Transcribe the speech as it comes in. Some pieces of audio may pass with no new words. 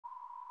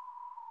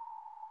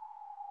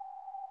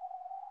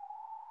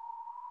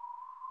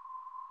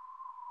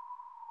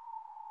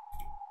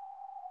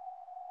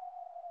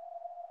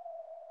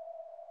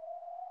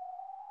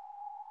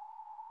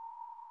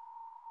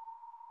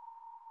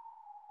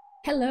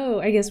Hello,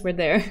 I guess we're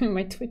there.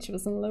 My Twitch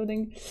wasn't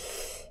loading.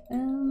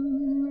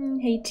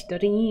 Hey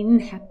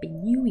Chidoreen, Happy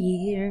New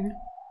Year.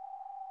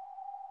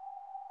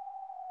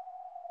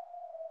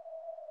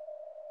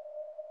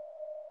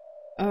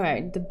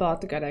 Alright, the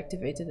bot got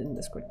activated in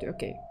Discord too.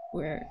 Okay,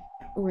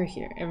 we're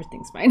here.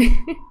 Everything's fine.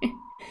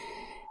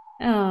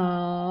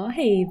 Oh,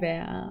 hey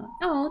Bea.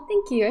 Oh,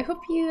 thank you. I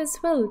hope you as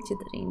well,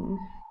 Chidoreen.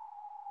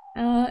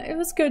 It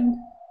was good.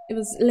 It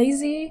was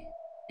lazy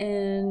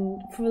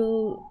and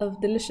full of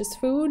delicious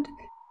food.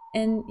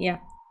 And yeah,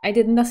 I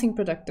did nothing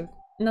productive.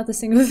 Not a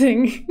single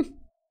thing.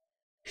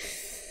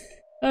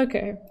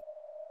 Okay.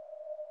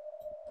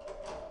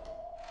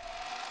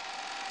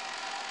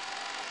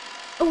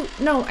 Oh,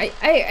 no, I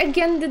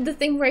again did the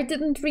thing where I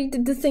didn't read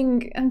the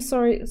thing. I'm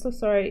sorry, so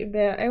sorry,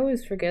 Bear. I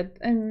always forget.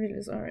 I'm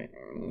really sorry.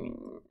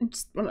 I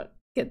just wanna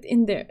get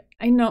in there.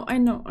 I know.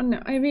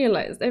 I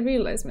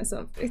realized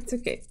myself. It's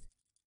okay.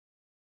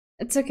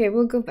 It's okay,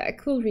 we'll go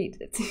back. We'll read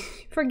it.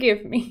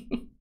 Forgive me.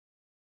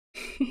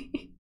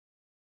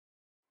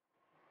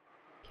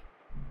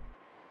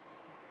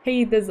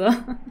 Hey,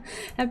 Dizza.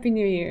 Happy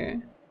New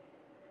Year.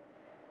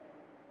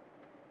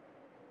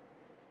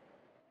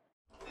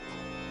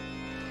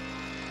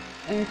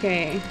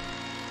 Okay.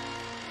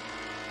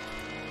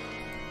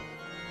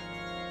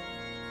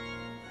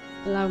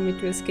 Allow me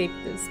to escape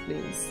this,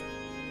 please.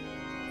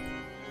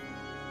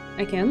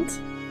 I can't?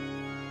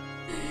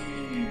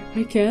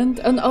 I can't?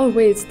 Oh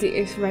wait,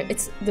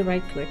 it's the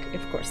right click,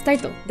 of course.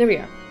 Title, there we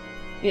are.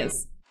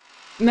 Yes.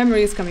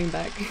 Memory is coming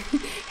back.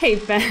 Hey,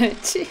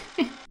 Patch.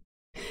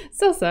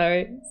 So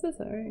sorry.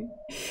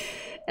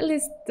 At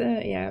least,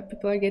 yeah,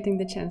 people are getting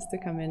the chance to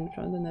come in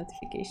from the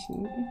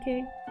notification.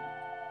 Okay.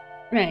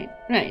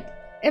 Right.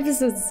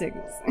 Episode 6.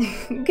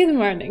 Good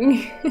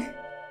morning.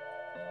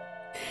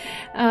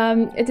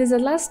 It is the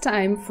last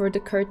time for the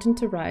curtain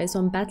to rise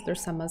on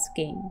Battler-sama's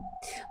game.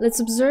 Let's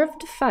observe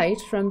the fight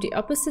from the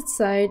opposite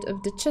side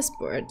of the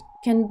chessboard.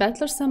 Can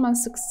Battler-sama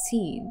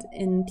succeed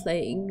in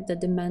playing the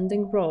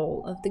demanding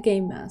role of the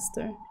game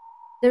master?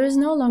 There is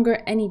no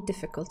longer any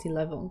difficulty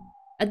level.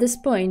 At this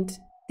point,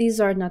 these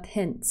are not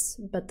hints,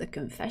 but a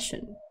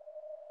confession.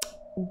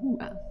 Ooh,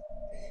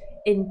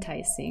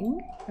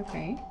 enticing.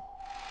 Okay.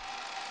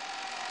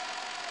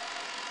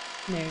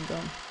 There you go.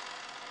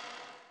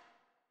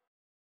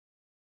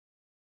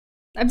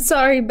 I'm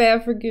sorry, Bear,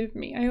 forgive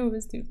me. I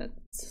always do that.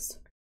 So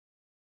sorry.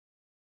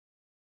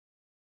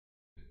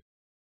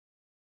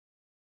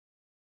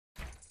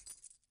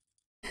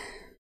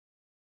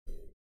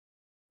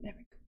 There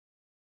we go.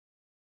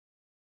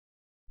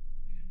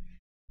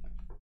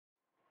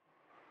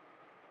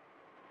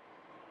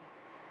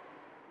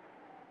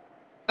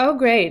 Oh,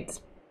 great.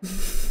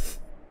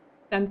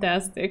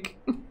 Fantastic.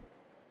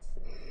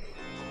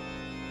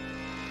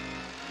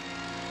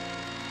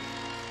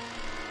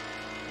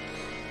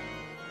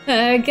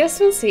 I guess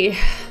we'll see.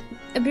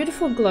 A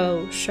beautiful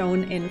glow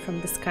shone in from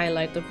the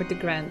skylight over the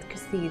grand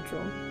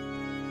cathedral.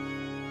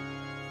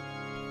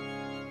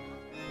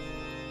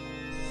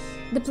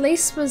 The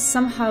place was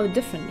somehow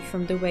different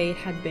from the way it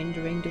had been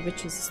during the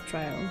witch's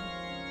trial.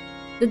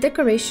 The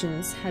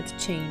decorations had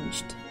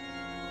changed.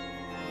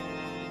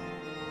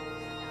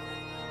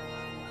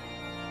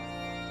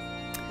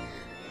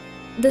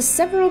 The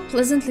several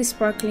pleasantly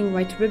sparkling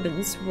white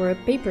ribbons were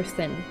paper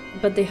thin,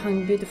 but they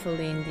hung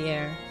beautifully in the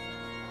air.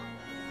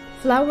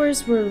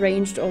 Flowers were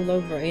arranged all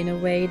over in a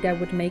way that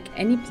would make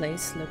any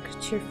place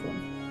look cheerful.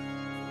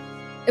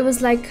 It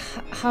was like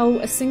how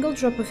a single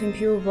drop of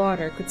impure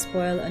water could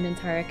spoil an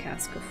entire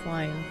cask of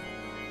wine.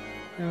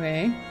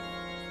 Okay.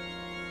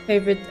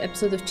 Favorite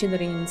episode of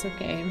Children's,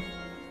 okay.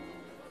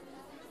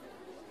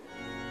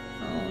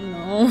 Oh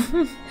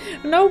no.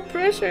 No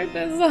pressure,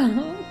 that's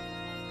all.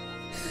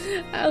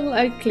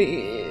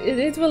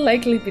 It will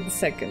likely be the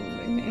second.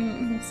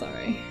 I'm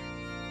sorry.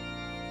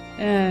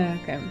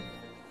 Okay.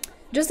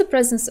 Just the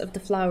presence of the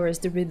flowers,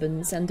 the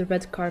ribbons, and the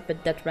red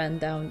carpet that ran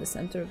down the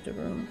center of the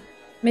room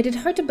made it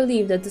hard to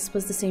believe that this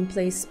was the same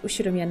place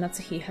Ushiromiya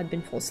Natsuhi had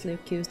been falsely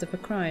accused of a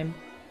crime.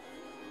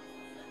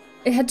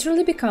 It had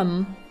truly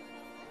become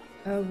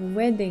a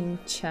wedding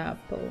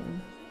chapel.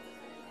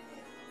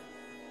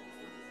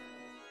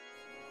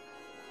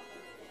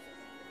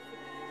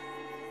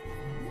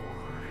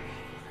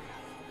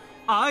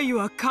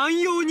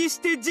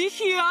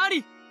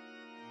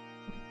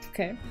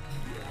 Okay.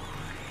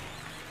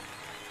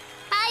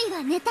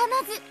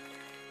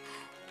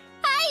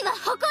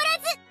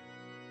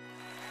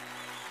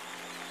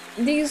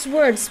 These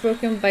words,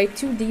 spoken by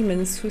two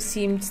demons who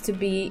seemed to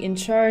be in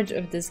charge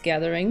of this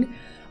gathering,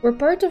 were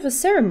part of a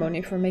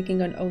ceremony for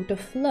making an oath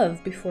of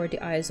love before the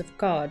eyes of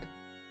God.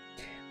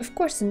 Of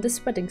course, in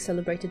this wedding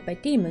celebrated by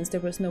demons, there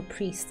was no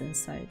priest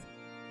inside.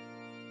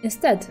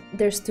 Instead,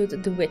 there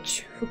stood the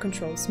witch who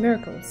controls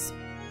miracles.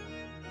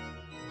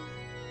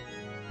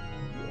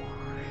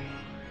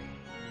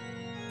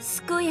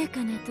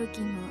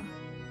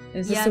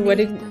 Is this a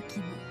wedding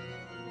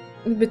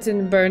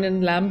between Burn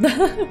and Lambda?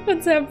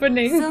 What's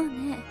happening?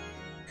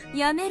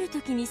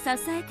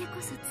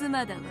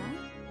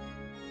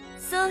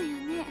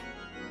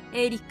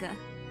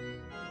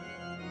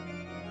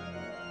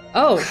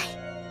 Oh.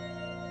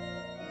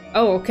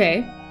 Oh,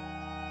 okay.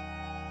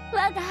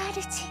 我が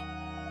主。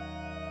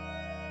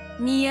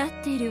似合っ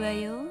てるわ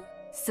よ。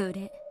そ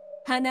れ、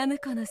花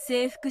婿の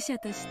征服者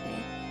として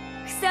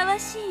ふさわ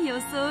しい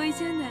装い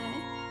じゃない。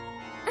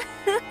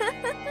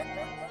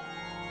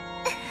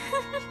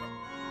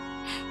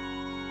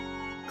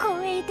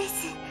光栄で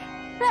す。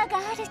我が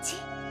主。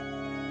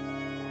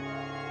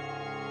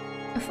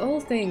Of all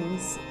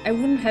things, I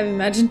wouldn't have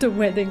imagined a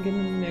wedding in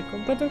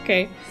Umineko, but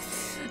okay.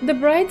 The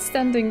bride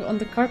standing on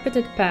the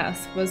carpeted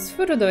path was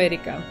Furudo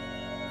Erika.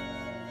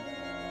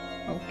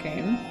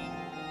 Okay.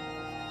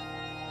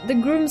 The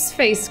groom's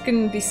face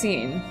couldn't be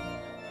seen.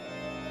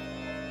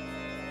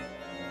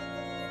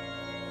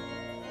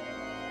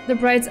 The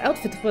bride's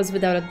outfit was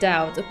without a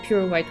doubt a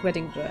pure white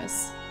wedding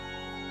dress.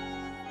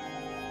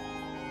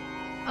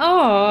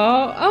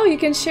 Oh, you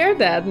can share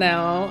that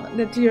now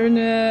that you're in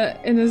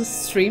a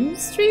stream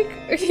streak.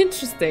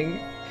 Interesting.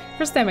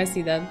 First time I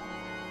see that.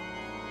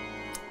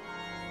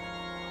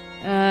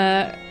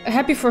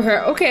 Happy for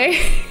her. Okay.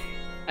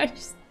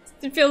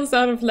 It feels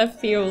out of left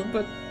field,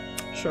 but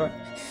sure.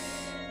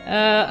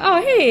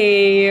 Oh,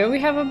 hey, we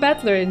have a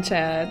battler in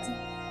chat.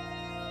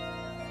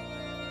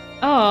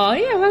 Oh,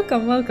 yeah,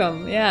 welcome,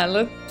 welcome. Yeah,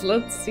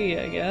 let's see,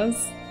 I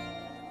guess.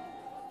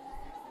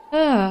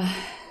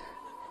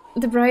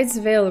 The bride's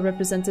veil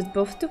represented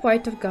both the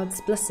white of God's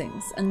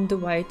blessings and the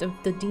white of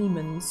the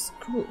demon's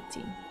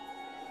cruelty.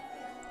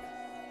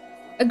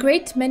 A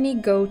great many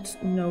goat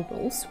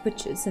nobles,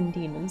 witches, and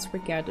demons were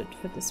gathered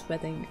for this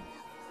wedding.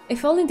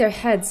 If only their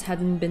heads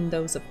hadn't been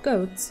those of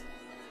goats,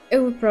 it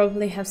would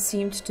probably have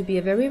seemed to be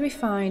a very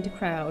refined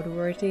crowd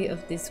worthy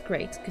of this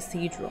great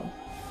cathedral.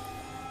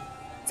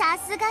 さ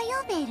すが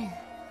よベル。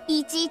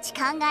いちいち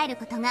考える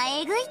ことが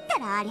えぐいった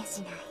らありゃ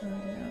しな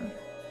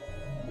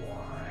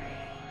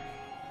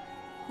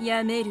い。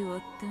やめる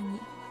夫に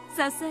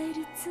支え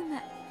る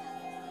妻。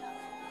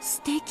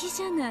素敵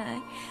じゃな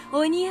い。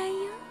お似合いよ、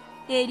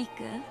エリカ。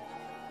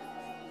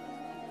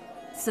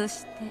そ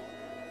して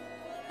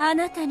あ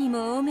なたに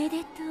もおめ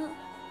でとう、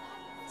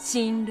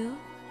新郎。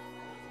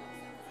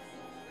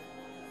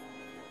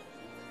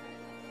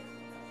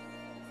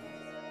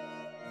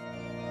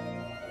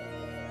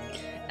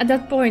At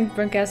that point,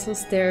 Bernkastel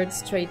stared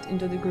straight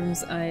into the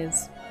groom's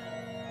eyes.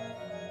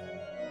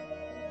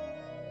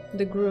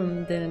 The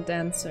groom didn't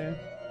answer.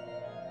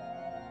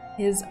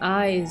 His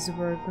eyes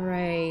were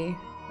grey.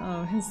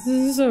 Oh, this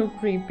is so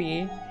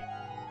creepy.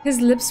 His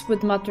lips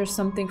would mutter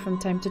something from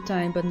time to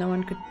time, but no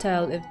one could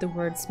tell if the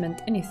words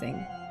meant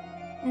anything.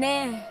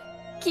 ね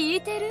え、聞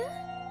いてる？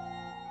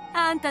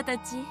あんたた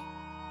ち。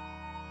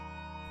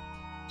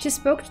She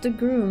spoke to the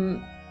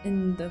groom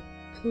in the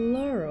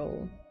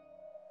plural.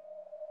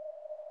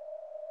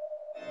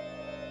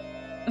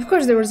 Of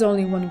course, there was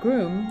only one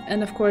groom,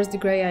 and of course the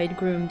grey-eyed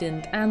groom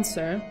didn't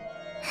answer.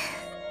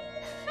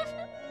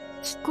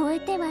 聞こえ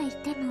てはい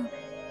ても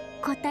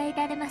答え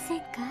られません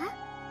か？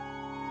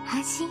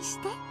安心し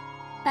て、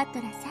バ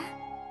トラさん。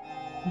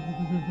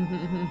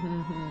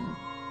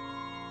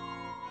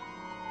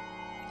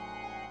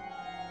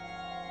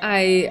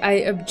I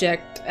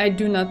object. I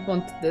do not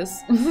want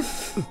this.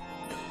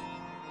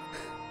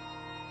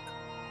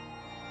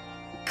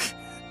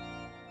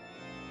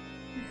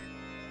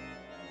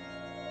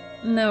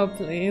 No,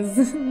 please.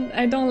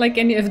 I don't like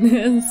any of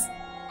this.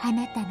 あ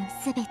なたの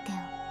すべてを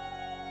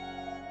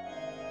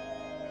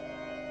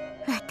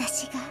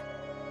私が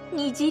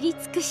にじり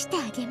尽くして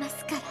あげま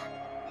すから。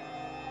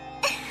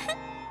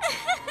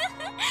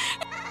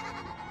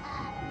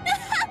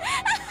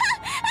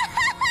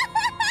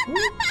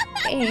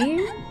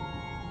Okay.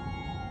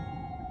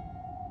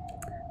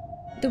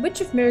 The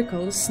Witch of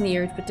Miracles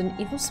sneered with an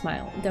evil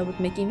smile that would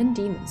make even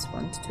demons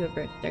want to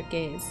avert their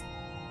gaze.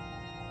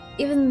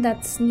 Even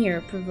that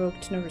sneer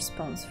provoked no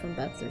response from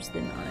Battler's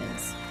dim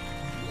eyes.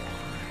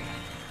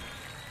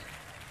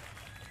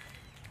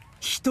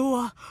 人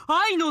は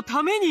愛の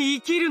ために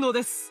生きるの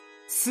です。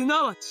す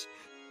なわち、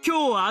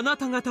今日あな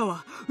た方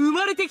は生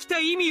まれてきた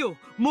意味を、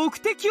目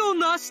的を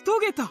成し遂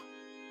げた。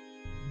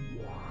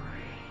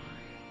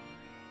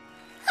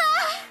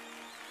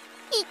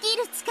生き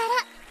る力、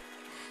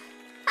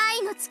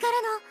愛の力の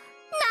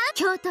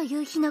今日とい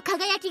う日の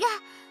輝きが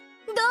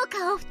どう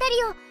かお二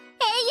人を永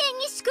遠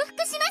に祝福し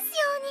ますよ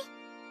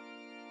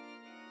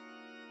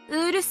う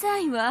に。うるさ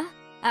いわ、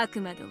悪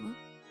魔ども。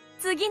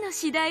次の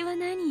次第は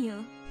何よ。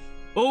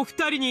お二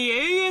人に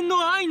永遠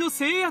の愛の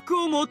制約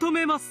を求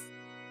めます。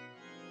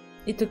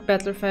It took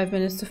Battler 5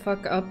 minutes to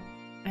fuck up.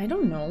 I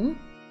don't know.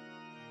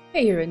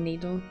 Hey, you're a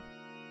needle.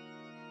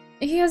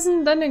 He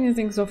hasn't done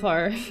anything so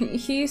far.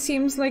 He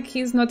seems like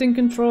he's not in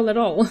control at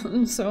all,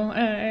 so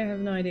I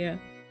have no idea.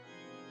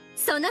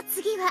 その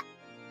次は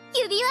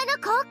指輪の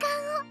交換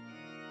を。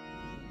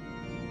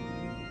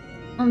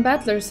On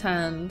Battler's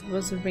hand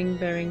was a ring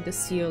bearing the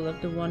seal of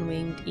the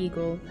one-winged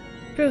eagle,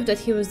 proof that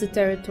he was the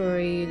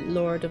territory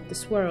lord of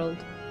this world.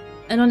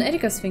 And on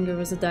Erika's finger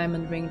was a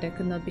diamond ring that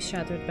could not be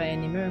shattered by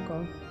any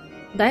miracle.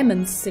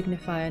 Diamonds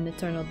signify an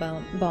eternal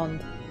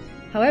bond.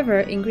 However,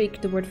 in Greek,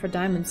 the word for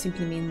diamond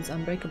simply means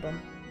unbreakable.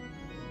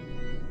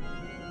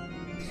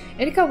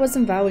 Erika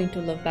wasn't vowing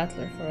to love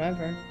Battler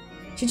forever.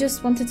 She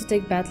just wanted to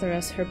take Battler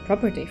as her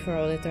property for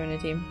all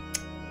eternity.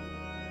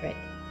 Right.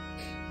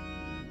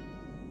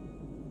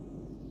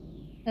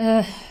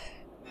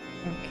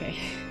 Okay.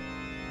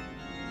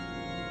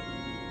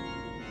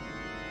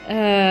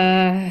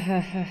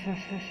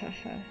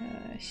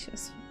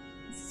 Just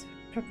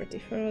property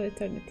for all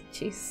eternity,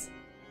 jeez.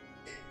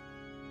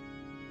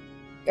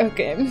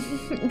 Okay,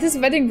 this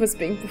wedding was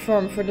being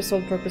performed for the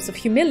sole purpose of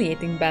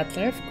humiliating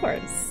Battler, of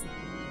course.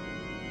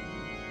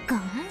 ご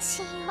安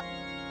心を。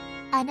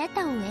あな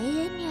たを永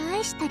遠に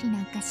愛したり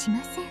なんかし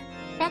ません。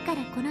だか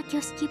らこの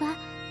挙式は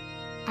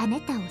あな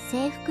たを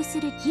征服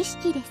する儀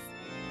式です。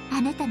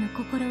あなたの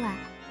心は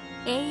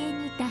永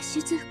遠に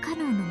脱出不可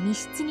能の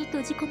密室に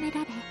閉じ込めら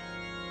れ、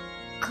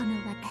この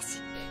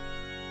私、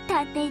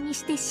探偵に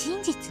して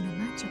真実の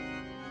魔女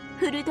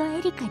フルド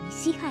エリカに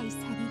支配さ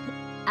れる。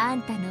あ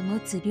んたの持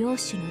つ領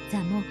主の座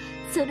も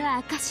その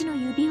証の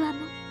指輪も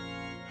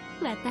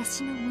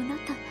私のもの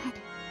とな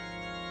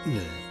る。ね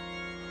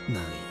え、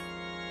ない。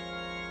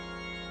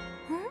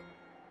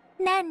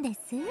何です？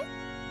で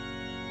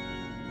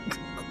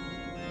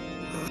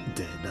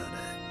なら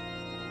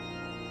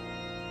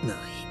ない。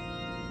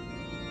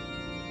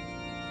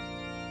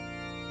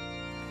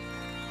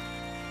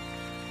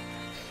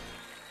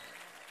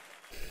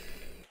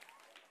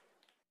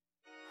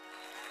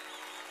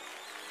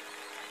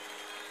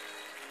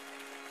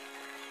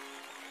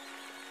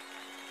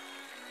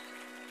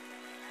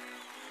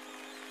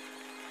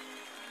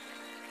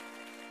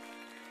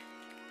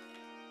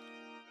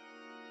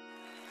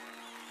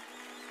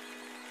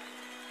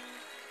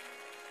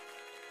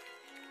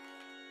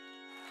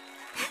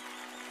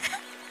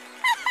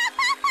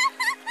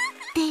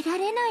出ら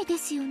れないで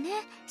すよね、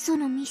そ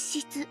の密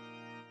室。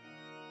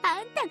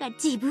あんたが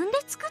自分で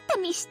作った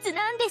密室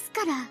なんです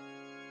から。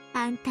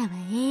あんたは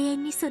永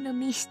遠にその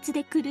密室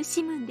で苦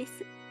しむんで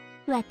す。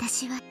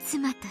私は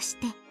妻とし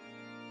て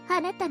あ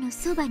なたの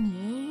そばに永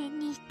遠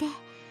にいて、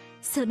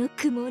その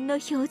苦悶の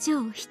表情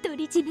を独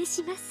り占め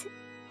します。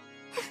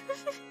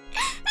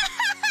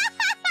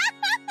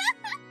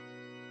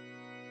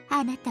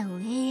あなたを永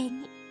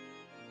遠に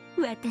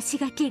私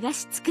が怪我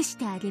し尽くし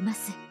てあげま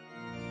す。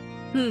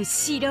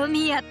後ろ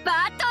宮バトラー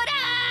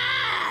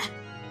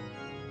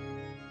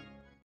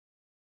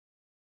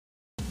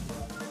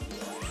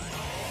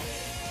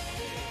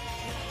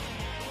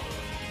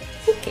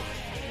Okay.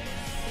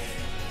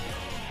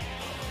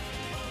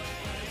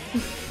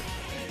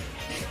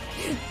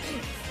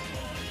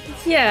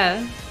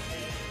 Yeah.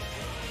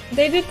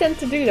 They do tend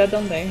to do that,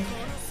 don't they?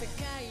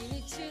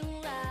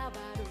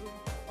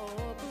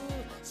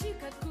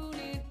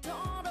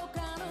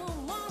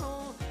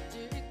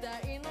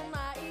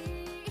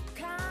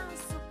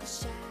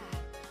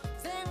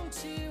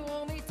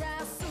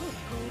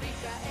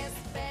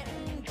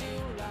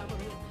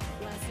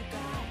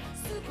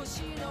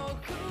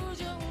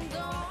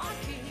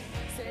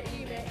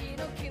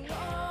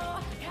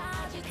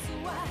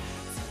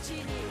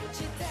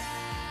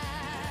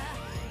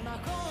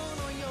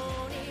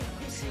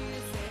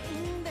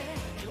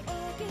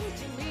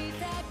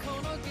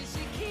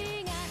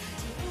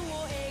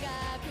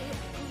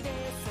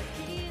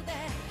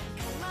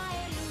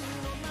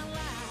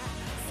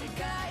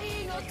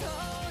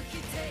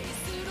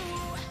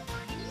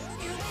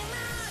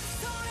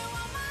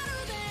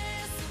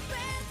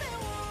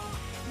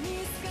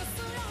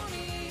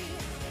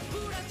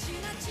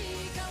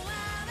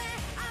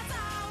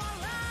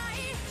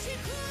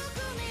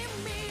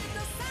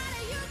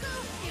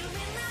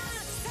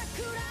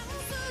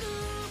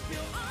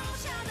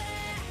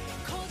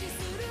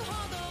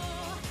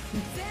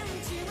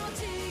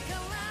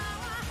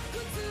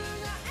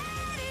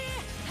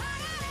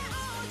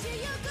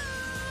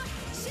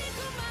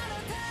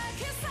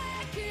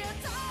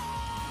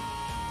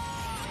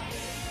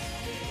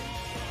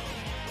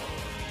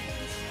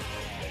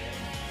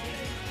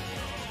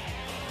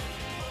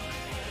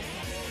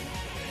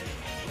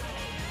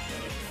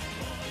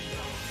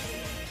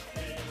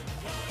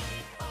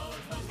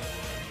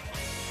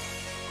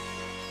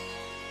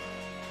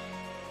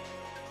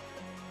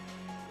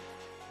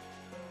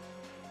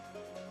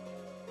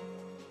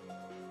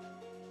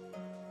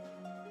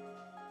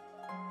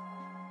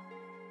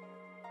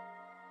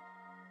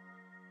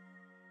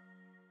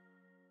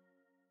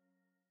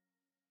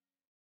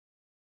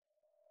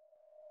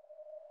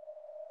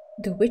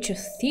 The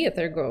witch's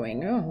theater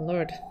going, oh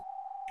lord.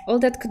 All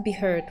that could be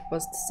heard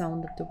was the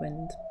sound of the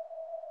wind.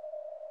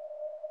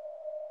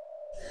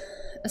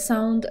 A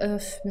sound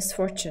of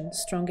misfortune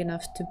strong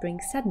enough to bring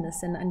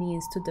sadness and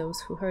unease to those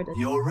who heard it.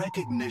 Your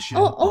recognition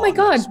oh my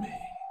god! me.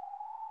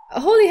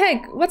 Holy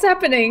heck, what's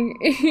happening?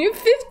 15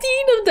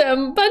 of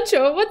them!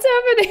 Pancho, what's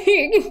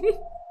happening?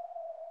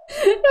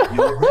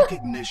 Your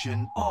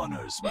recognition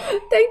honors me.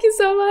 Thank you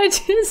so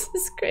much. This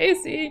is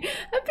crazy.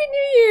 Happy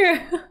New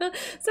Year.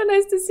 So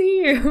nice to see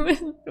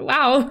you.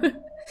 Wow.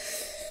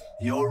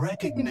 Your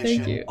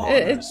recognition Thank you.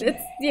 honors me.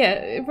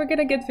 Yeah, we're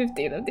gonna get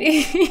 15 of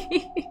these.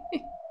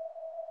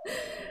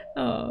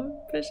 Oh,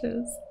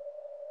 precious.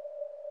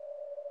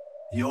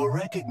 Your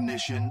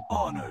recognition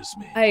honors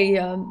me. I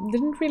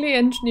didn't really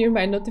engineer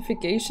my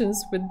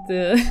notifications with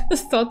the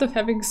thought of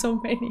having so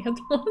many at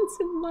once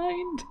in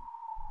mind.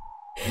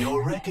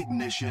 Your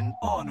recognition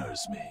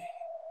honors me.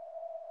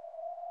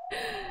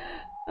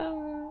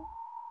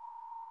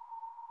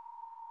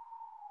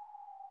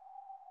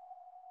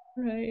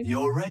 Right.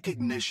 Your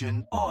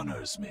recognition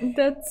honors me.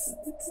 That's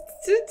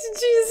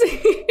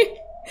jeez.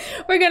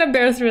 We're gonna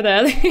bear through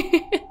that.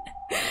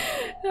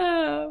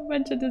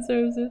 Mancha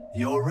deserves it.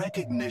 Your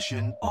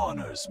recognition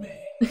honors me.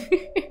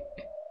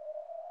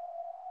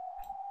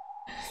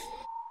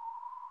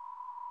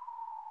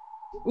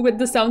 With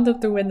the sound of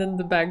the wind in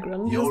the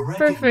background. Your Just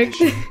perfect.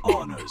 recognition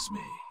honors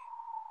me.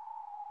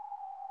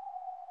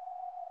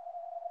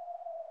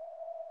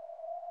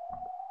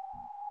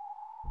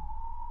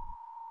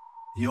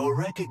 Your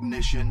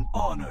recognition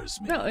honors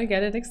me. Well, I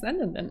get it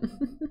extended then.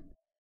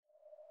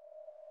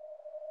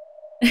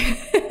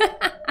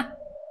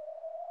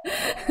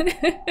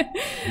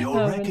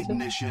 Your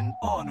recognition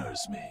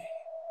honors me.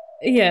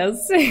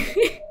 Yes.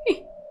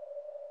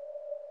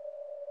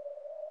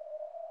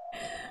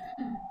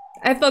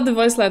 I thought the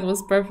voice line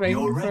was perfect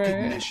Your for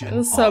recognition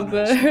a sub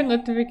honors me.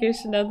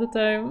 notification at the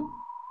time.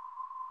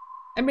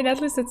 I mean,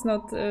 at least it's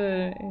not, you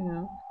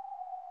know,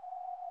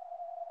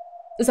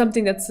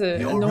 something that's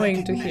Your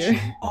annoying to hear.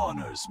 recognition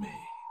honors me.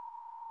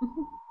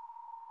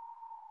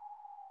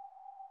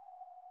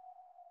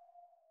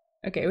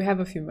 Okay, we have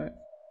a few more.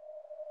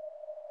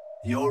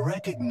 Your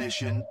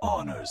recognition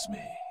honors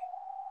me.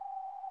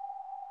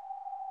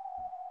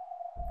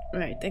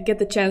 Right, I get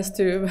the chance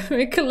to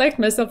collect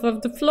myself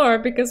off the floor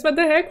because what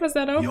the heck was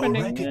that Your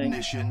opening?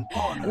 recognition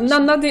honors No,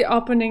 me. not the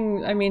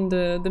opening, I mean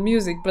the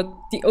music, but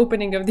the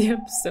opening of the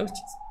episode.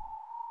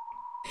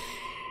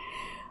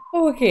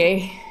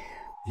 Okay,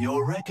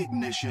 Your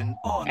recognition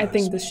honors I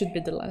think this me. should be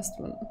the last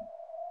one.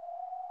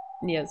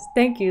 Yes,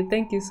 thank you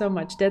so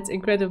much. That's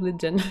incredibly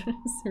generous.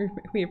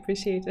 We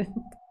appreciate it.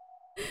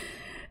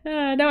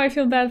 Now I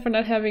feel bad for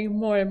not having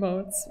more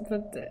emotes,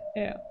 but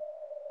yeah.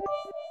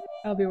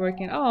 I'll be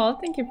working. Oh,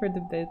 thank you for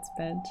the bits,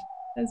 Bench.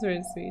 That's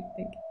very sweet.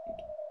 Thank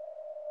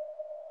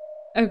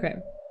you. Okay.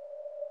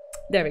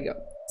 There we go.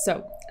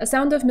 So, a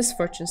sound of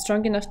misfortune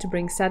strong enough to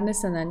bring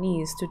sadness and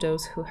unease to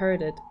those who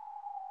heard it.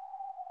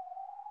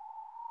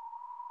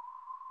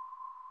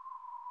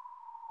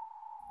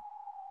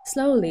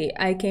 Slowly,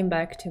 I came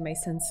back to my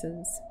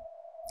senses.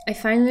 I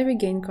finally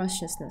regained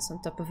consciousness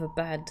on top of a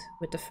bed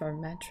with a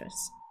firm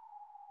mattress.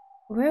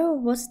 Where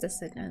was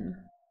this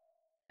again?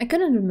 I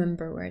couldn't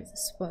remember where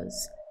this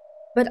was,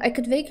 but I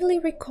could vaguely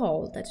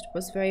recall that it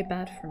was very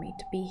bad for me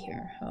to be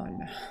here. Oh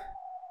no.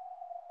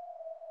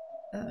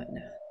 Oh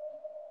no.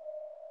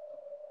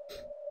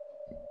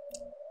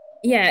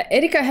 Yeah,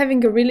 Erika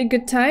having a really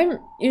good time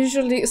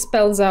usually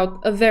spells out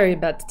a very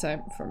bad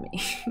time for me,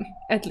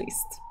 at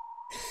least.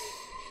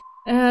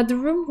 The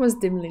room was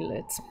dimly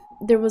lit.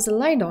 There was a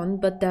light on,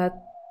 but that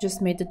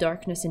just made the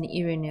darkness and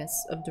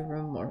eeriness of the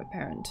room more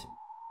apparent.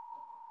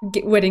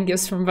 Wedding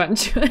gifts from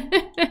Vancho.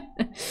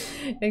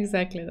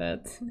 Exactly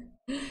that.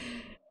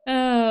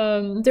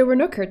 There were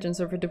no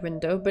curtains over the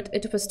window, but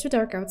it was too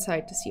dark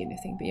outside to see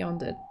anything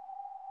beyond it.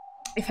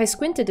 If I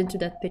squinted into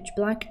that pitch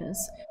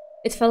blackness,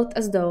 it felt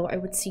as though I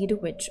would see the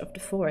witch of the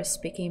forest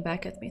speaking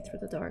back at me through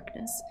the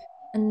darkness,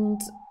 and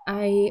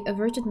I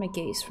averted my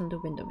gaze from the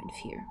window in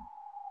fear.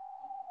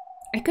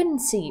 I couldn't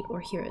see or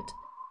hear it,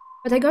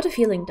 but I got a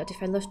feeling that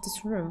if I left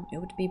this room, it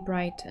would be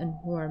bright and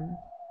warm,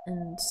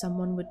 and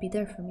someone would be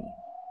there for me.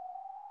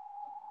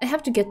 I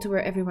have to get to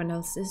where everyone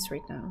else is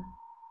right now.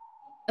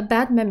 A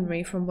bad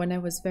memory from when I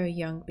was very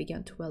young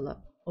began to well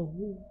up.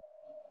 Oh.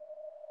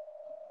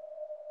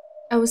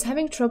 I was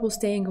having trouble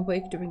staying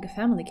awake during a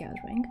family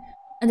gathering,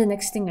 and the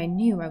next thing I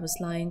knew I was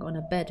lying on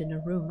a bed in a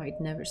room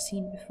I'd never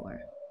seen before.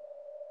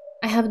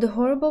 I have the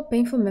horrible,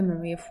 painful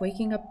memory of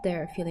waking up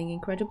there feeling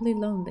incredibly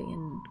lonely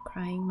and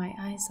crying my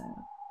eyes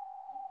out.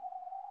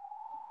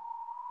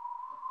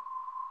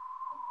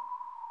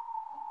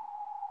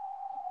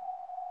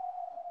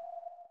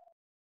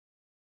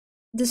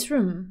 This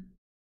room,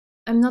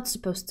 I'm not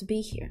supposed to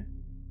be here.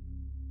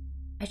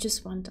 I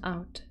just want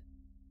out.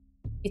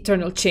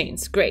 Eternal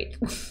chains, great.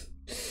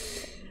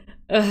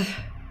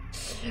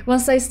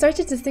 Once I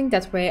started to think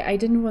that way, I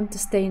didn't want to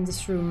stay in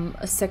this room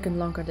a second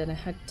longer than I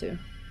had to.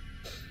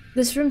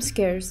 This room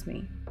scares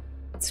me.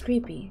 It's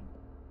creepy.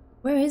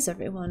 Where is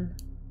everyone?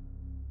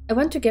 I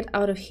want to get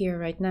out of here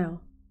right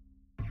now.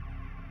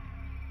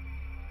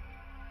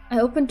 I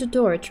opened the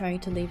door, trying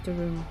to leave the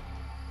room.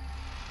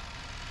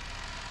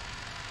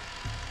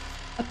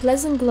 A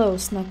pleasant glow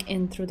snuck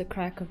in through the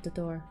crack of the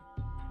door.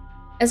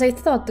 As I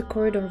thought, the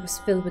corridor was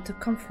filled with a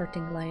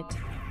comforting light.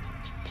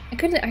 I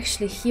couldn't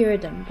actually hear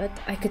them, but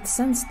I could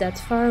sense that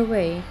far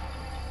away,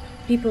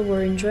 people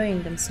were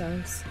enjoying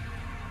themselves.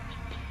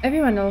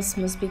 Everyone else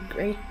must be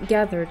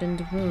gathered in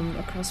the room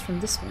across from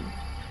this one.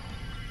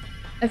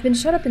 I've been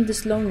shut up in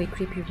this lonely,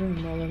 creepy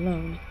room all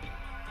alone.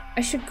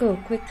 I should go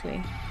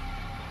quickly.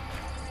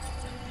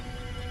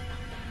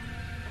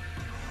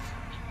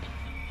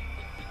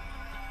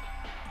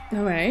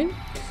 Alright.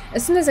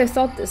 As soon as I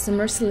thought this, a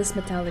merciless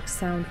metallic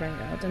sound rang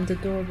out and the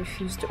door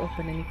refused to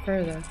open any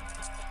further.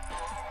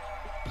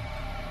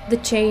 The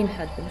chain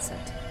had been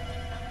set.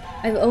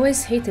 I've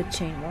always hated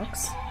chain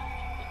locks.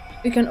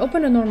 You can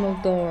open a normal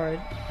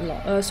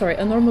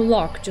a normal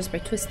lock just by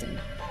twisting.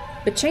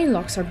 But chain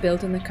locks are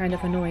built in a kind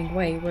of annoying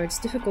way where it's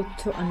difficult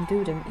to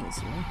undo them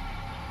easily.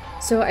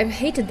 So I've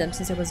hated them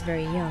since I was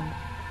very young.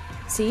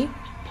 See?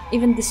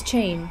 Even this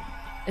chain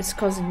is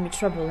causing me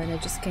trouble and I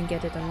just can't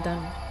get it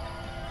undone.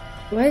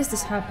 Why is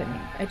this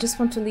happening? I just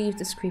want to leave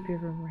this creepy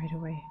room right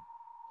away.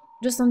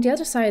 Just on the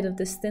other side of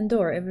this thin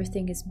door,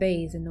 everything is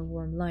bathed in a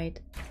warm light.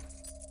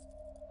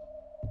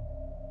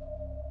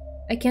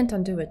 I can't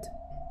undo it.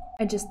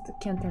 I just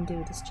can't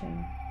undo this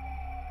chain.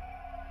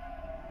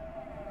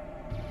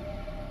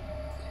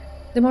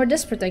 The more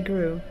desperate I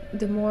grew,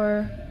 the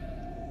more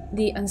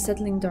the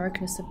unsettling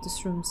darkness of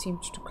this room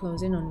seemed to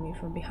close in on me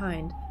from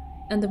behind,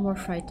 and the more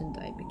frightened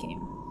I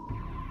became.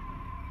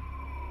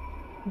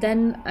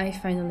 Then I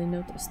finally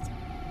noticed.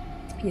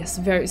 Yes,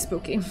 very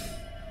spooky.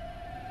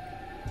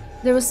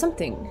 There was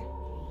something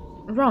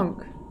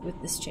wrong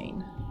with this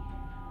chain.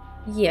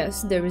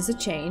 Yes, there is a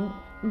chain,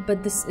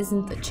 but this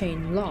isn't a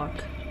chain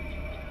lock.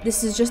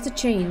 This is just a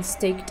chain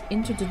staked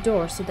into the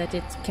door so that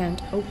it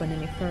can't open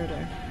any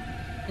further.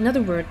 In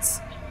other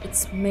words,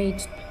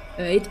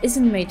 it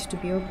isn't made to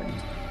be opened.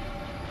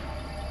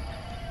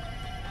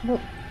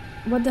 Well,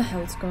 what the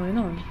hell's going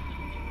on?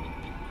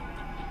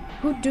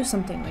 Who'd do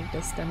something like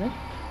this, damn it?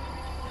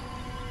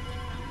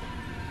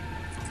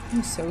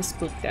 I'm so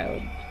spooked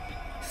out.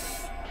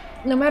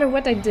 No matter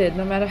what I did,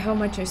 no matter how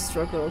much I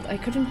struggled, I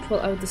couldn't pull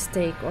out the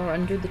stake or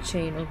undo the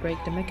chain or break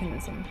the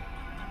mechanism.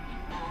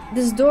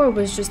 This door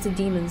was just a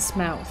demon's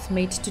mouth,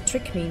 made to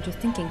trick me into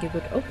thinking it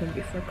would open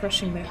before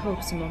crushing my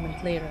hopes a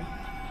moment later.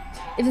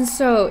 Even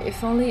so,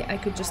 if only I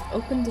could just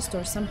open this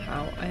door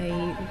somehow,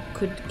 I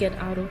could get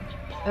out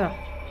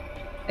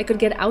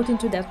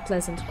into that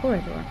pleasant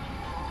corridor.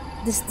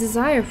 This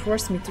desire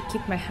forced me to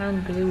keep my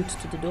hand glued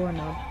to the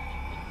doorknob.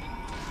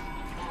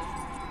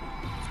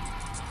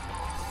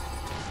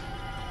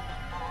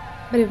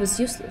 But it was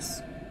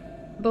useless.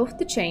 Both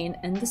the chain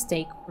and the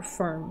stake were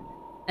firm,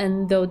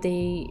 and though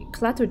they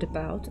clattered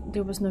about,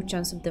 there was no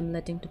chance of them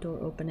letting the door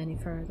open any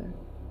further.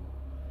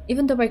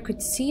 Even though I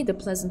could see the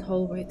pleasant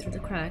hallway through the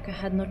crack, I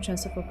had no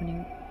chance of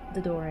opening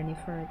the door any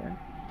further.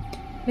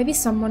 Maybe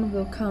someone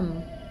will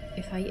come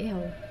if I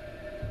yell.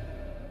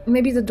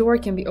 Maybe the door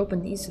can be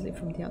opened easily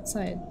from the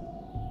outside.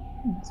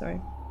 Sorry.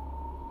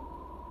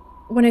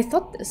 When I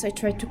thought this, I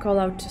tried to call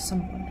out to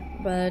someone,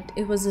 but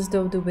it was as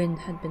though the wind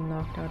had been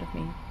knocked out of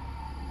me.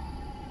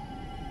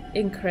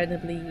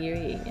 Incredibly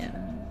eerie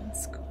and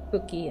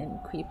spooky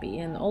and creepy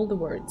and all the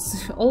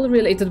words, all the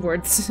related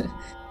words.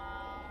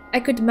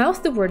 I could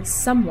mouth the words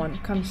 "someone,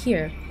 come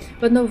here,"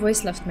 but no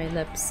voice left my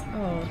lips.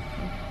 Oh.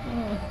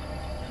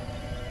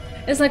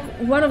 It's like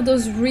one of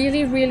those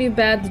really, really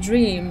bad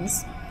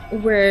dreams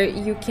where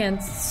you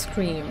can't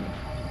scream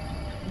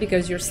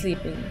because you're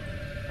sleeping.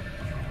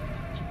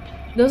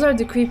 Those are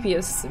the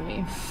creepiest to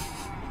me.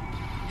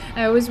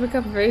 I always wake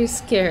up very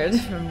scared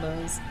from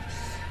those.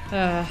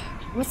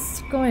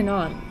 What's going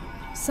on?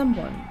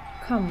 Someone,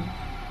 come.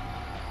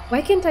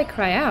 Why can't I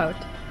cry out?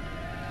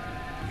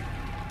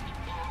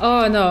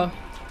 Oh no.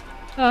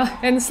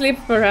 And sleep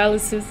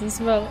paralysis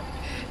as well.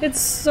 It's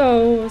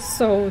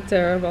so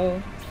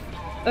terrible.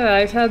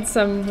 I've had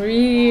some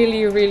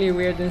really, really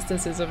weird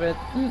instances of it.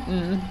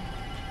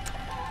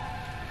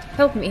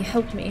 Help me,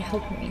 help me,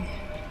 help me.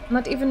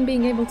 Not even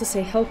being able to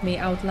say help me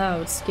out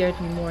loud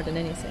scared me more than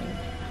anything.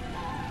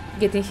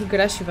 Getting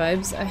Higurashi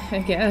vibes, I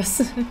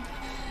guess.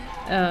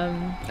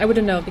 I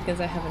wouldn't know because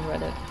I haven't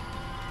read it.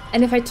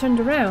 And if I turned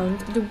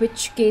around, the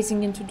witch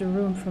gazing into the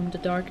room from the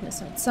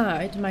darkness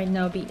outside might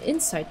now be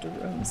inside the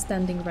room,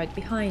 standing right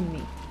behind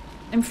me.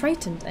 I'm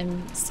frightened,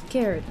 I'm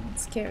scared,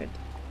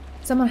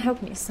 Someone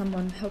help me,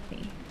 someone help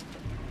me.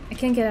 I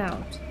can't get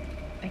out.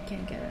 I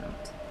can't get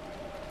out.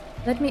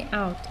 Let me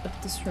out of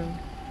this room.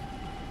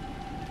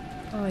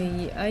 Oh,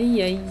 yeah,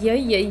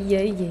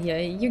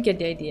 you get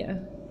the idea.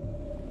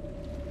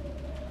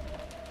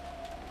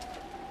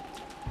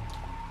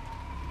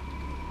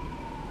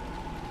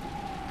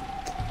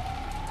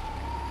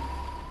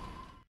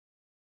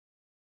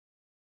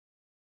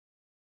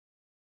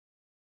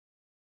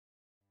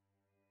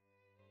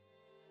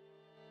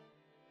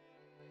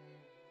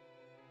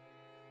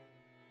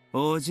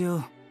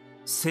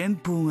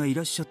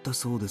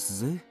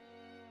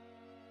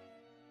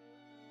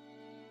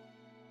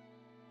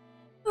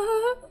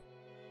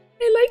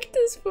 I like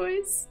this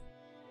voice.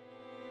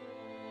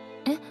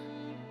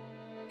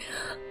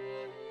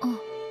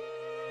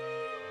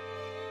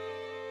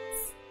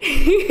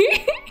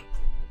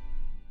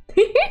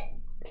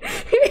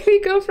 We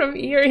go from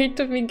eerie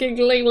to me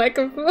giggling like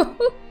a fool.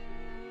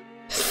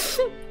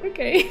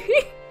 Okay.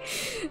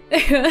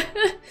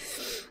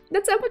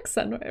 That's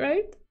Amaku-san,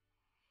 right?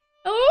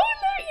 Oh,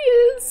 there he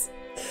is!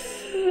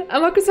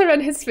 Amaku-san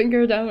ran his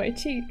finger down my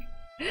cheek.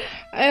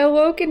 I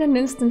awoke in an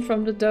instant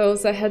from the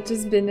doze I had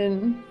just been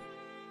in.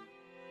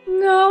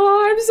 No,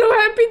 I'm so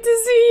happy to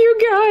see you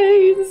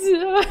guys.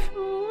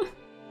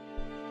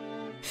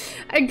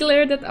 I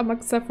glared at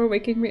Amaksa for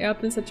waking me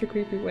up in such a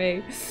creepy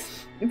way,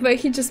 but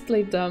he just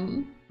played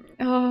dumb.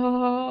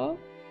 Oh,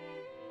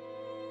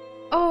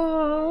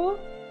 oh,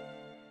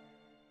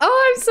 oh!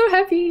 I'm so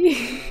happy.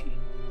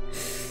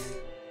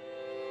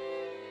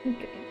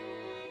 Okay,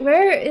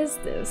 where is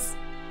this?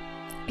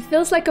 It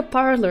feels like a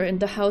parlor in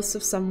the house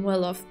of some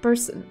well-off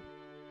person,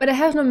 but I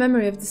have no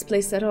memory of this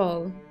place at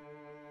all.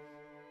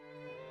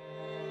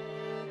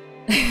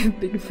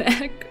 Big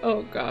Mac.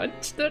 Oh god,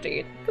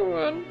 Chidori, come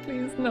on,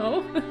 please,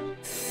 no.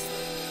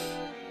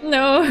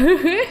 No.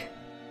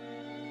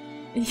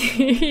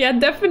 Yeah,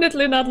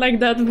 definitely not like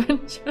that,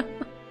 Bancha.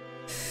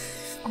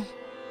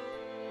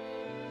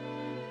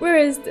 Where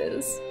is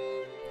this?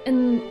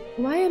 And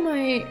why am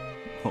I...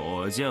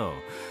 Oh, じゃあ、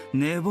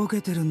寝ぼ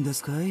けてるんで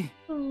すかい?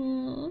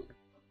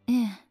 え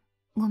え、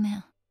ごめ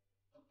ん。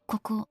こ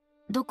こ、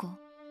どこ?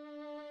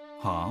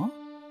 はあ?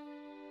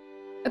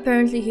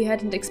 Apparently he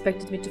hadn't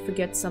expected me to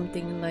forget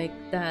something like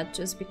that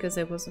just because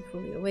I wasn't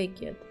fully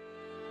awake yet.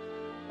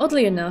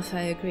 Oddly enough,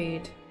 I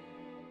agreed.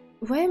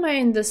 Why am I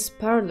in this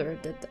parlor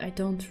that I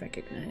don't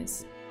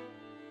recognize?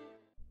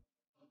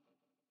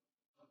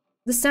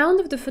 The sound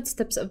of the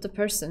footsteps of the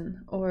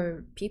person,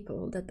 or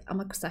people, that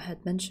Amakusa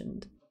had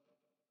mentioned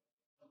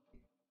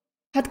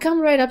had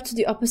come right up to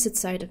the opposite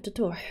side of the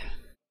door.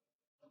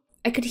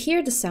 I could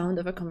hear the sound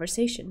of a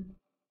conversation.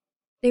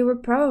 They were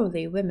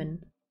probably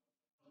women.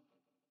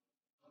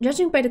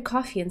 Judging by the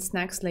coffee and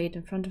snacks laid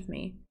in front of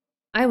me,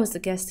 I was the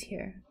guest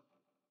here.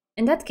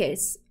 In that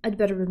case, I'd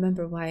better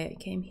remember why I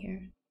came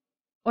here.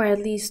 Or at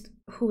least,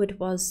 who it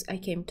was I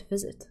came to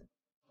visit.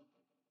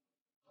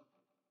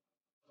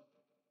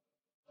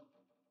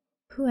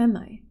 Who am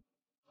I?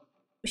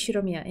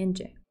 Shiromiya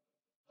Enje.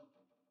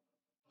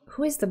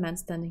 Who is the man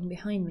standing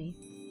behind me?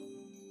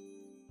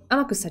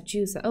 Amakusa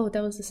Jusa. Oh,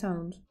 that was the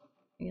sound.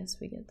 I guess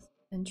we get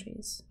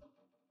entries.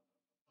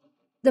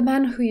 The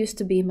man who used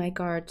to be my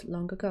guard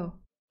long ago.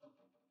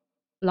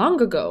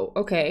 Long ago?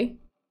 Okay.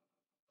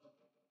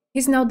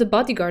 He's now the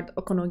bodyguard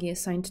Okonogi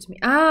assigned to me.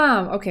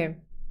 Ah, okay.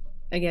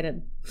 I get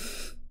it.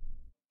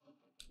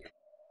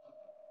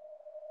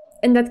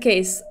 In that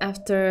case,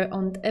 after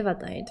Aunt Eva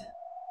died,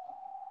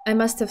 I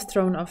must have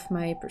thrown off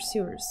my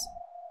pursuers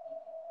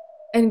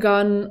and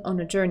gone on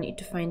a journey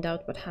to find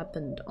out what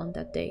happened on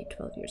that day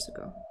 12 years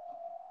ago.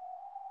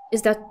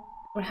 Is that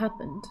what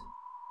happened?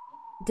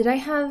 Did I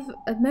have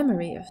a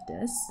memory of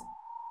this?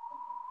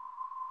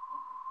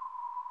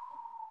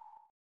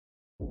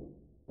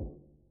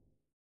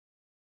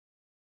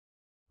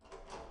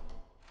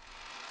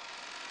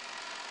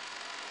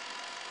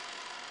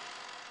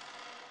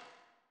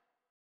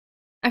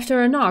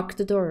 After a knock,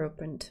 the door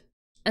opened,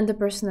 and the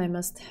person I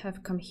must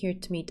have come here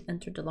to meet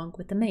entered along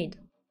with the maid.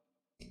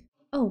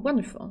 Oh,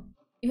 wonderful.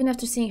 Even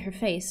after seeing her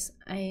face,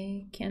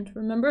 I can't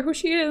remember who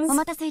she is. お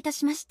待たせいた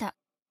しました。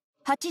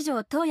八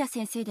条東也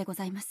先生でご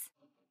ざいます。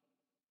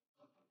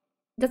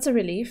 That's a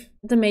relief.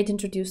 The maid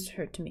introduced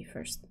her to me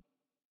first.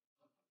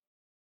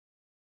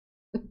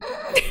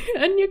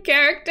 A new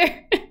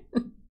character.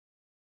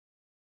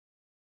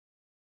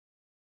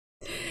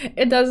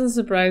 It doesn't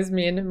surprise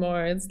me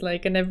anymore. It's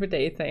like an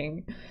everyday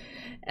thing.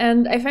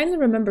 And I finally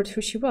remembered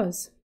who she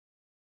was.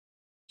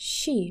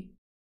 She.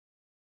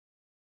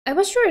 I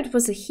was sure it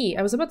was a he.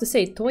 I was about to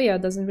say Toya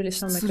doesn't really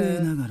sound like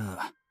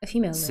a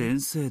female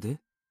name.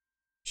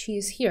 She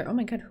is here. Oh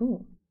my god,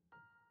 who?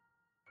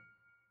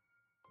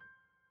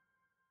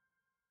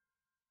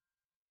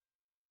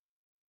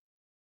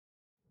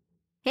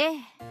ええ。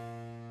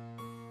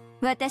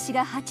私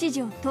が八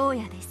条東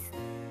也です。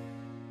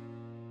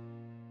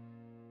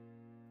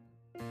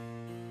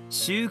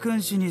 週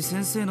刊誌に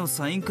先生の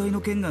サイン会の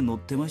件が載っ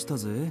てました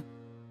ぜ。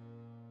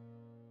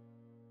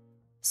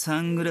サ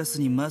ングラス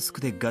にマス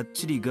クでがっ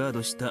ちりガー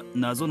ドした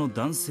謎の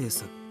男性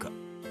作家っ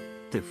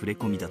て触れ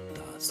込みだっ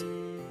たはず。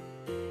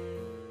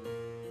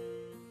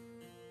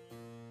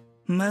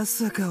ま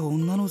さか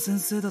女の先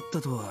生だっ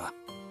たとは。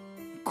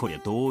こりゃ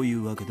どうい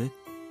うわけで？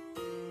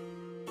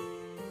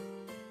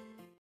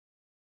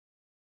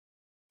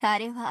あ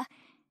れは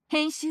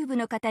編集部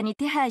の方に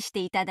手配し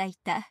ていただい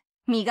た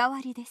身代わ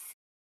りです。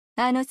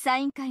あのサ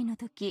イン会の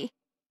時、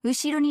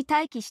後ろに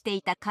待機して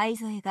いた海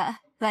添が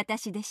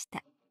私でし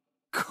た。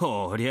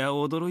こりゃ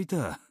驚い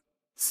た。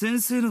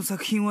先生の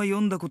作品は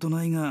読んだこと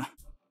ないが、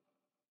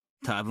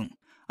多分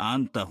あ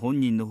んた本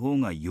人の方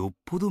がよっ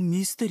ぽど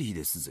ミステリー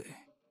ですぜ。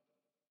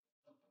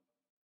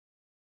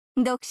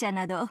読者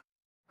など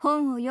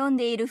本を読ん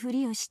でいるふ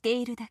りをして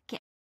いるだ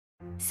け。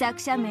作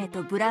者名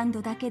とブラン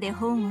ドだけで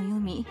本を読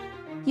み、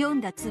読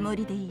んだつも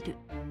りでいる。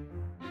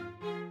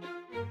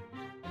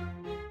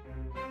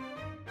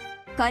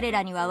彼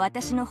らには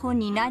私の本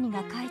に何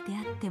が書いて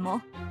あって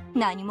も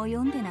何も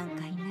読んでなん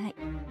かいない。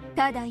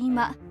ただ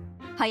今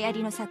流行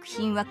りの作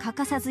品は欠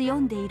かさず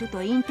読んでいる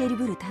とインテリ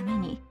ぶるため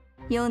に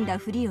読んだ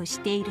ふりをし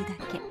ているだ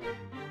け。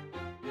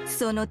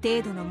その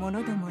程度の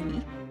者ども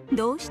に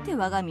どうして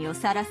我が身を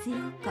晒せよ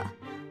うか。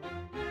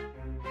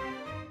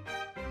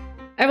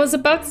I was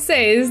about to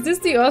say, is this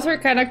the author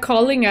kind of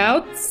calling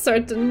out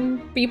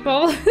certain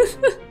people?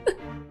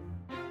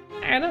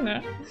 I don't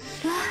know.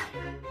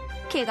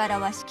 汚ら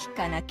わしき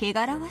かな、汚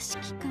らわし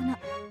きかな。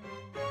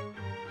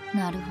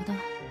なるほど。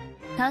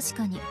確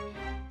かに、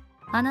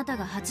あなた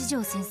が八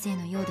条先生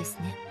のようです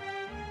ね。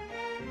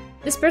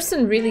This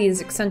person really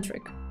is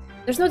eccentric.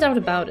 There's no doubt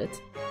about it.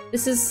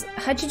 This is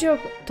Hachijo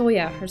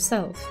Toya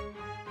herself.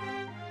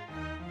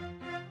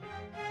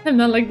 I'm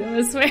not like that,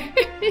 I swear.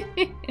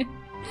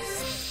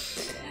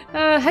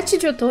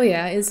 Hachijo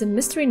Toya is a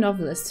mystery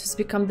novelist who's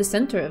become the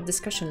center of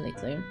discussion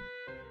lately.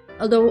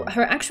 Although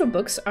her actual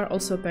books are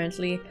also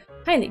apparently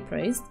highly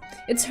praised,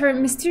 it's her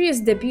mysterious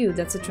debut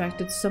that's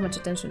attracted so much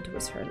attention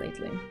towards her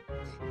lately.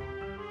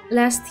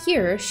 Last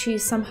year, she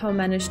somehow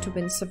managed to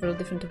win several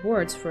different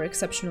awards for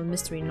exceptional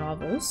mystery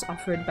novels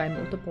offered by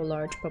multiple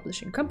large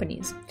publishing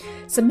companies,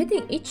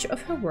 submitting each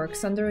of her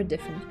works under a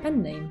different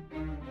pen name.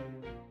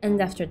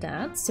 And after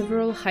that,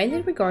 several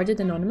highly regarded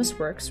anonymous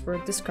works were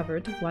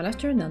discovered one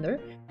after another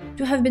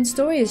to have been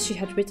stories she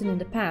had written in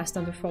the past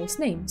under false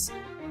names,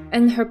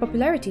 and her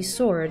popularity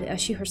soared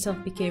as she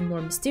herself became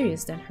more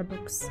mysterious than her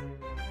books.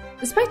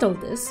 Despite all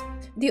this,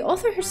 the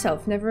author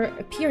herself never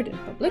appeared in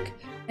public,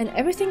 and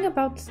everything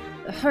about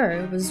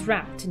her was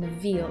wrapped in a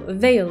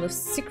veil of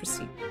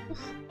secrecy.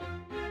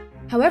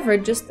 However,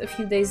 just a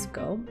few days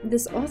ago,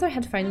 this author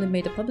had finally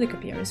made a public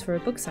appearance for a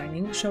book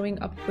signing,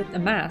 showing up with a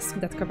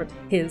mask that covered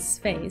his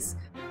face,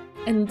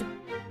 and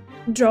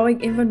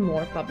drawing even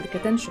more public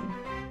attention.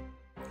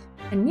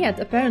 And yet,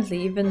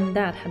 apparently, even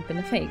that had been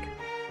a fake.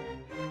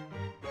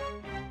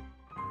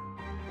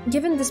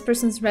 Given this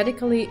person's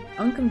radically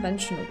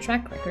unconventional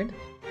track record,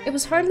 it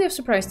was hardly a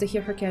surprise to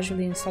hear her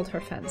casually insult her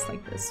fans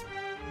like this.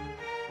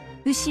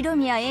 後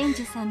宮園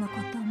樹さんの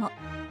ことも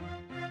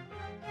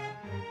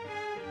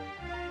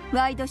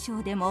ワイドシ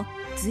ョーでも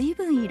随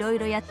分いろい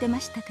ろやってま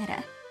したか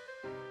ら。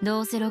ど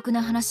うせろく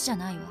な話じゃ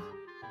ないわ。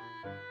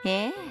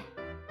ええ、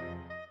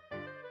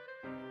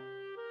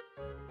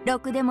ろ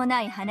くでも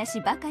ない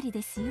話ばかり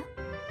ですよ。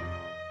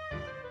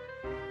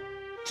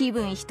気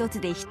分一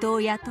つで人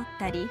を雇っ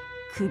たり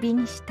クビ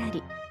にした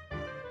り、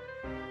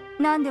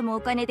何でも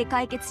お金で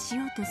解決し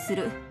ようとす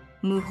る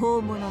無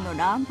法者の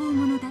乱暴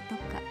者だと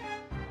か。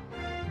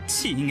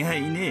違い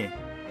ねえ。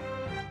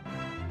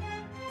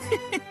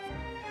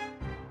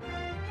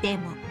で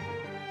も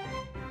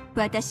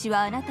私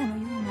はあなたの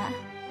よう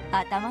な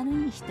頭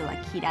のいい人は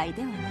嫌い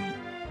ではない。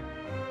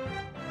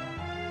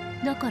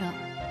だから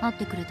会っ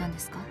てくれたんで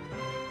すか？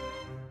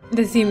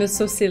 The theme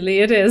is so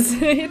silly, it is.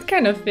 It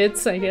kind of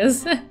fits, I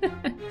guess.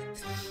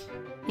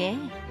 ええ、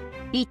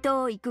伊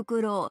藤育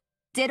九郎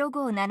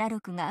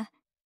0576が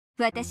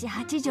私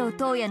八条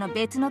東也の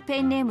別のペ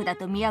ンネームだ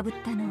と見破っ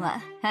たの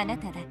はあな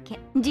ただけ。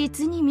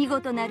実に見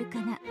事なるか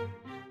な。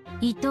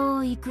伊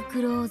藤育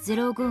九郎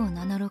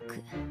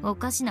0576、お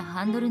かしな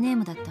ハンドルネー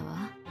ムだった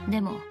わ。で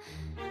も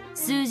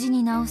数字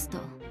に直すと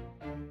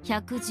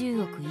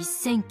110億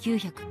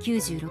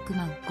1996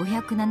万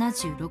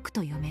576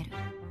と読める。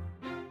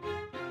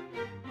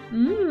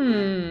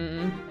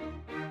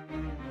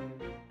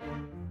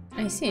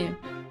I see.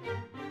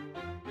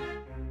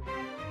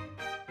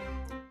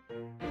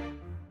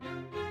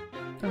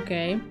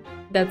 Okay,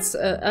 that's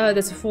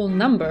a full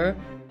number.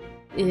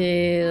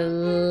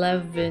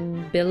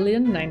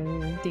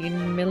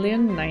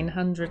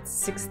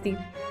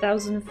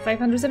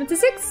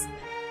 11,19,960,576.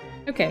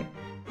 Okay,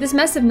 this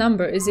massive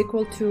number is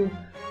equal to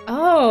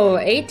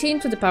 18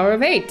 to the power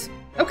of 8.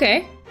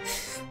 Okay.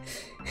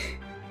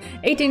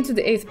 18 to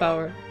the 8th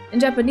power. In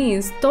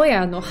Japanese,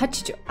 Toya no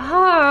Hachijo.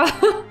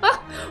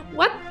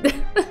 What?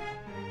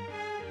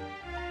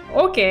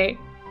 Okay.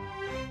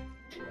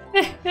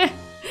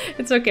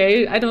 It's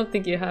okay, I don't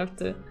think you have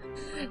to.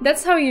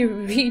 That's how you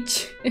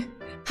reach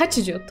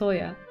Hachijo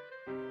Toya.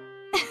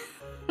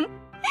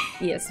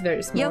 Yes,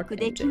 very smart. よく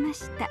できま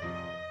した。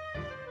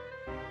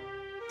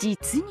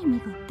実に見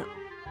事。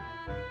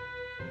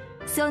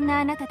そんな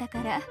あなただ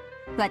から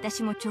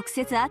私も直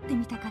接会って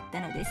みたかった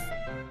のです。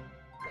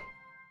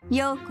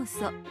ようこ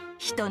そ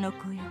人の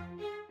子よ、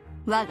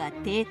我が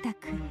邸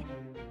宅へ。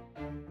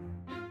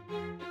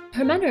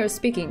Her manner of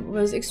speaking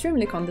was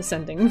extremely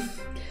condescending,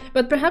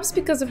 but perhaps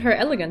because of her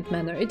elegant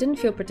manner, it didn't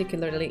feel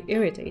particularly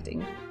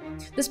irritating.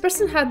 This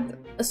person had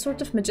a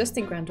sort of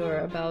majestic grandeur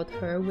about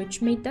her,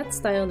 which made that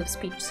style of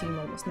speech seem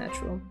almost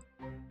natural.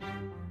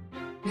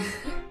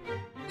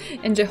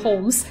 NJ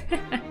Holmes.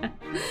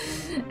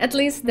 At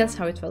least that's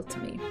how it felt to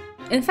me.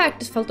 In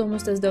fact, it felt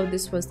almost as though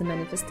this was the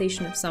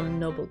manifestation of some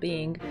noble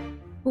being,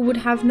 who would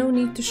have no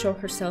need to show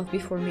herself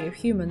before mere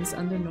humans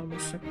under normal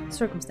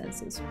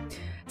circumstances.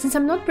 Since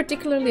I'm not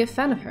particularly a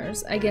fan of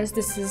hers, I guess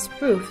this is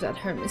proof that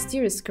her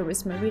mysterious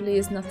charisma really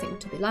is nothing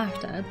to be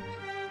laughed at.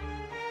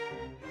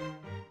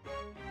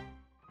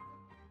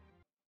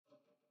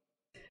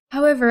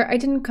 However, I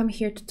didn't come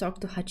here to talk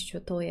to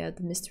Hachijo Toya,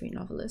 the mystery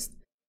novelist.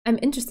 I'm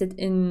interested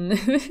in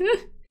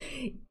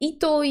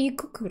Ito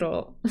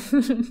Ikukuro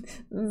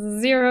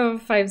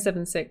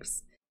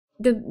 0576.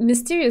 The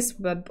mysterious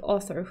web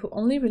author who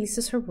only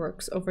releases her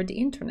works over the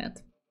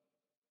internet.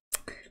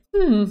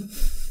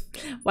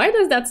 Why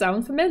does that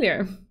sound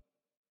familiar?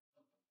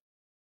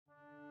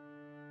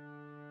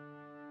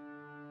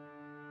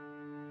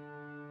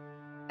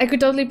 I could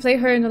totally play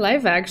her in a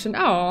live action.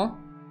 Oh,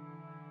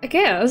 I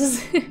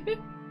guess.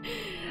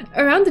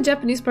 Around the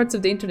Japanese parts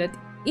of the internet,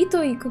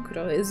 Itoi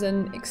Kukuro is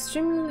an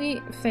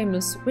extremely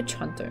famous witch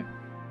hunter.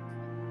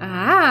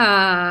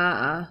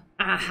 Ah,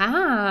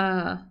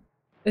 aha.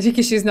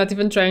 Rikishi's not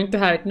even trying to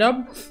hide.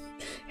 Nope.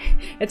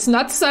 It's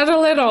not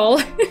subtle at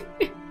all.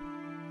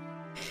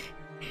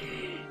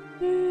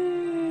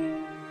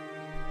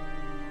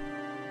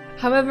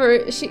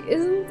 However, she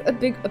isn't a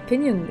big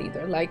opinion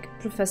leader like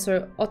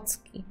Professor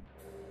Otsuki.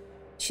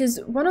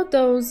 She's one of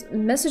those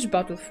message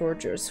bottle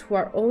forgers who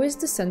are always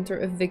the center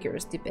of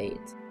vigorous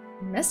debate.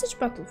 Message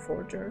bottle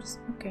forgers?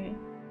 Okay.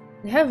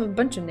 They have a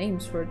bunch of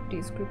names for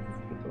these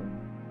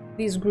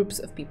groups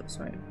of people,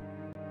 sorry.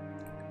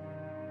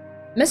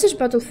 Message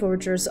bottle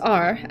forgers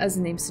are, as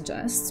the name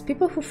suggests,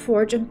 people who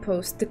forge and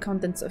post the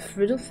contents of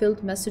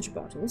riddle-filled message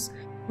bottles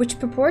which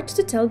purport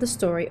to tell the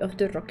story of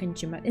the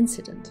Rokkenjima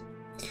incident.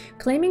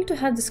 Claiming to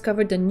have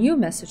discovered a new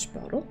message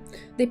bottle,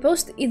 they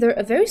post either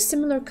a very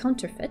similar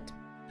counterfeit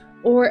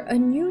or a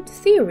new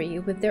theory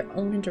with their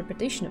own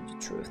interpretation of the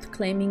truth,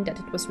 claiming that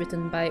it was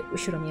written by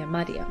Ushiromiya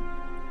Maria.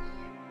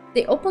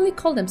 They openly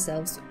call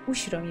themselves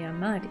Ushiromiya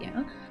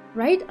Maria,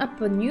 write up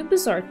a new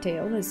bizarre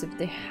tale as if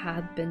they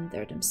had been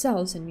there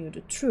themselves and knew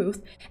the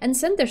truth, and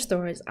send their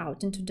stories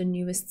out into the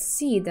newest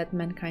sea that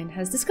mankind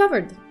has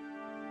discovered.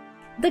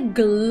 The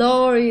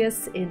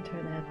glorious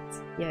internet,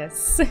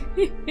 yes.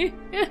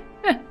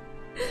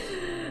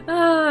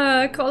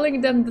 Calling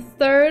them the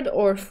third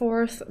or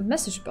fourth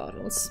message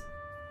bottles.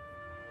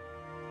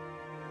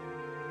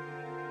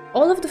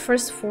 All of the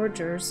first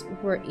forgers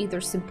were either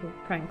simple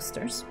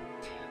pranksters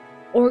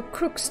or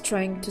crooks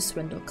trying to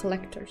swindle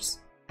collectors.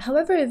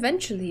 However,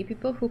 eventually,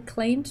 people who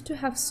claimed to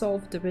have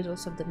solved the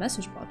riddles of the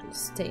message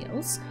bottles'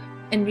 tales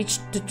and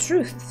reached the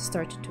truth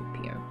started to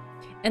appear.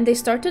 And they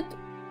started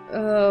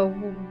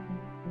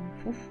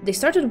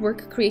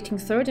work creating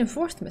third and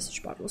fourth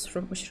message bottles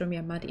from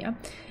Ushiromiya Maria,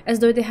 as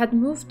though they had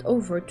moved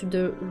over to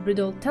the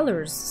riddle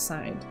teller's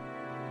side.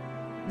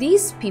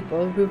 These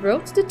people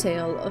rewrote the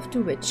tale of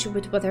the witch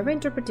with whatever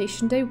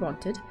interpretation they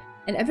wanted,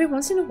 and every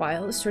once in a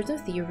while certain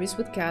theories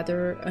would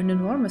gather an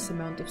enormous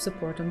amount of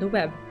support on the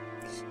web.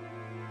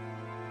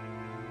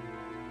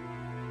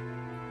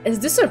 Is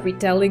this a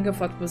retelling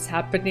of what was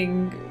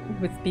happening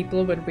with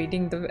people when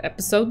reading the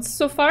episodes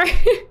so far?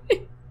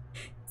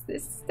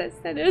 Is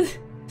that it?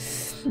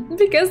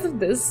 Because of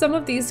this, some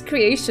of these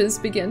creations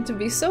began to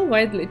be so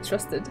widely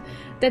trusted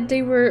that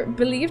they were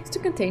believed to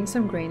contain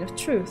some grain of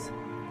truth.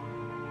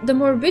 The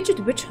more rigid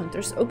witch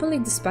hunters openly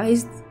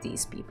despised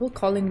these people,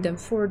 calling them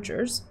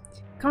forgers,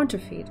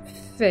 counterfeiters,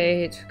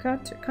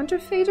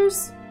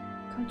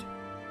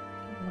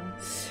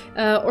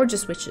 or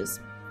just witches.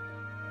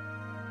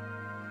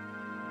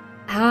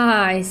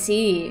 Ah, I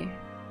see.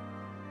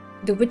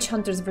 The witch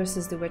hunters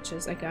versus the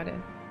witches, I got it.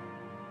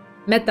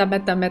 Meta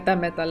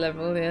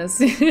level,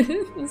 yes.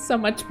 So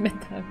much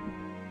meta.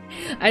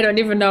 I don't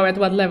even know at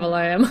what level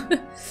I am.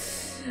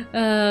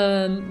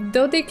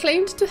 Though they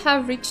claimed to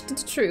have reached the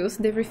truth,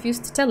 they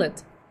refused to tell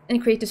it,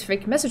 and created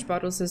fake message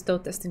bottles as though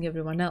testing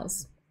everyone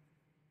else.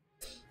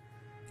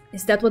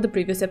 Is that what the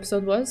previous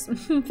episode was?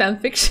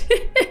 Fanfiction?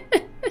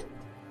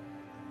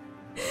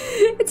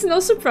 It's no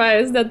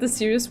surprise that the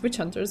serious witch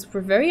hunters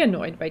were very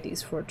annoyed by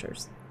these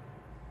forgers.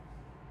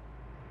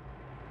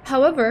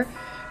 However,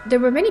 there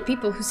were many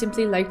people who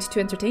simply liked to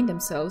entertain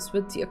themselves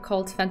with the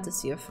occult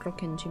fantasy of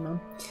Rokkenjima,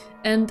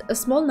 and a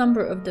small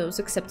number of those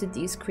accepted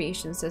these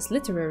creations as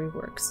literary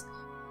works,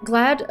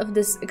 glad of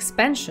this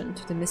expansion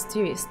to the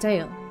mysterious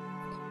tale.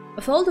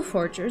 Of all the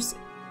forgers,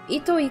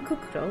 Itoi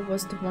Kukuro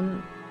was the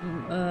one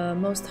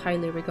most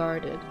highly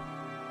regarded.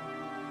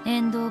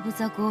 End of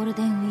the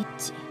Golden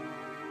Witch.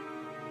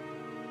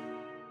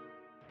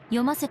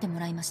 読ませても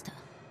らいました。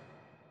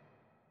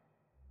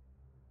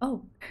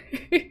Oh.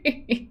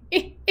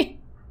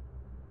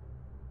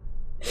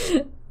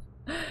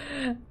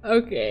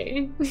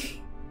 Okay.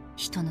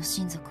 人の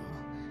親族を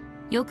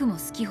よくも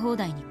好き放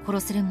題に殺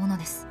せるもの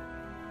です。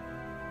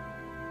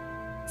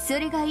そ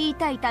れが言い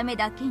たいため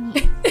だけに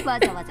わ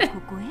ざわざ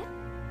ここへ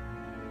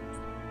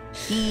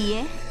いい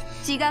え、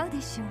違うで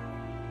しょう。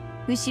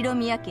後ろ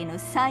宮家の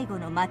最後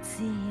の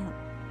末裔よ。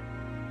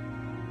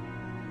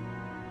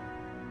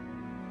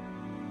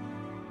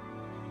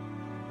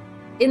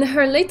In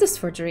her latest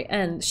forgery,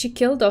 Anne, she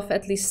killed off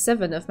at least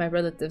 7 of my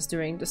relatives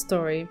during the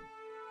story.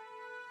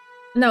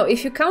 Now,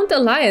 if you count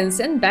Alliance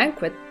and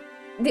Banquet,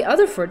 the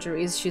other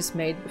forgeries she's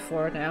made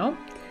before now,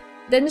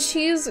 then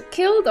she's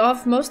killed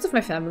off most of my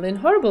family in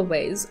horrible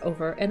ways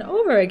over and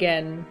over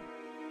again.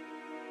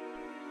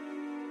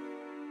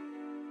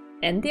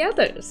 And the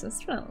others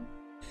as well.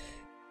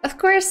 Of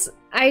course,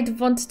 I'd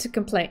want to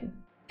complain.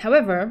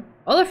 However,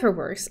 all of her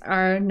works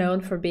are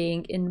known for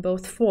being, in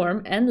both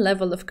form and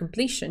level of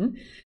completion,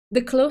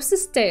 the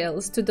closest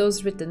tales to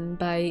those written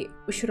by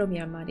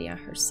Ushiromiya Maria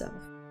herself.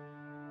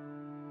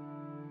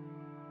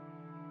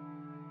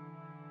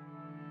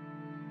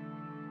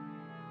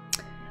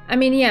 I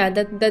mean, yeah,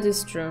 that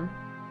is true.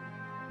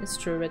 It's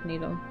true, Red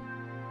Needle.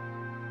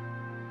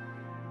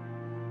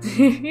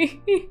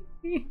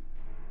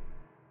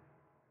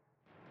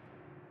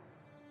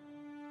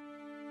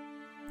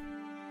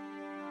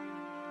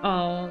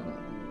 Oh,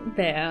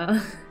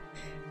 there.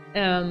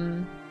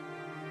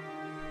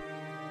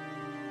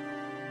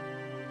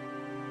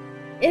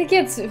 It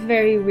gets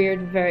very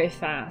weird very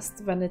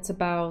fast when it's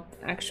about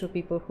actual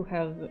people who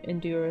have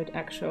endured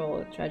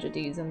actual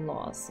tragedies and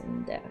loss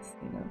and death,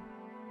 you know.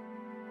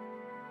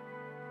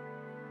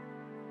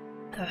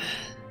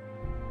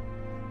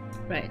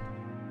 Right.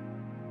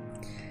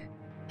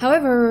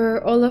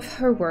 However, all of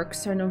her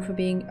works are known for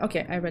being...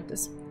 Okay, I read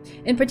this.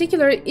 In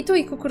particular, Ito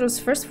Ikokoro's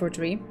first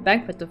forgery,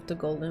 Banquet of the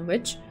Golden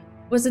Witch,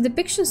 was a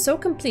depiction so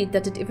complete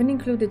that it even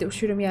included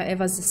Ushiromiya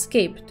Eva's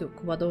escape to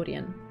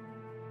Kuwadorian.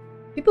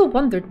 People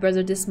wondered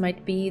whether this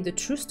might be the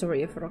true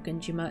story of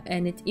Rokkenjima,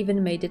 and it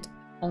even made it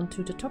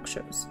onto the talk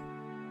shows.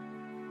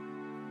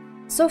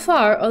 So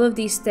far, all of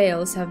these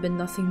tales have been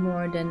nothing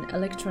more than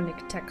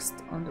electronic text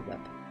on the web.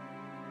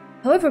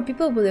 However,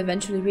 people will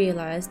eventually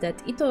realize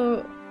that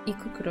Ito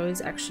Ikokoro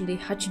is actually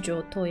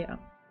Hachijo Toya.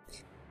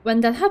 When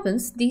that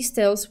happens, these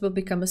tales will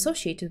become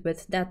associated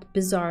with that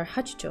bizarre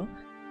Hachijo,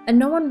 and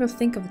no one will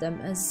think of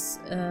them as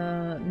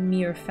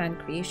mere fan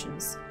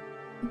creations.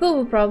 People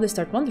will probably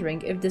start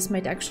wondering if this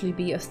might actually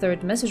be a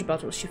third message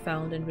bottle she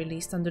found and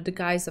released under the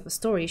guise of a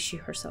story she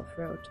herself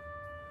wrote.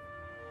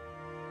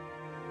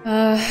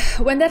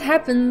 When that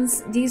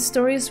happens, these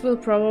stories will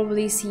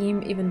probably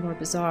seem even more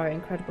bizarre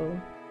and incredible.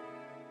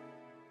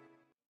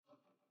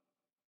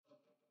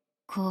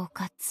 狡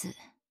猾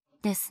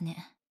ですね。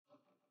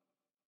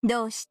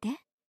どうして？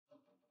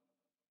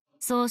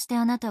そうして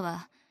あなた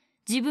は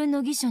自分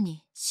の義書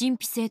に神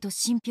秘性と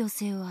信憑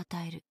性を与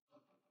える。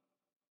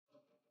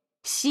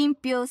信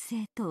憑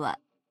性とは？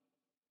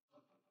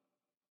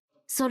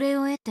それ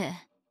を得て、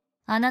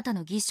あなた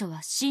の義書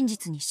は真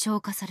実に昇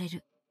華され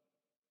る。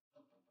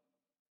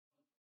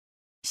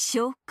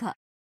昇華？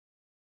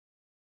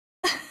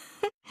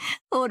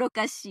愚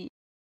かしい。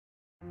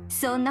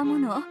そんなも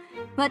の、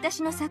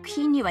私の作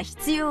品には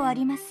必要あ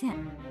りませ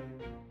ん。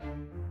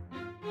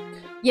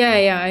Yeah,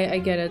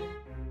 I get it.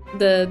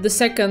 The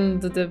second,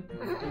 the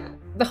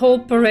whole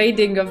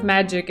parading of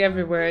magic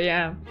everywhere,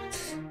 yeah.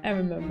 I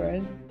remember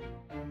it.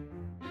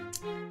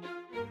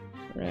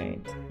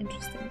 Right,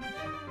 interesting.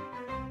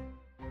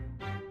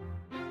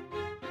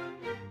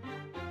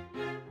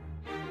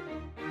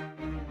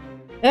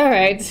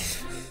 Alright.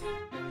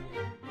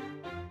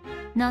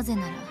 なぜ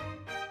なら、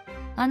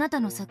あなた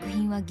の作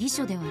品は義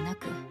書ではな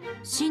く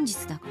真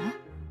実だから？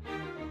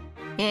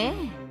ええ。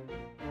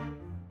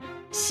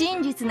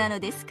真実なの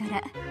ですか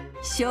ら、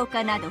昇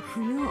華など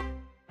不要。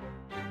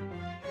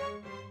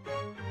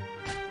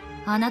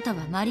あなた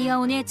はマリア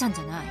お姉ちゃん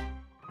じゃない。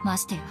ま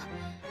してや、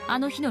あ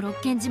の日の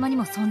六軒島に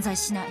も存在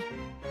しない。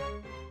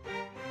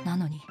な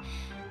のに、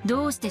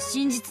どうして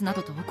真実な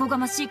どとおこが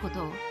ましいこ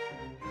とを。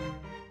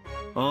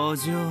ああ、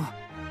じゃ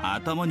あ、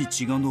頭に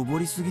血が上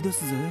りすぎで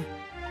すぜ。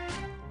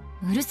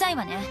うるさい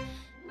わね。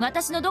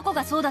私のどこ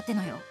がそうだって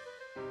のよ。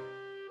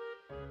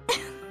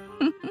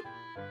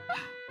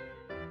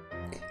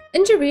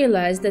Angie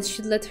realized that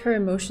she'd let her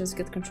emotions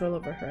get control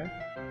over her.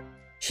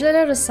 She let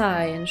out a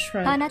sigh and あ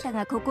shrugged. なた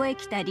がここへ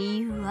来た理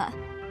由は、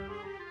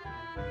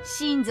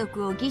親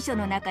族を義書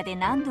の中で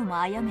何度も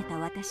殺めた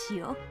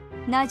私を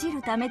なじ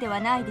るためで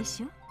はないで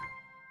しょ。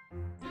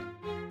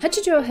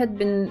Hachijo had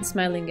been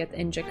smiling at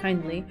Enja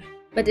kindly,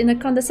 but in a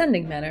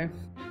condescending manner.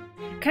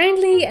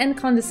 Kindly and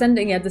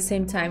condescending at the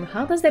same time,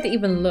 how does that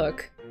even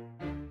look?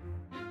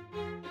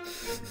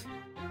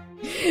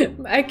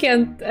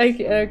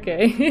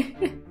 Okay.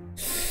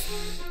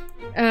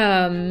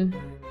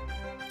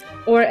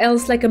 Or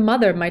else like a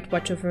mother might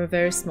watch over a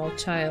very small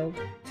child.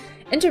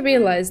 Enja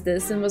realized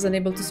this and was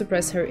unable to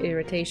suppress her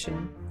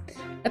irritation.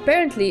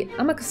 Apparently,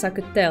 Amakasa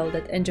could tell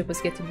that Enja was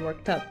getting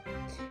worked up.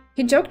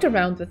 He joked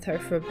around with her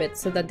for a bit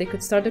so that they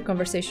could start the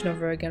conversation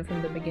over again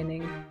from the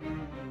beginning.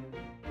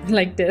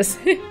 Like this.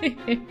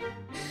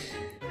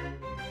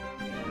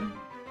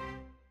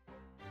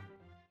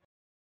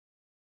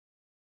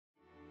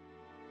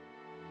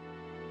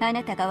 あ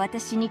なたが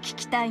私に聞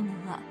きたいの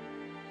は、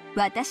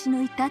私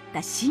の至っ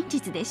た真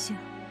実でしょ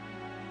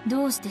う。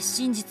どうして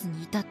真実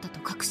に至ったと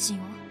確信を？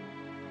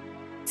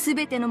す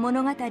べての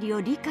物語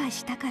を理解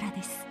したから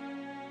です。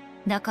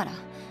だから、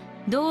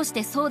どうし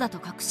てそうだと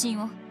確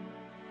信を？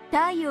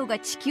太陽が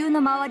地球の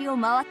周りを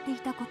回ってい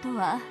たこと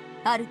は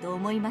あると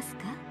思います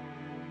か？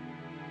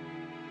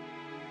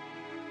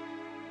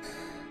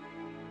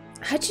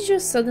 Hachijo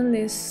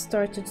suddenly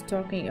started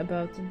talking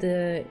about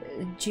the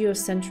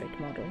geocentric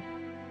model.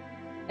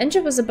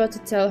 Enja was about to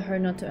tell her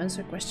not to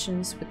answer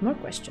questions with more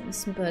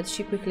questions, but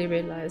she quickly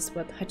realized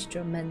what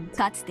Hachijo meant.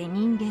 かつて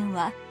人間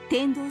は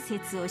天動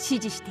説を支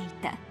持してい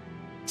た。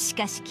し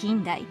かし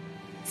近代、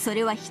そ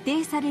れは否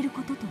定される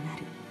こととな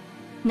る。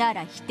な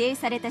ら否定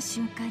された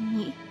瞬間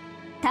に、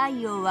太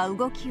陽は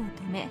動きを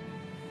止め、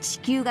地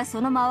球が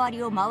その周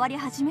りを回り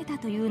始めた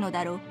というの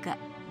だろうか。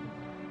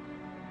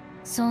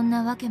そん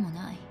なわけも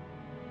ない。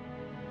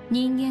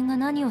人間が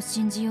何を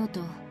信じよう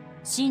と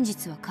真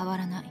実は変わ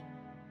らない。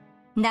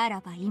なら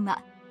ば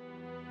今、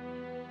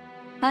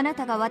あな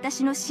たが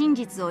私の真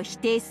実を否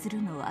定す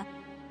るのは、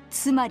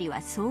つまりは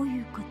そう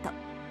いうこと。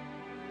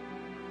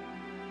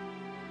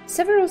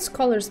Several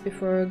scholars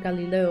before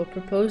Galileo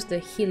proposed a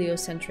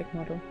heliocentric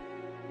model.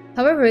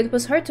 However, it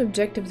was hard to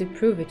objectively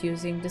prove it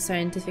using the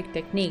scientific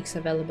techniques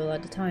available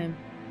at the time.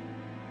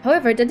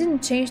 However, that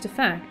didn't change the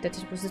fact that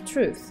it was the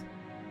truth.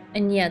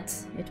 And yet,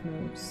 it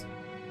moves.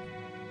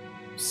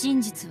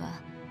 真実は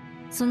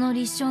その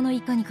立証の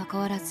いかにかか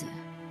わらず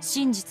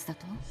真実だ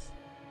と？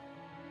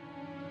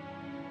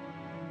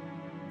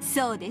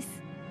そうで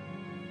す。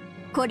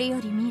これよ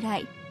り未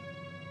来、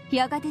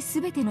やがて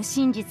全ての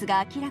真実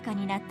が明らか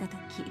になった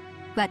時、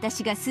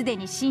私がすで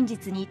に真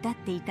実に至っ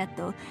ていた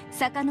と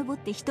遡っ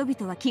て人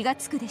々は気が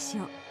つくでし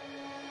ょう。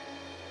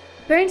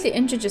Apparently,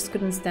 Enji just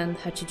couldn't stand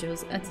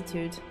Hachijo's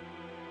attitude.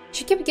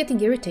 She kept getting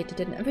irritated,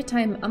 and every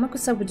time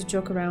Amakusa would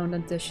joke around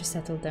until she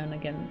settled down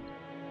again.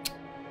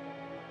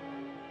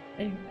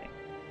 Anyway,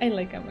 I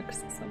like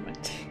Amakusa so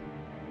much.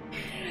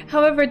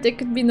 However, there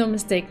could be no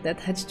mistake that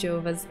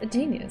Hachijo was a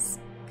genius,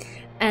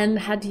 and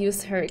had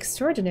used her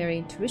extraordinary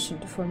intuition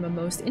to form a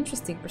most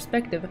interesting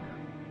perspective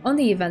on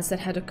the events that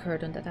had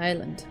occurred on that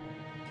island.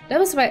 That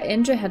was why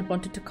Enji had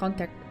wanted to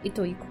contact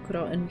Ito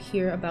Ikukuro and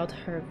hear about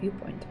her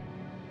viewpoint.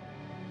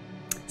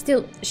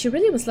 Still, she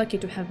really was lucky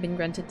to have been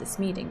granted this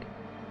meeting.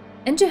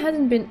 Enji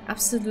hadn't been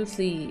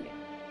absolutely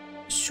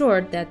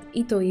sure that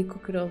Ito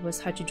Ikukuro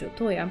was Hachijo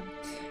Toya.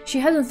 She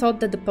hadn't thought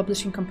that the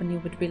publishing company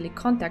would really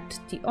contact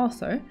the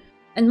author,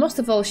 and most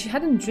of all, she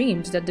hadn't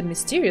dreamed that the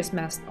mysterious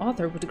masked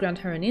author would grant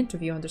her an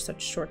interview under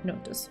such short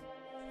notice.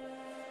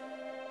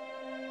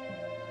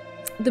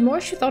 The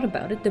more she thought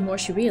about it, the more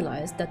she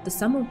realized that the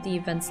sum of the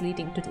events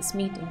leading to this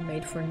meeting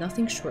made for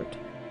nothing short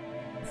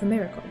of a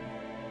miracle.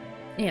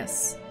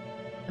 Yes,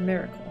 a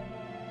miracle.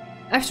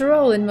 After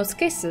all, in most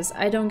cases,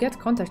 I don't get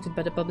contacted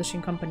by the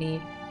publishing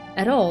company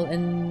at all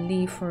and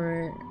leave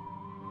for...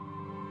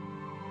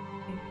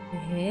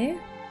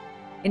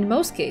 In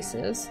most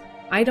cases,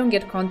 I don't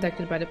get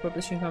contacted by the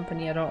publishing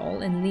company at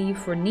all and leave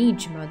for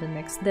Nijima the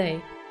next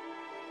day.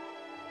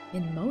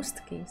 In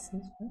most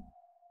cases? What?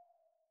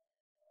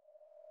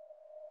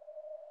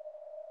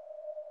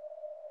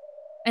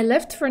 I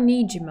left for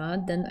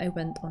Nijima, then I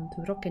went on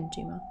to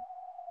Rokkenjima.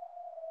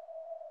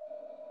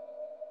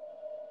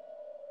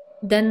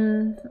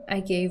 Then I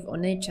gave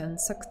One-chan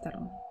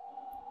Sakutaro.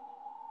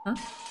 Huh?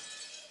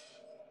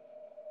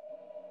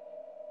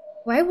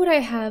 Why would I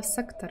have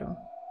Sakutaro?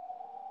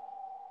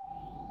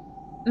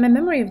 My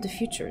memory of the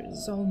future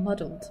is all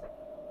muddled.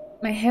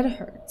 My head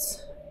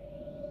hurts.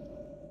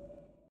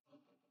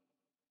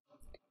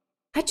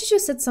 Hachijo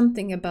said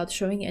something about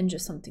showing Enji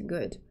something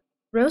good,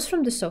 rose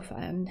from the sofa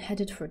and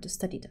headed for the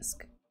study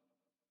desk.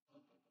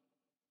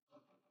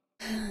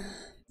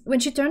 When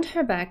she turned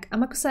her back,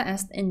 Amakusa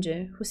asked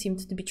Enji, who seemed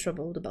to be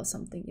troubled about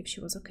something, if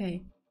she was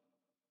okay.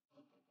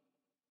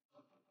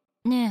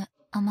 ね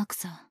え、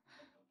Amakusa。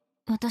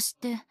私っ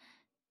て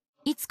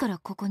いつから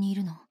ここにい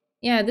るの？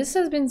 Yeah, this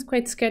has been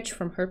quite sketch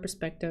from her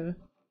perspective.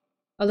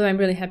 Although I'm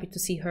really happy to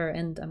see her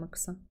and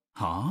Amakusa.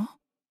 はあ？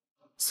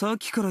さっ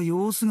きから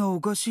様子がお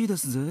かしいで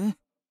すぜ。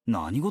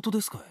何事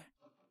ですかい？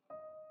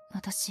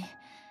私、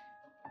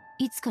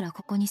いつから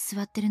ここに座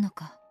ってるの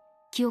か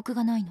記憶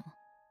がないの。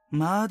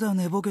まだ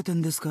寝ぼけて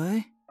んですか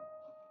い？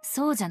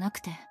そうじゃなく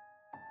て。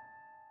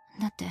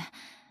だって、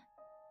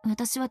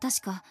私は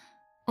確か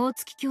大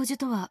月教授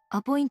とは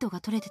アポイント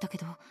が取れてたけ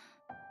ど、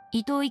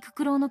伊藤育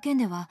九郎の件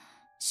では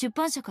出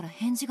版社から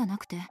返事がな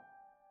くて、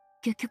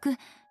結局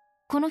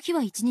この日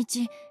は一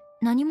日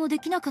何もで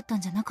きなかった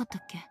んじゃなかった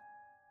っけ？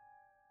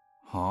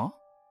は？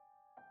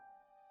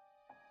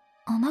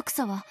天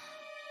草は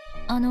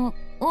あの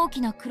大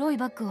きな黒い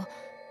バッグを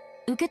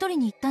受け取り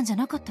に行ったんじゃ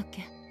なかったっ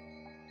け？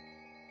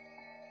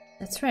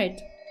 That's right.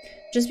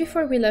 Just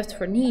before we left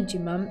for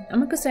Nijima,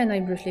 Amakusa and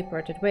I briefly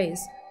parted ways.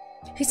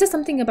 He said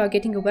something about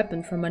getting a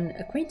weapon from an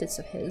acquaintance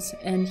of his,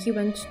 and he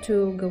went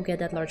to go get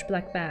that large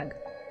black bag.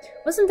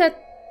 Wasn't that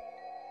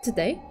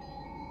today?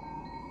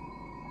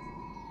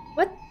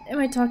 What am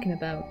I talking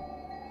about?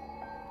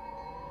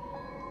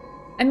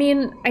 I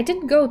mean, I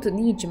did go to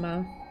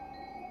Nijima,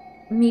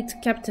 meet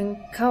Captain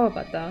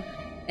Kawabata,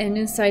 and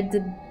inside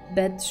the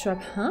bed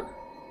shop, huh?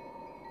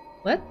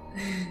 What?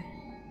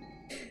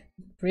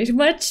 Pretty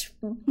much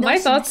my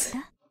thoughts.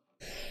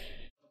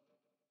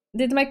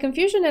 Did my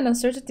confusion and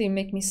uncertainty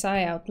make me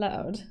sigh out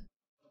loud?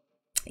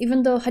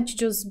 Even though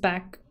Hachijo's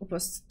back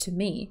was to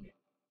me,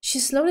 she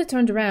slowly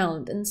turned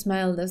around and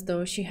smiled as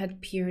though she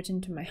had peered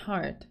into my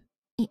heart.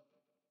 い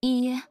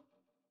いえ、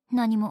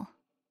何も。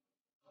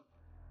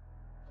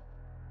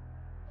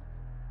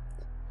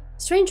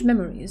Strange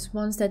memories,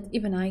 ones that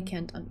even I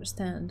can't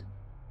understand.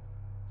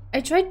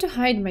 I tried to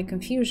hide my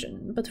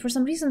confusion, but for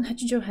some reason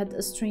Hachijo had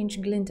a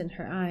strange glint in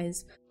her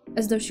eyes,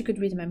 as though she could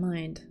read my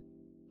mind.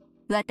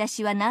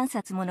 私は何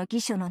冊もの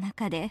記書の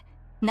中で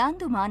何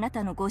度もあな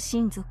たのご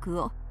親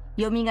族を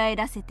蘇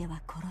らせて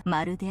は殺す。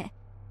まるで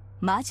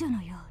魔女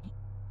のように。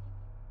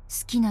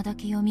好きなだ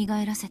け蘇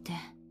らせて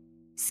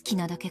好き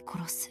なだけ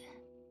殺す。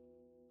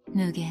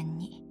無限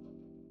に。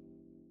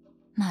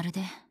まる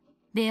で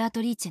ベアト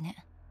リーチェね。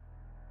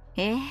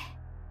ええ。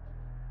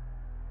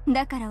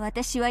だから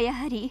私はや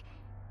はり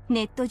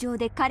ネット上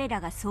で彼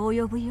らがそう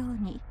呼ぶよう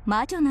に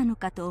魔女なの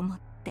かと思っ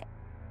て。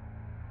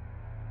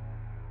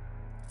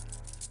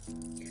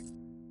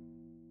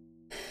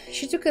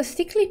She took a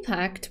thickly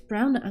packed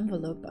brown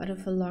envelope out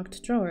of a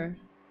locked drawer.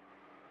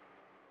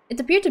 It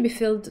appeared to be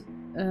filled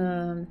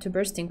to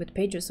bursting with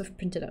pages of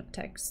printed out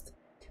text.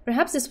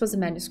 Perhaps this was a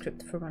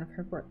manuscript for one of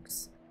her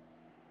works.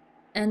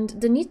 And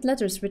the neat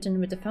letters written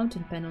with a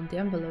fountain pen on the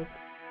envelope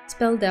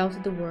spelled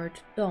out the word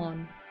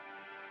Dawn.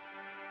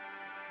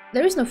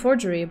 There is no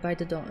forgery by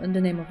the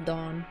name of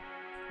Dawn,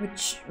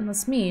 which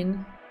must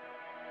mean...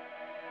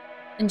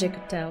 And Jay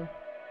could tell.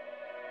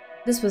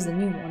 This was the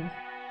new one.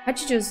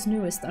 Hachijo's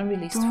newest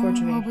unreleased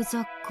forgery. Dawn of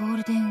the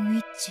Golden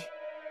Witch.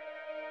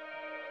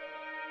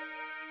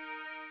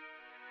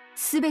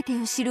 すべて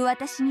を知る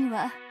私に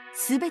は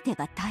すべて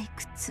が退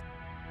屈。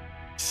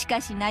し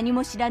かし何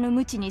も知らぬ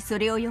無知にそ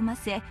れを読ま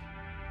せ、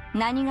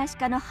何がし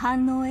かの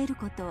反応を得る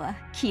ことは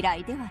嫌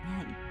いではない。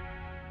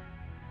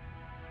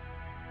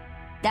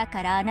だ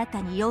からあな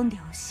たに読んで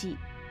ほしい。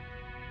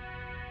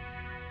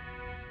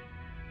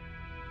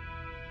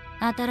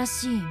新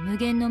しい無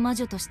限の魔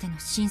女としての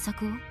新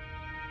作を？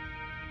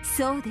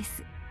そうで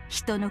す、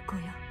人の子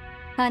よ。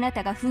あな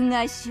たが憤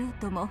慨しよう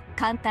とも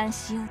感嘆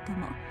しようと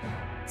も、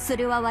そ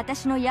れは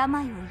私の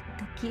病を一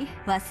時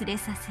忘れ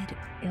させる。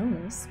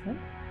Illness? What?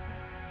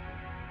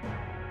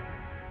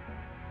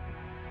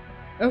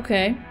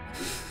 Okay.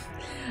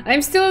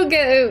 I'm still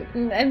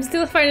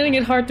finding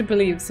it hard to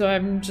believe, so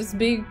I'm just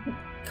being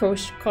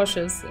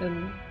cautious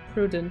and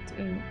prudent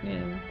and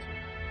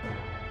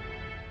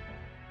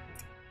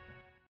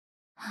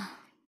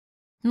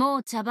も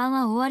う茶番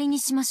は終わりに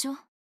しましょう。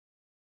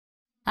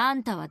あ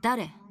んたは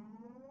誰？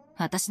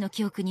私の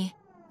記憶に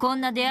こ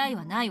んな出会い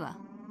はないわ。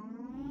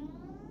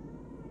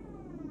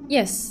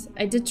Yes,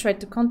 I did try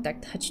to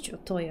contact Hachijo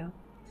Toya.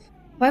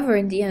 However,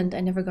 in the end,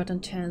 I never got a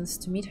chance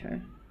to meet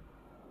her.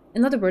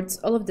 In other words,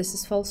 all of this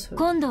is falsehood.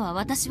 今度は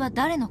私は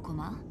誰の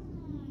駒？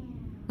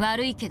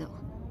悪いけど、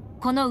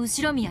この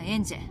後ろ宮エ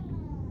ンジェ。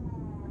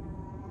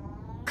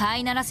飼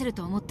いならせる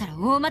と思ったら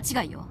大間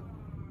違いよ。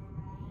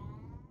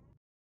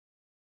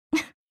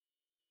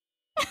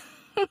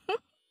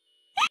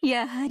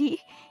やはり、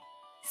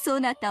そ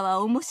なた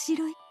は面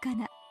白いか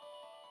な。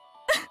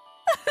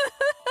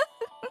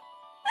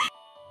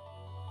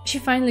She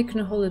finally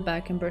couldn't hold it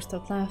back and burst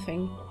out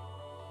laughing.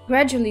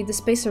 Gradually, the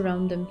space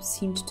around them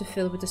seemed to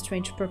fill with a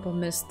strange purple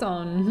mist.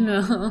 Oh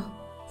no.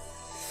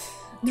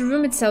 The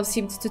room itself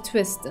seemed to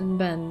twist and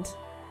bend.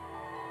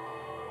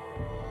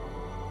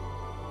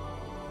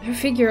 Her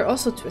figure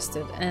also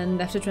twisted,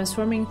 and after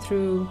transforming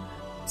through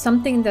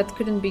something that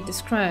couldn't be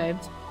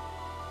described,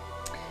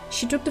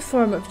 she took the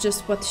form of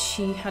just what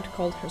she had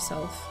called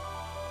herself,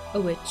 a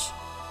witch.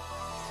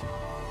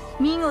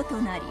 見事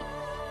な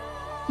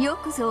り、よ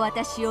くぞ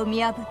私を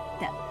見破っ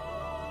た。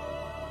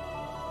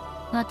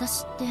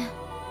私って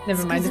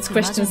Never mind, it's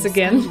questions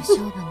again.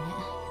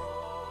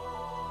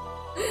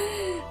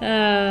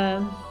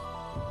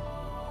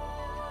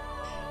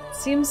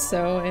 Seems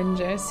so,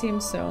 NJ,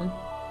 seems so.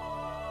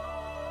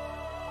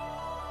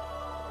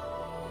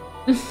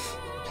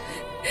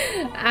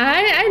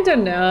 I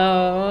don't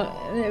know.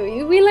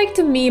 We like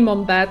to meme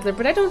on Battler,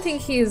 but I don't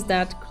think he is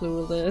that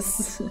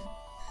clueless.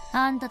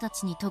 あんたた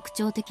ちに特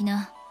徴的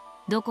な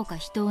どこか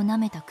人を舐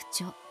めた口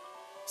調。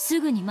す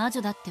ぐに魔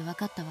女だって分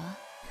かったわ。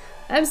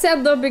I'm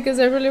sad though because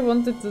I really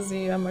wanted to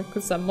see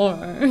Amakusa more.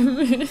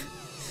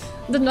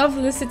 The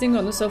novelist sitting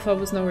on the sofa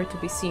was nowhere to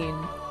be seen.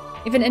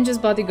 Even Enja's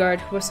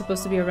bodyguard, who was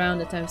supposed to be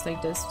around at times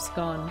like this, was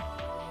gone.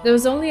 There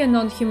was only a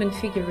non-human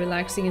figure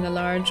relaxing in a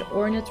large,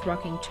 ornate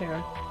rocking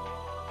chair.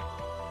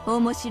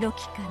 面白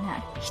きか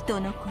な、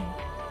人の子よ。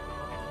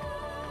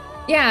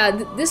Yeah,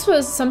 this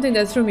was something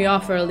that threw me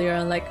off earlier.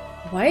 And like,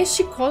 why is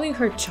she calling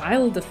her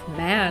child of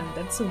man?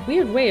 That's a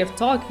weird way of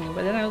talking.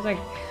 But then I was like,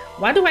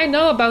 what do I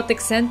know about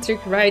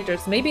eccentric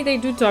writers? Maybe they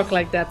do talk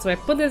like that, so I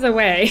put it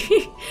away.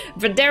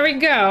 But there we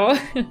go.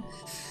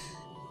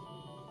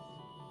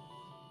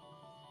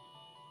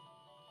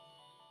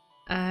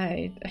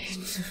 I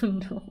don't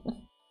know.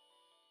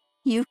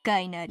 愉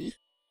快なり、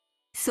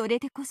それ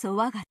でこそ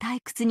我が退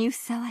屈にふ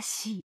さわ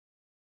しい。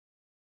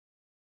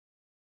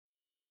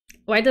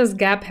Why does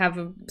Gap have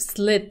a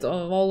slit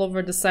all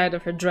over the side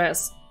of her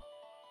dress?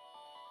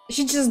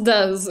 She just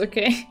does,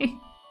 okay?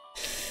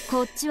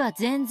 こっちは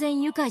全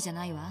然愉快じゃ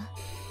ないわ。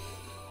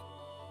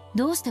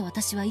どうして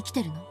私は生き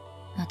てるの？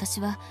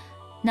私は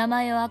名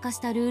前を明かし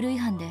たルール違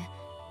反で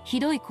ひ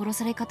どい殺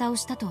され方を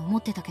したと思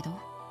ってたけど。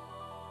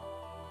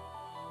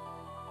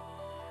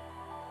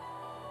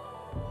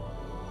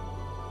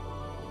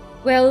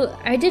Well,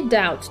 I did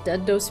doubt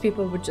that those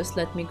people would just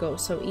let me go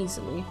so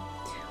easily.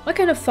 What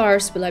kind of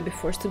farce will I be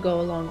forced to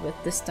go along with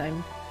this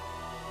time?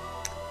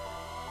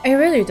 I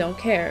really don't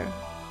care.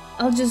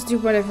 I'll just do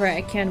whatever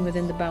I can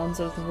within the bounds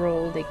of the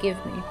role they give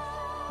me.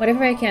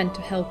 Whatever I can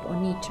to help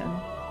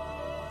Oni-chan.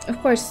 Of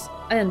course,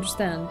 I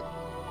understand.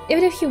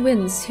 Even if he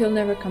wins, he'll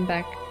never come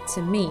back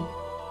to me.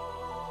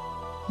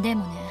 で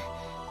もね、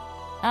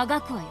あ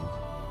がくわよ。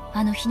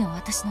あの日の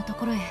私のと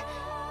ころへ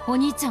お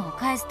兄ちゃんを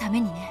返すた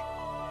めにね。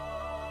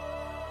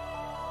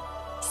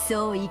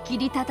そう言い切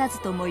り立た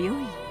ずともよい。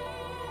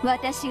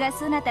私が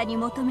そなたに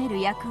求める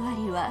役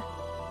割は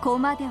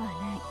駒ではない。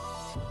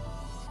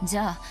じ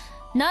ゃあ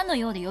何の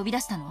用で呼び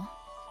出したの？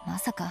ま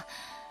さか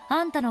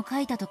あんたの書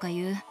いたとかい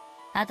う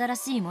新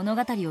しい物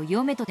語を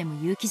読めとでも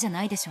言う気じゃ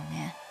ないでしょう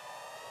ね。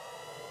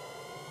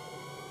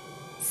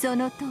そ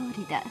の通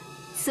りだ。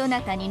そ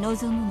なたに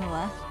望むの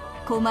は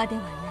駒で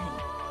はな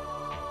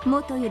い。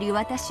もとより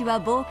私は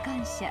傍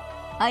観者、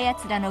あや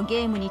つらの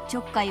ゲームにちょ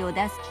っかいを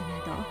出す気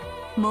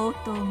など毛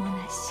頭も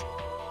なし。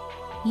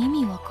意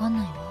味わかん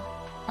ないわ。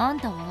あん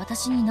たは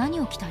私に何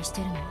を期待し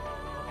てるの？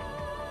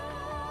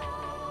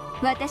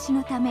私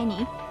のため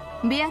に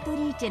ベアト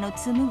リーチェの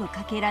紡ぐ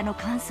かけらの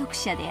観測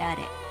者であ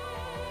れ。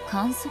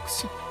観測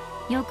者？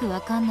よく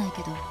わかんない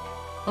けど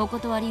お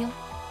断りよ。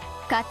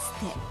かつ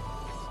て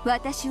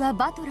私は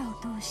バトラを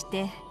通し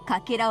て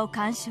かけらを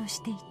鑑賞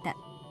していた。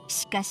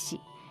しか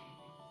し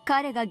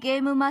彼がゲ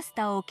ームマス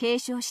ターを継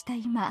承した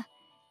今、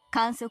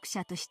観測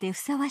者としてふ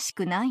さわし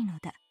くないの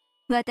だ。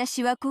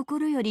私は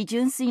心より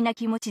純粋な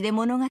気持ちで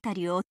物語を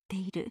追って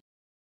いる。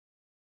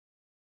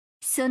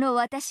その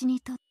私に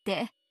とっ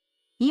て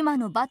今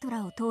のバト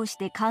ラを通し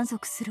て観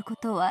測するこ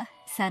とは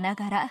さな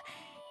がら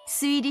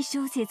推理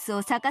小説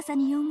を逆さ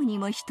に読むに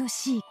も等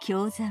しい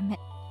興ざめ。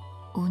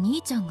お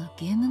兄ちゃんが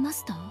ゲームマ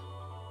スター？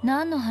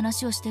何の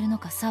話をしてるの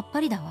かさっぱ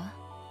りだわ。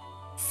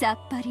さっ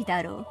ぱり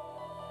だろ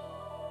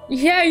う。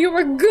Yeah, you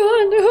were gone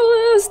the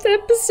whole last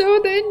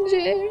episode,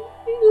 NJ. You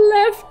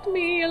left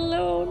me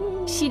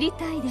alone. 知り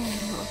たいであ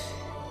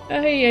ろ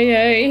う。Ay, ay,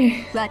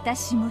 ay.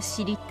 私も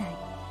知りたい。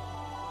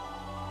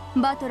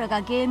バトラ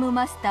がゲーム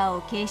マスター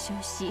を継承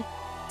し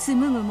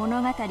紡ぐ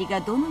物語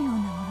がどのような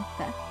もの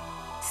か、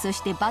そ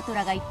してバト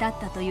ラが至っ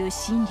たという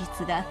真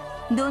実が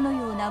どの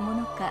ようなも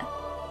のか、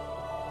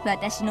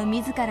私の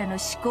自らの思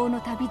考の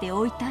旅で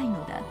追いたい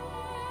のだ。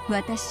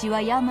私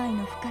は病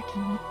の深き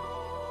に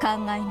考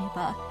えね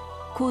ば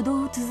鼓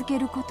動を続け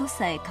ること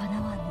さえか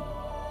なわぬ。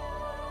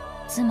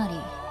つまり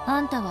あ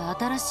んたは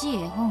新しい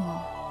絵本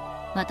を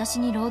私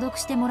に朗読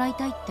してもらい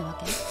たいってわ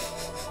け？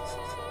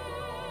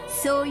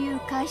そういう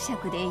解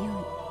釈でよ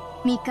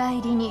い。見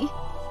返りに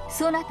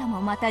そなた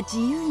もまた自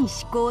由に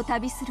思考を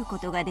旅するこ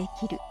とがで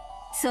きる。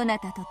そな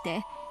たと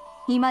て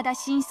未だ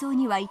真相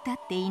には至っ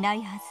ていな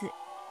いはず。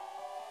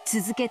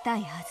続けた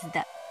いはず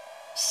だ。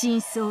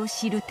真相を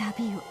知る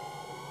旅を。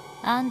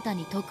あんた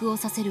に得を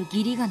させる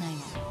義理がないわ。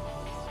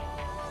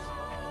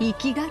生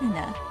きがる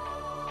な。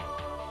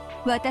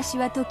私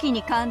は時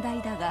に寛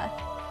大だが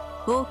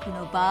多く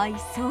の場合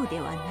そうで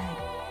はない。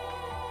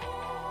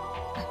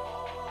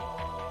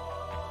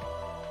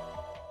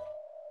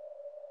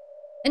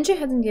NJ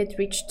hadn't yet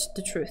reached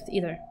the truth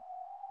either.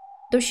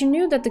 Though she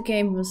knew that the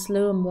game was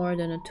little more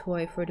than a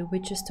toy for the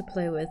witches to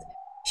play with,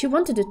 she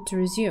wanted it to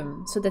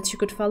resume so that she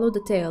could follow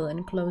the tale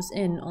and close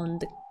in on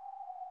the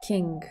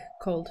king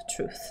called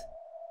Truth.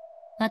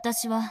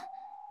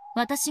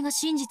 私が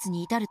真実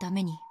に至るた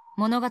めに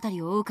物語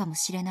を追うかも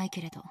しれない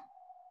けれど、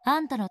あ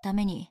んたのた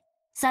めに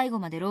最後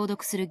まで朗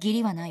読する義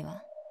理はない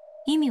わ。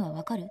意味は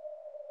わかる？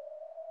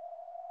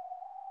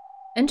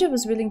 NJ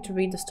was willing to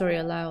read the story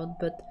aloud,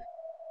 but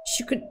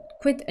she could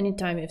quit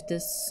anytime if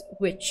this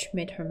witch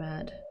made her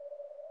mad.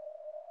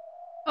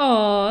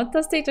 Oh,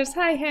 Tostaters,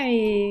 hi,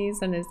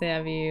 so nice to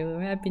have you.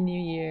 Happy New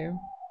Year.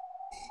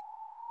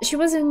 She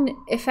was in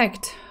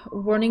effect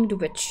warning the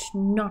witch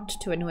not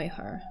to annoy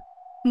her.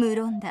 無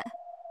論だ。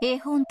絵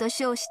本と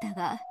称した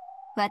が、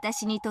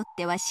私にとっ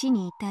ては死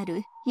に至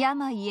る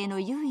病への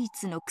唯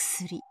一の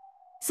薬。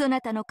そ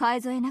なたの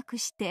介添えなく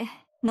して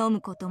飲む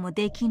ことも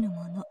できぬ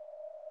もの。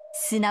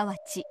すなわ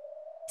ち、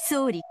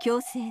総理強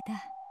制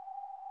だ。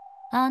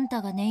あん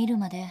たが寝入る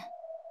まで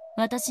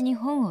私に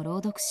本を朗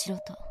読しろ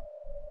と。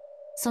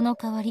その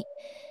代わり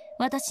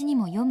私に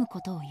も読む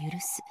ことを許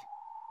す。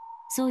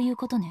そういう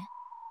ことね。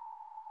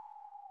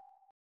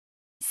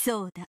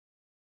そうだ。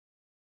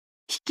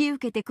引き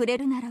受けてくれ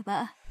るなら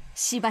ば、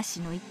しばし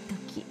の一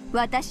時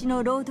私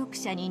の朗読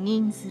者に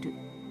任ずる。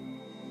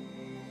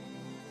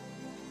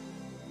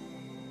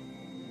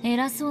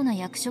偉そうな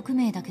役職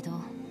名だけど、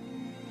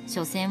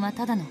所詮は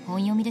ただの本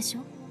読みでし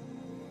ょ。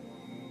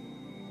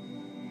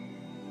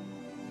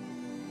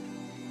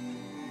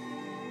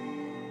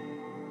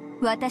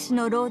私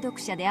の朗読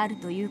者である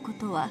というこ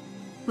とは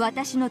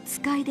私の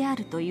使いであ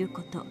るという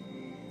こと。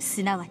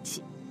すなわ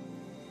ち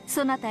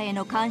そなたへ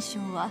の干渉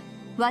は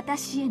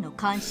私への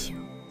干渉。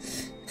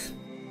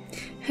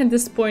At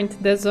this point,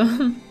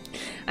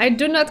 I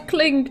do not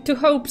cling to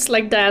hopes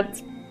like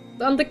that.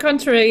 On the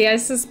contrary, I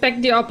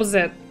suspect the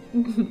opposite.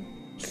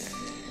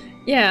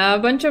 Yeah,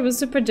 Buncha was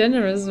super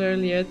generous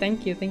earlier.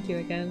 Thank you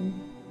again.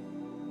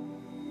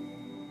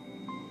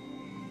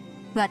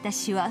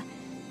 私は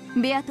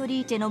ベアト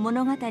リーチェの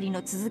物語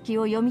の続き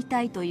を読み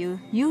たいという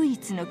唯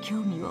一の興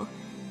味を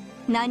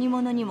何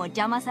者にも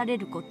邪魔され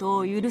ること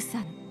を許さ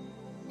ぬ。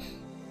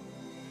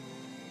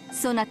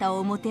そなた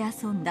をもてあ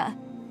そんだ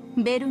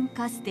ベルン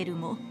カステル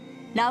も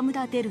ラム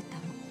ダデルタ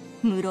も、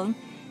無論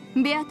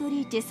ベアト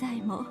リーチェさ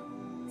えも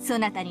そ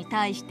なたに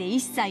対して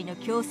一切の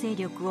強制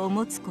力を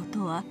持つこ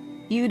とは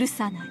許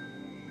さない。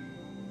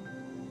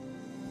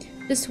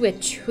 This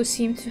witch, who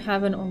seemed to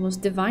have an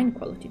almost divine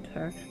quality to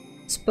her,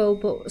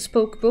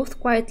 spoke both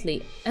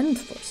quietly and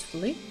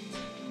forcefully.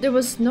 There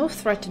was no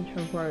threat in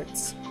her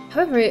words.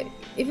 However,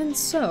 even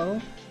so,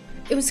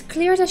 it was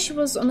clear that she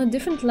was on a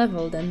different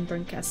level than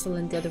Burncastle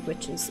and the other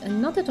witches, and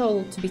not at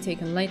all to be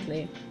taken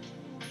lightly.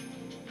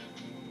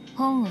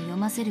 本を読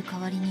ませる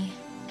代わりに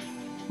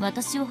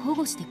私を保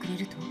護してくれ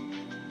ると？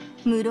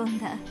無論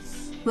だ。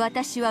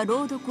私は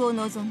朗読を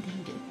望んでい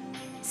る。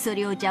そ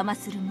れを邪魔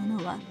する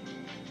者は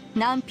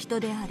何人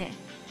であれ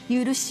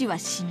許しは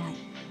しない。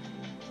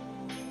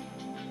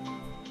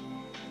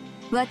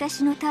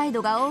私の態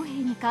度が横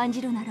柄に感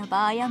じるなら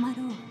ば謝ろう。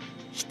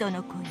人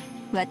の声、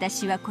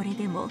私はこれ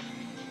でも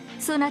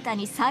そなた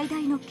に最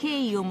大の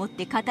敬意を持っ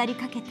て語り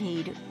かけて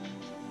いる。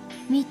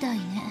みたい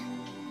ね。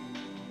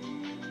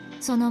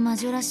その魔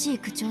女らしい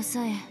口調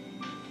さえ、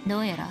ど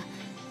うやら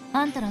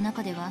あんたの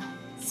中では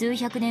数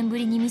百年ぶ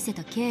りに見せ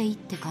た敬意っ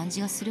て感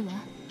じがするわ。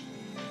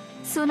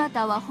そな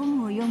たは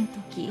本を読むと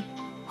き、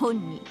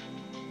本に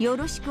よ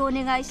ろしくお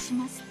願いし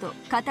ますと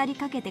語り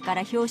かけてか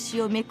ら表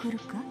紙をめくる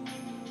か？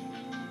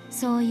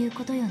そういう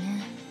ことよ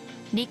ね。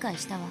理解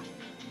したわ。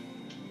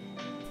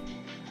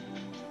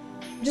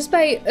Just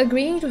by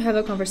agreeing to have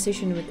a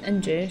conversation with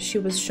Enje, she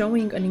was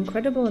showing an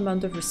incredible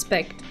amount of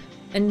respect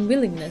and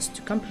willingness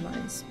to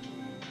compromise.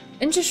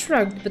 Enje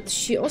shrugged, but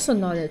she also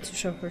nodded to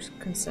show her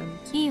consent.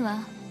 いいわ。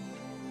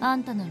あ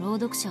んたの朗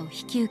読者を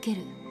引き受け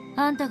る。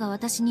あんたが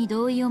私に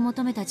同意を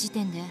求めた時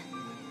点で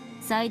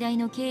最大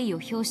の敬意を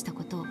表した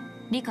ことを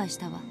理解し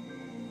たわ。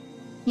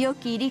良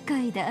き理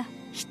解だ、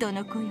人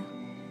の子よ。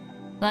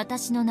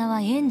私の名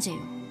はエンジェ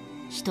よ。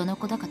人の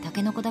子だかタ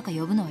ケノコだか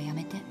呼ぶのはや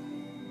めて。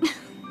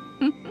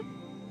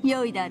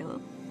良いだろ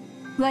う。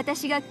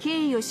私が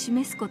敬意を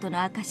示すこと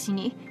の証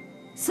に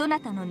そな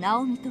たの名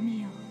を認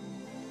めよう。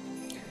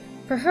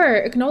For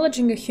her,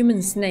 acknowledging a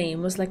human's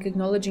name was like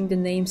acknowledging the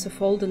names of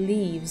all the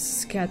leaves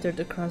scattered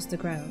across the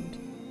ground.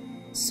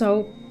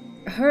 So,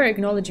 her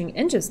acknowledging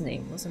Enje's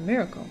name was a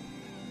miracle.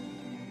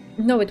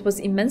 No, it was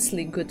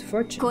immensely good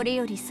fortune. これ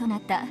よりそな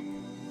た、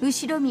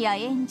後ろ宮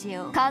エンジ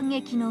ェを感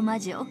激の魔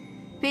女、フ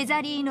ェ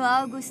ザリーノ・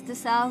アウグストゥ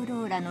ス・アウ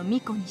ローラの巫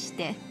女にし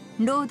て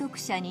朗読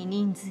者に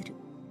任ずる。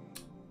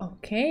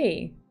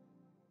Okay.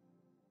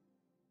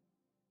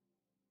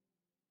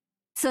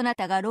 そな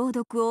たが朗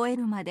読を終え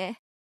るまで、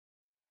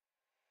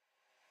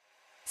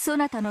そ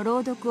なたの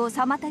朗読を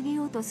妨げ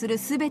ようとする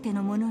すべて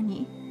の者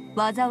に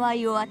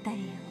災いを与えよ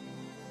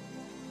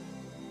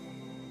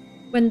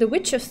う。 When the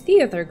Witch of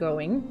Theater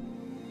going...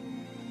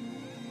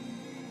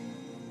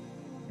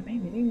 Am I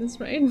reading this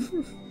right?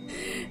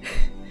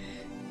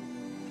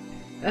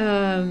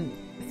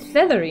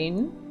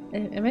 Featherine,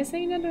 am I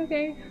saying that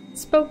okay?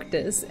 Spoke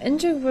this.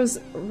 Enje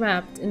was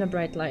wrapped in a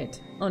bright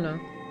light. Oh no.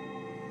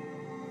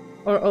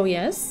 Or oh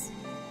yes?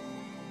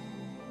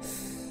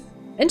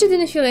 Enje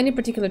didn't feel any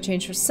particular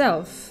change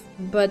herself,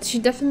 but she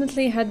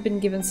definitely had been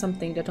given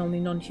something that only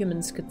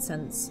non-humans could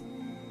sense.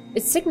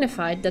 It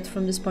signified that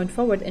from this point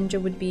forward,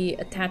 Enje would be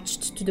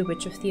attached to the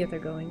Witch of Theater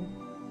going.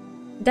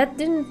 That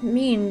didn't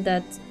mean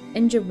that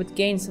Enje would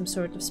gain some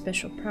sort of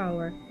special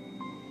power,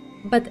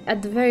 but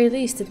at the very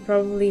least it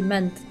probably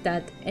meant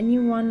that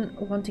anyone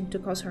wanting to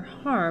cause her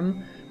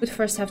harm would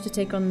first have to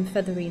take on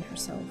Featherine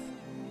herself.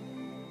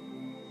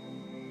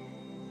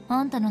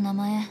 あんたの名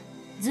前、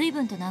随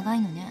分と長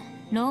いのね。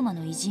ローマ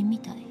の偉人み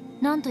たい。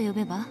何と呼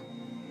べば？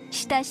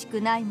親しく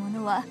ない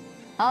者は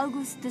アウ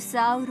グストゥス・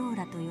アウロー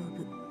ラと呼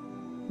ぶ。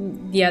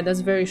Yeah,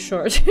 that's very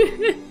short.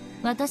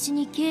 私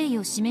に敬意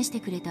を示して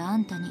くれたあ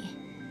んたに、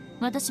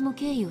私も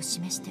敬意を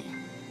示して、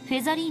フ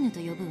ェザリーヌと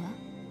呼ぶわ。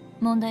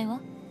問題は？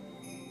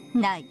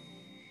ない。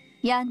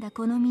病んだ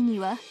この身に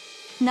は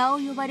名を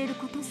呼ばれる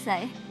ことさ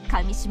え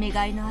噛みしめ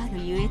がいのあ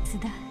る優越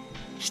だ。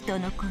人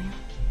の子よ。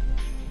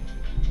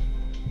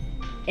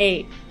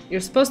Hey,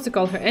 you're supposed to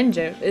call her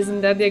Enje,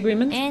 isn't that the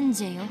agreement? エン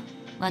ジェよ、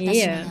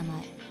私の名前。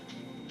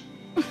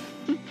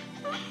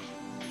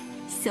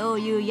そう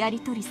いうやり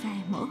とりさ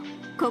えも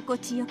心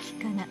地よき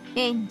かな。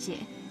エンジ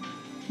ェ、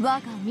我が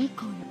巫女よ。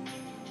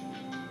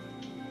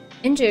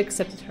Enje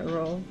accepted her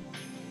role.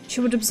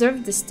 She would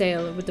observe this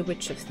tale with the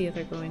Witch of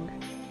Theater going.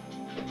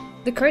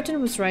 The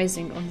curtain was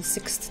rising on the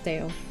 6th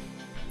tale.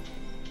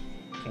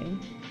 Okay.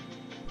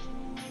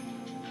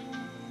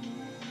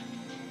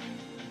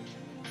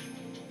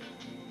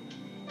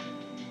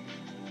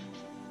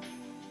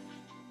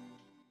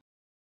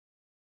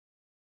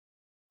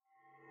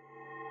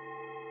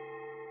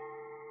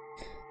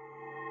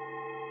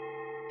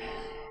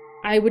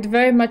 I would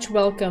very much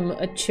welcome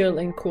a chill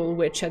and cool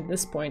witch at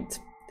this point.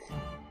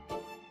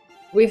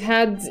 We've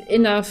had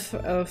enough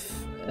of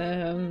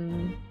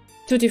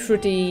tutti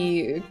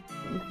frutti,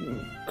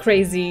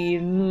 crazy,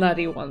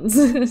 nutty ones,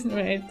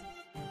 right?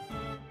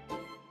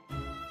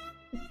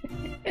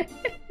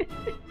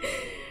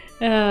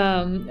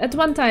 At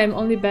one time,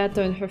 only Beto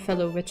and her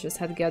fellow witches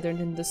had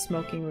gathered in the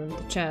smoking room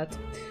to chat.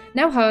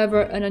 Now,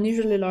 however, an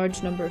unusually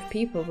large number of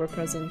people were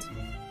present.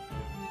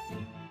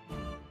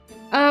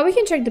 We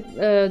can check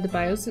the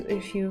bios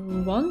if you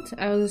want.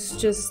 I was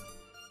just...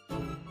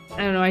 I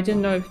don't know, I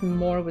didn't know if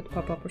more would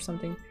pop up or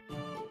something.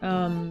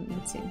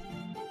 Let's see.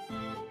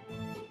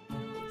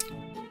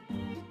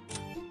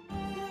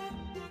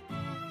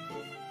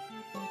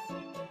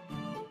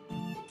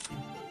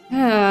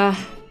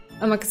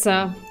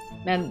 Amakusa.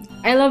 Man,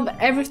 I love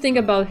everything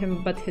about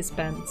him but his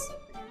pants.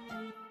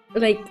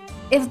 Like,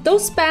 if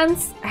those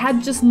pants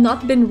had just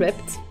not been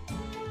ripped,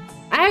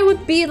 I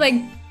would be like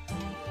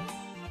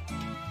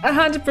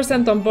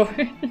 100% on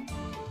board.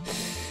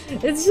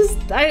 It's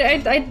just, I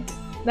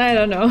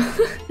don't know.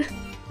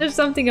 There's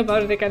something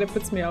about it that kind of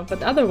puts me off,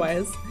 but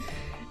otherwise,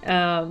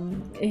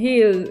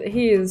 he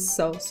is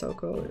so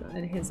cool,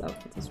 and his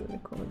outfit is really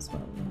cool as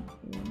well.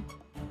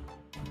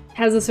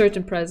 Has a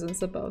certain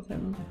presence about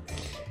him.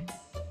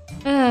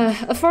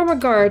 A former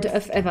guard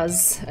of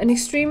Eva's, an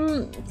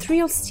extreme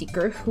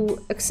thrill-seeker who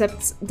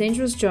accepts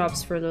dangerous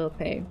jobs for little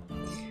pay.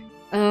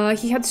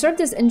 He had served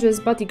as Enja's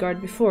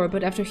bodyguard before,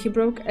 but after he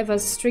broke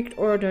Eva's strict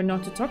order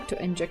not to talk to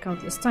Enja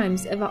countless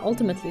times, Eva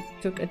ultimately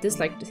took a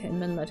dislike to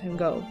him and let him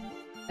go.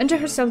 Enja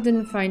herself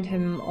didn't find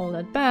him all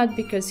that bad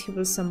because he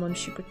was someone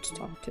she could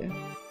talk to.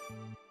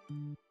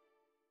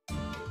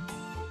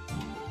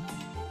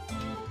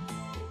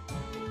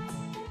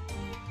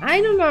 I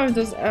don't know if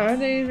those are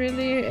they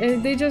really.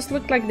 They just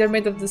look like they're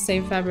made of the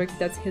same fabric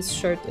that his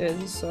shirt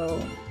is,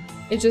 so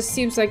it just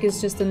seems like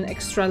it's just an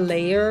extra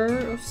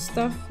layer of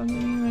stuff. I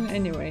mean,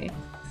 anyway,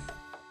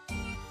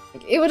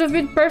 it would have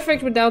been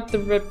perfect without the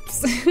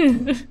rips.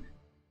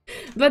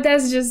 But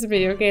that's just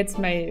me, okay? It's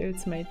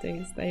my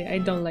taste.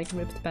 I don't like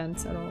ripped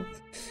pants at all.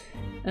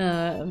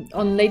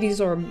 On ladies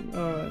or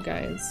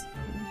guys,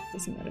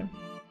 doesn't matter.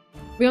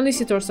 We only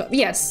see torso.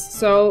 Yes.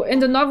 So in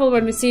the novel,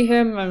 when we see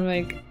him, I'm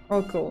like,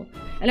 oh, cool.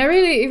 And I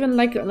really even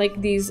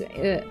like these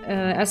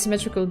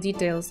asymmetrical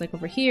details, like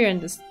over here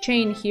and this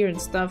chain here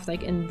and stuff.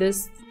 Like in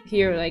this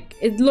here, like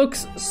it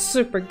looks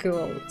super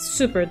cool,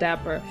 super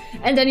dapper.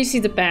 And then you see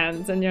the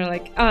pants, and you're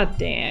like, ah, oh,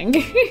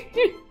 dang.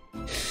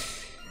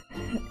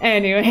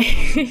 Anyway.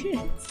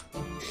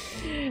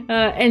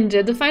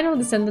 Enja, the final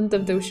descendant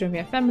of the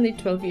Ushiromiya family,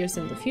 12 years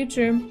in the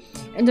future.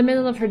 In the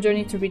middle of her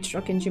journey to reach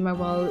Rokkenjima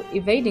while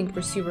evading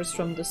pursuers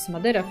from the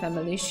Smadera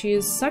family, she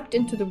is sucked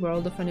into the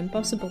world of an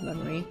impossible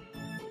memory.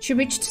 She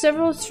reached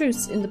several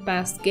truths in the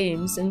past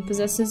games and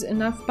possesses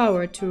enough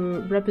power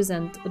to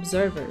represent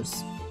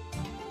observers.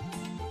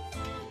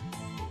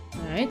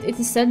 Alright, it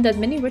is said that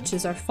many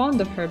witches are fond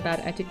of her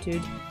bad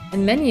attitude,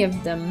 and many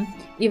of them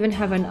even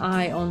have an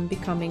eye on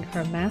becoming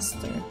her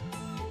master.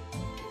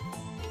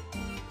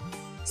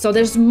 So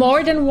there's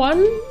more than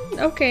one?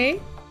 Okay.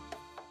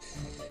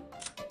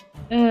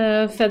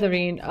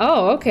 Featherine.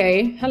 Oh,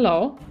 okay.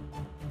 Hello.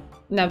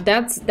 Now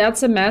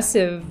that's a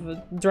massive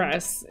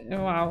dress.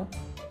 Wow.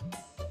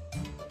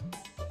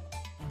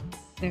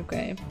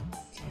 Okay.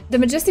 The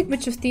majestic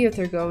witch of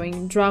theater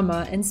going,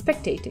 drama, and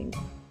spectating.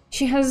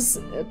 She has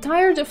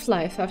tired of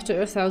life after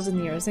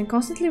 1,000 years and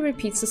constantly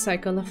repeats the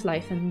cycle of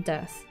life and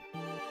death.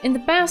 In the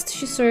past,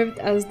 she served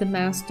as the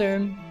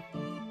master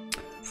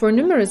for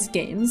numerous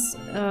games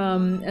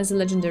as a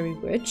legendary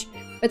witch,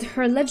 but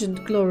her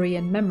legend, glory,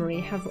 and memory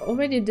have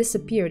already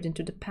disappeared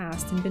into the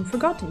past and been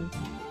forgotten.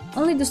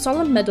 Only the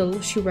solemn medal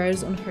she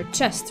wears on her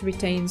chest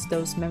retains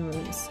those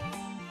memories.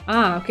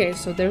 Ah, okay,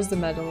 so there's the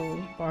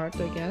medal part,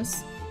 I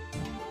guess.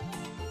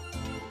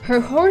 Her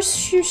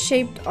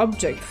horseshoe-shaped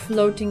object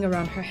floating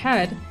around her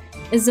head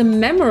is a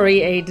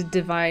memory aid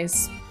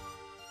device.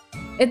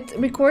 It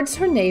records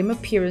her name,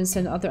 appearance,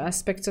 and other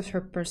aspects of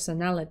her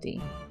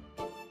personality.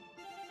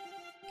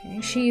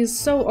 Okay, she is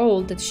so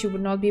old that she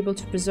would not be able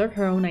to preserve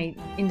her own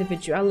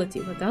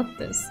individuality without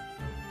this.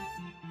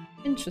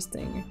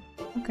 Interesting.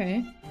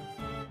 Okay.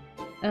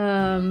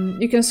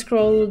 You can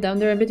scroll down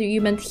there a bit.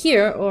 You meant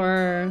here,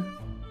 or...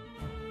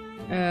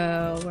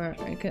 where?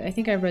 I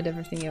think I read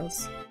everything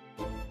else.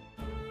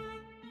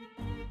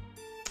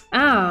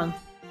 Ah!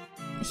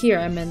 Here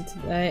I meant.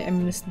 I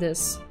missed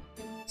this.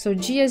 So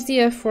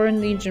GSDF,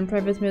 Foreign Legion,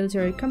 private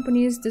military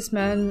companies, this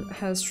man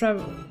has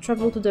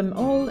traveled to them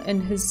all,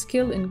 and his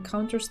skill in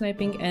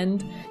counter-sniping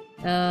and...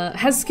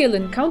 has skill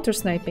in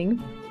counter-sniping,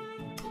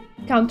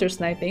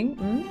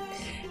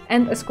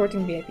 and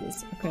escorting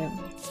VIPs. Okay.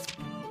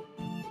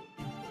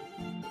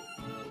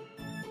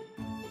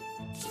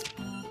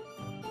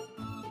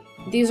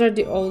 These are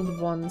the old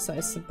ones,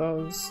 I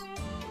suppose.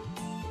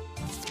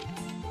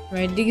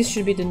 Right, these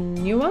should be the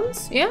new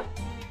ones, yeah?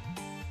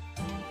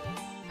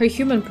 Her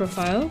human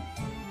profile.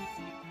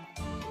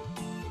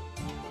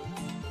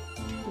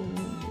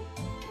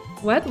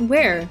 What?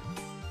 Where?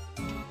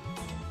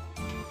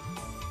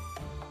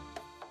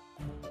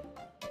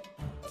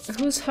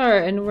 Who's her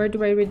and where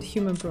do I read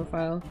human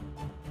profile?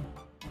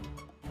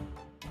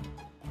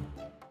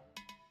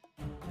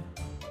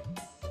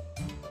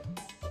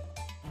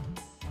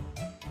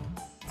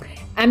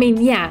 I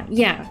mean,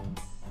 yeah.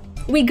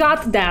 We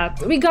got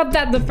that. We got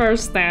that the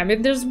first time.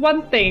 If there's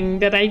one thing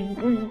that I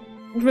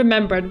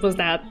remembered was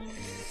that.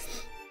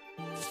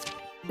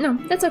 No,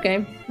 that's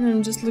okay.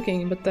 I'm just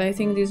looking, but I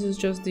think this is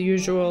just the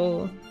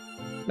usual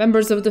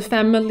members of the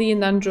family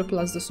and Andrew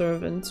plus the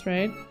servants,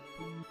 right?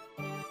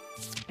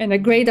 And I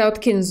grayed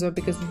out Kinzo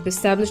because we've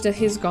established that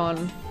he's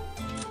gone.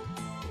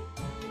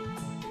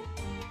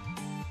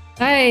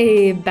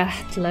 Hi,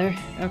 Battler.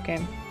 Okay,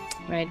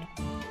 right.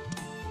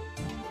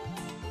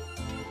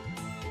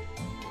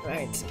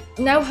 Right.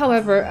 Now,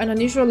 however, an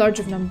unusually large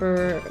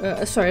number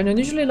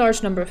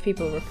of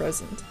people were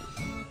present.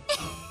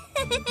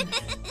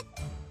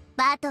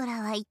 バトラ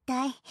ーは一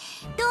体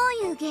ど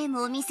ういうゲー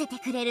ムを見せて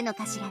くれるの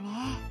かしらね。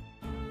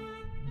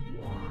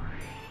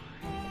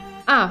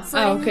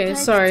Okay,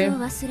 sorry.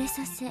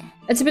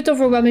 It's a bit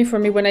overwhelming for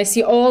me when I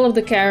see all of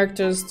the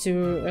characters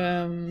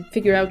to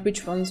figure out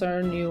which ones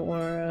are new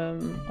or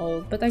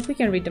old, but we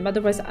can read them,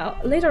 otherwise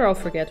later I'll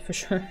forget for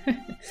sure.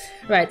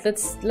 Right,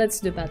 let's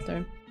do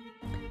Battler.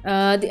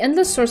 The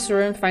Endless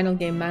Sorcerer and Final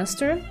Game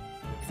Master.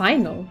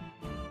 Final?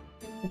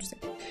 Interesting.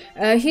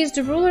 He is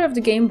the ruler of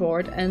the game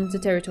board and the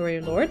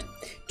territory lord.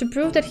 To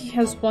prove that he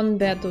has won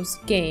Beto's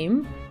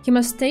game, he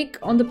must take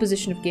on the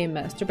position of game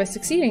master. By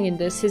succeeding in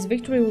this, his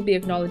victory will be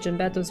acknowledged and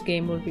Beto's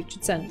game will reach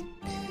its end.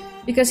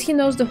 Because he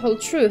knows the whole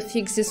truth, he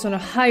exists on a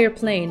higher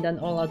plane than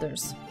all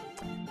others.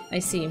 I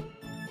see.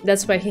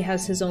 That's why he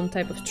has his own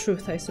type of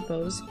truth, I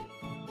suppose.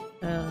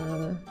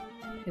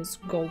 His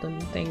golden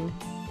thing.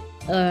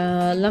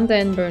 Lambda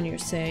and Bernier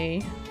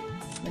say...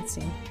 Let's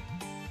see.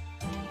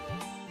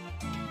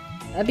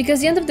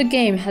 Because the end of the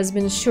game has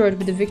been assured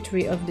with the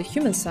victory of the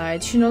human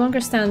side, she no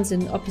longer stands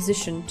in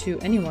opposition to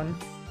anyone.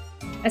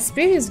 As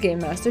previous Game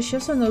Master, she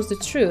also knows the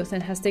truth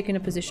and has taken a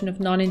position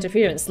of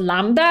non-interference.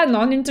 Lambda?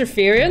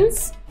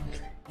 Non-interference?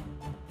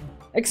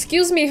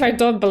 Excuse me if I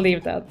don't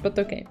believe that, but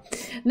okay.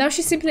 Now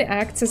she simply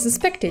acts as a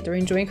spectator,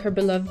 enjoying her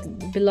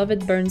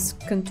beloved Burn's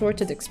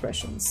contorted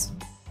expressions.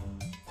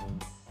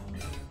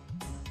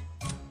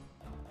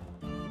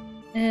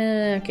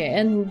 Okay,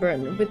 and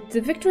Burn. With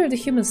the victory of the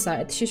human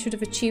side, she should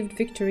have achieved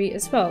victory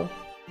as well,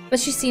 but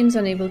she seems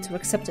unable to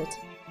accept it.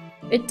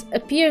 It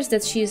appears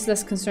that she is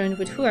less concerned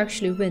with who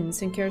actually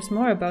wins and cares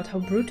more about how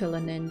brutal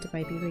an end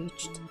might be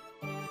reached.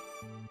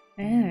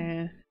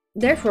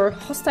 Therefore,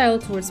 hostile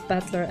towards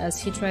Battler as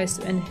he tries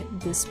to end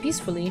this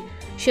peacefully,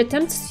 she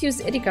attempts to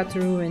use Erika to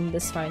ruin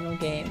this final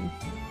game.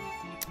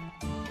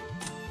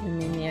 I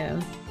mean, yeah.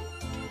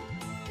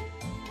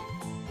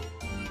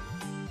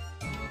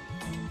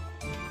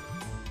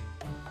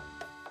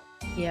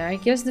 Yeah, I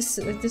guess this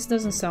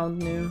doesn't sound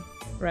new.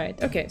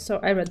 Right, okay, so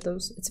I read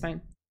those. It's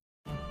fine.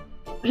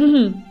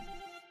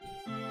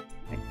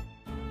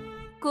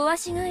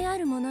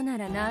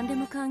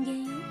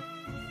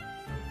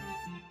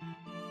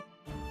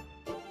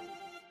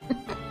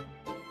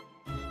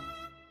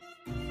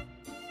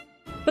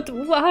 But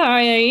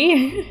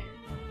why?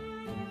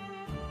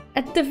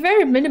 At the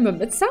very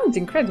minimum, it sounds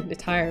incredibly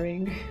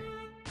tiring.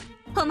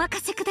 お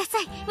任せくだ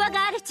さい、我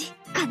が主。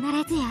必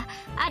ずや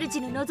主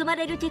の望ま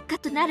れる結果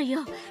となる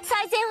よう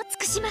最善を尽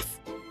くしま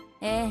す。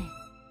ええ、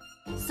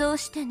そう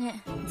して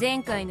ね、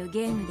前回の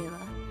ゲームでは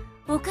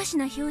おかし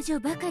な表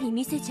情ばかり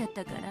見せちゃっ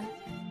たから、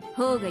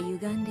頬が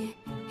歪んで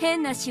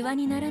変なシワ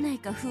にならない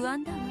か不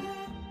安だわ。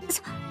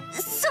そ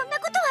んな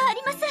ことはあ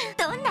りません。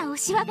どんなお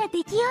シワが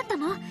できようと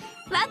も、我が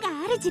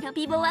主の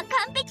美貌は完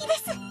璧で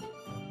す。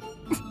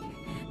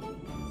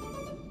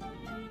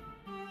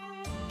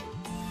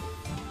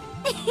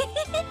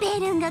ベ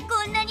ルンがこ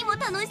んなにも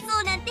楽しそ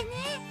うなんてね。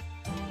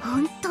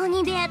本当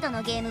にベアと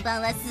のゲーム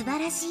版は素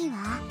晴らしいわ。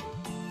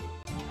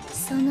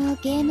その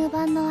ゲーム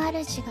版の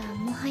主が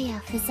もは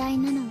や不在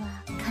なのは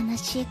悲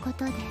しいこ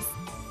とです。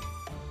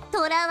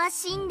トラは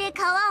死んで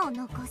川を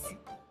残す。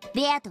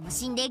ベアとも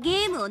死んで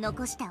ゲームを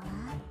残したわ。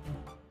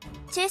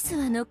チェス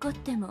は残っ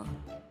ても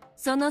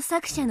その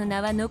作者の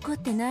名は残っ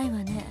てないわ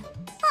ね。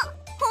あ、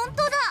本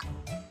当だ。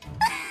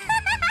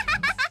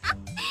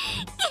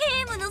ゲ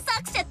ームの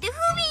作者って不憫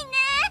ね。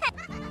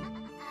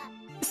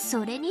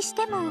それにし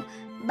ても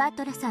バ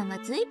トラさんは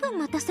随分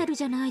待たせる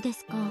じゃないで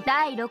すか。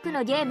第6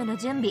のゲームの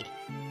準備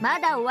ま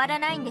だ終わら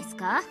ないんです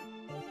か？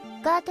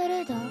ガートル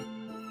ード、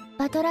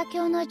バトラ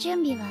教の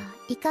準備は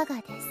いかが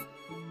です？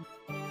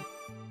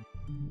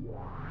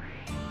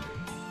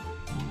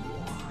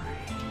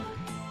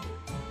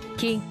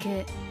近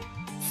景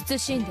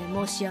謹んで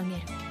申し上げ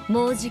る。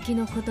もうじき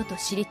のことと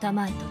知りた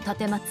まえと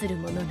奉る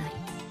者なり。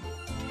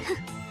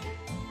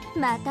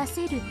待た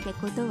せるって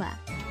ことは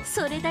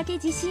それだけ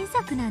自信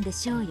作なんで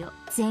しょうよ。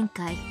前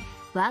回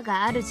我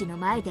が主の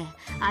前で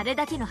あれ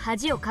だけの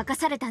恥をかか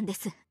されたんで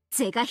す。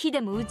是が非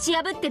でも打ち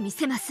破ってみ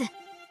せます。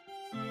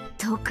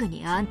特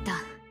にあんた、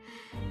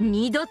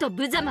二度と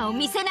無様を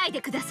見せない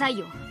でください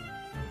よ。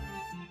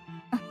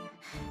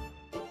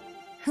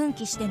奮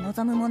起して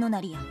臨む者な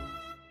りよ。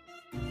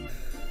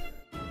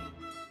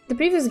The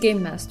previous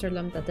game master,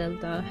 Lambda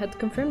Delta, had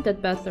confirmed that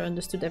Battler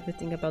understood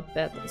everything about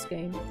Battler's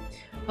game.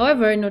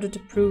 However, in order to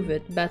prove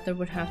it, Battler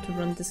would have to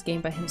run this game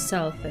by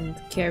himself and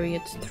carry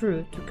it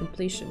through to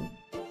completion.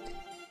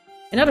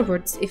 In other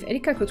words, if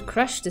Erika could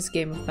crush this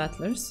game of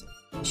battlers,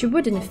 she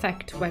would in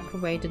effect wipe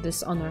away the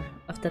dishonor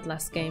of that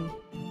last game.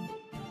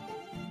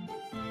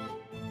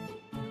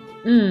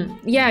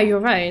 Yeah, you're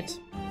right.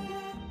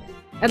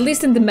 At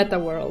least in the meta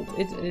world,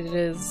 it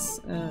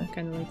is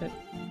kind of like that.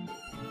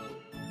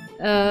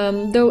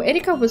 Though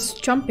Erika was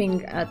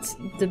chomping at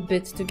the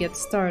bit to get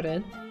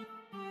started,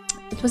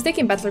 it was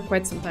taking Battler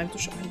quite some time to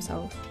show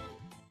himself.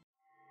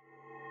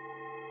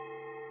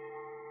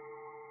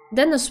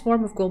 Then a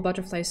swarm of gold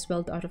butterflies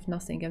swelled out of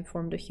nothing and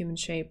formed a human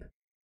shape.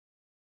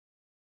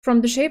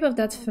 From the shape of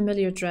that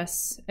familiar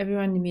dress,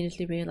 everyone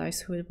immediately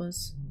realized who it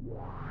was.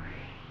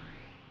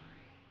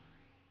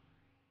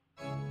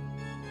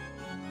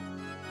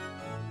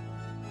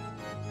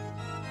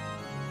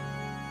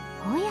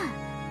 Oh yeah.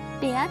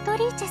 ベアト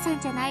リーチェさ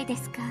んじゃないで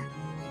すか。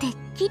てっ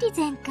きり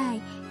前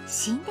回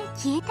死んで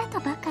消えた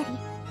とばかり。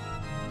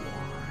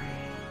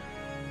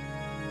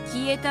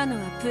消えたの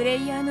はプレ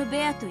イヤーの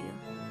ベアトよ。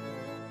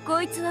こ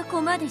いつは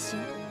駒でしょ、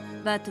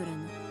バトルの。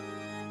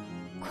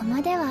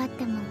駒ではあっ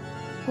ても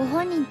ご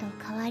本人と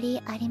変わり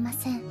ありま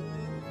せん。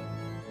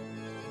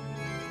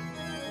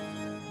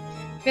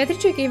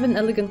Beatrice gave an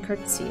elegant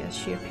courtesy as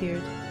she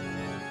appeared.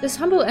 This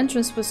humble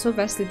entrance was so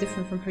vastly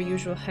different from her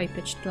usual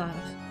high-pitched laugh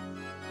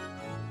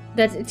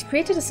that it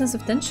created a sense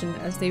of tension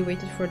as they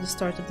waited for the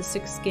start of the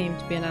 6th game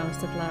to be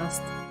announced at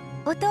last.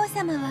 お父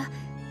様は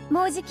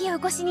もうじきお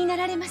越しにな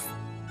られます。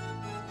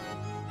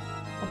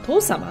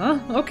Otou-sama?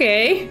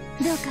 Okay.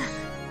 どうか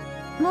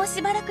もう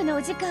しばらくの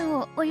お時間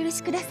をお許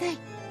しください。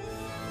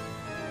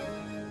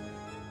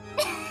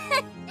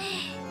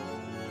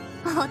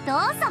お父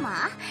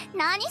様？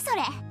何そ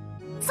れ？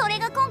それ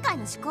が今回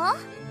の思考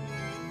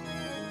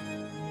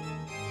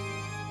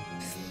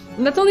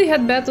Not only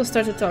had Beto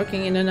started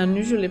talking in an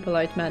unusually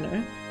polite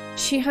manner,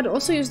 she had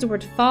also used the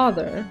word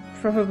father,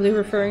 probably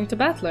referring to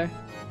Battler.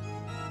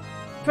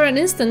 For an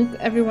instant,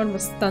 everyone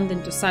was stunned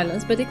into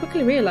silence, but they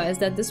quickly realized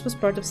that this was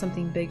part of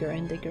something bigger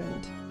and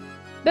ignorant.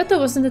 Beto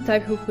wasn't the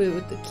type who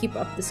would keep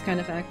up this kind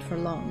of act for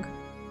long.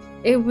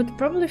 It would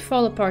probably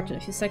fall apart in a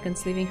few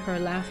seconds, leaving her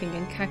laughing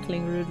and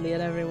cackling rudely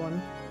at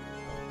everyone.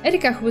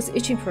 Erika, who was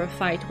itching for a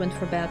fight, went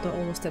for Beto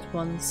almost at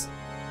once.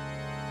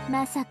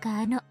 まさ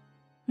か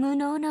無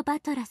能のバ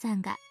トラさ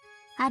んが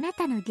あな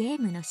たのゲ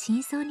ームの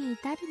真相に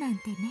至るなん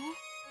てね。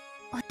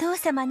お父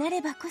様な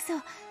ればこそ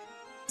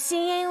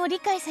深淵を理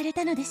解され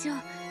たのでしょう。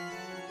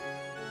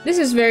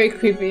This is very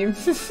creepy.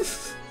 さ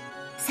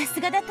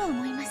すがだと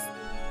思います。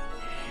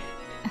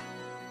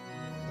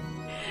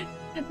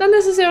Not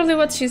necessarily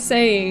what she's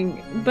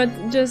saying, but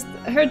just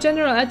her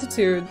general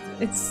attitude.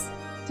 It's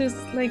just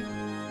like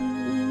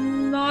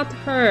not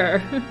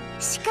her.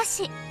 しか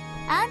し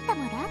あんた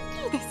もラ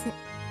ッキーです。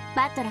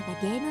バトラが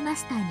ゲームマ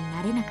スターに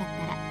なれなかっ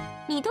たら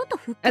二度と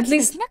復活で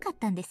きなかっ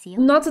たんですよ。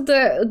Not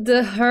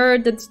the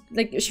her that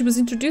like she was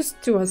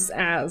introduced to us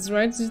as,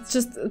 right? It's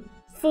just a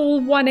full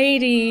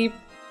 180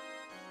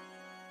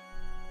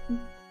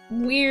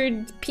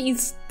 weird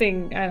piece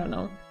thing. I don't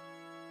know.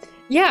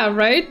 Yeah,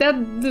 right?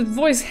 That the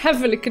voice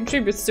heavily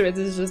contributes to it.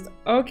 It's just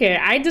okay.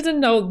 I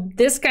didn't know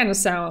this kind of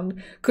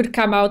sound could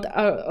come out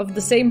of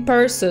the same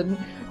person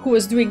who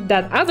was doing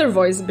that other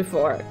voice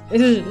before.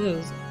 It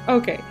is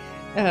okay.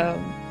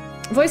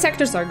 Voice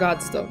actors are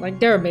gods though, like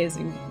they're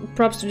amazing.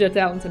 Props to their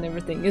talent and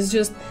everything. It's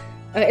just,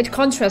 it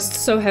contrasts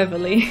so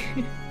heavily.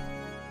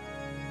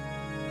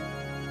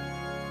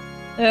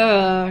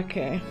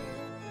 Okay.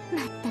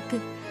 まった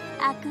く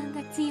悪運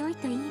が強い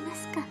と言いま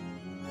すか。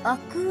悪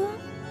運？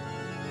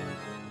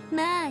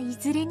まあい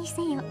ずれに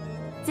せよ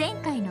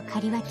前回の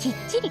借りはきっ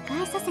ちり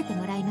返させて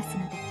もらいます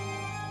ので。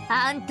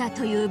あんた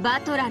というバ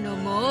トラの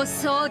妄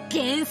想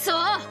幻想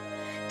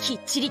きっ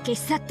ちり消し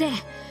去って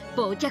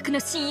忘却の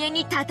深淵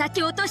に叩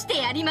き落として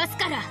やります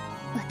から。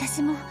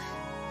私も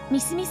ミ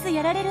スミス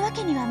やられるわ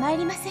けには参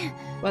りません。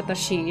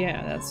私、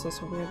yeah, that's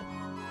also weird.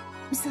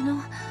 その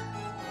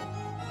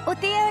お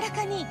手柔ら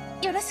かに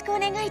よろしくお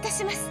願いいた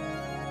します。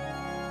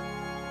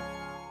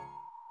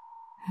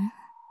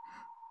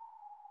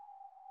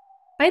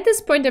By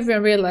this point,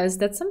 everyone realized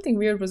that something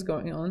weird was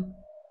going on.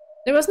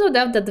 There was no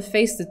doubt that the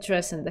face, the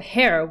dress, and the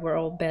hair were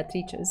all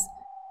Beatrice's.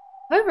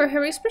 However,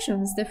 her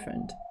expression was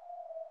different.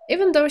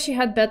 Even though she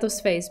had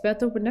Beto's face,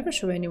 Beto would never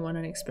show anyone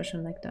an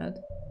expression like that.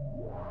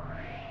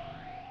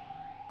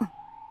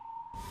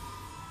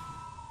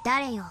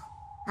 誰よ、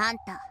あん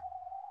た。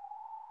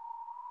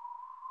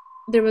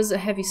There was a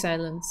heavy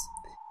silence.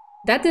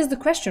 That is the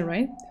question,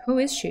 right? Who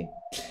is she?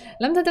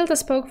 Lambda Delta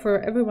spoke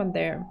for everyone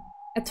there.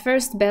 At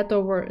first,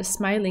 Beto wore a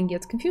smiling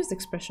yet confused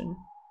expression.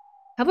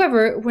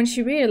 However, when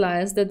she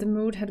realized that the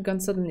mood had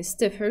gone suddenly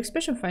stiff, her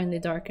expression finally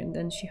darkened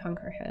and she hung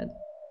her head.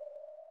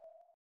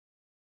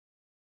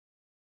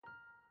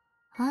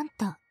 あん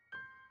た、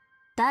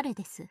誰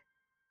です？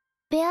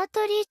ベア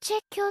トリーチェ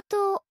教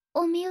と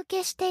お見受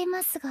けしてい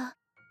ますが、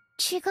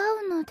違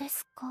うので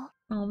すか？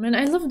 Oh man,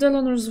 I love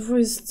Delanor's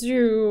voice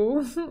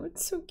too.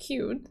 It's so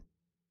cute.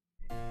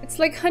 It's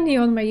like honey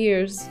on my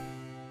ears.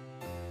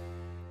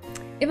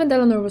 Even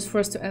Delanor was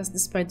forced to ask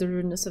despite the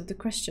rudeness of the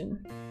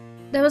question.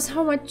 That was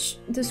how much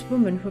this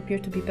woman who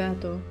appeared to be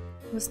Beto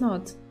was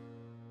not.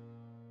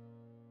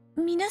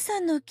 皆さ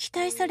んの期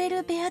待され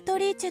るベアト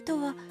リーチェと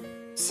は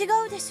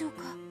違うでしょう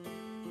か？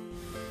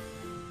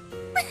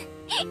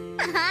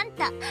あん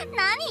た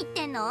何言っ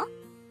てんの？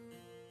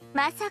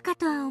まさか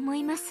とは思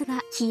います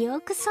が、記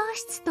憶喪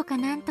失とか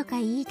なんとか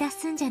言い出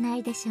すんじゃな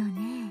いでしょう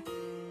ね。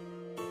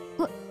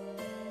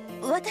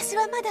私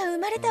はまだ生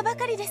まれたば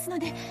かりですの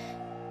で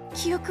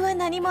記憶は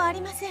何もあ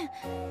りません。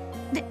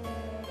で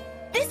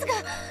すが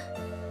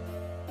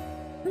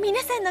皆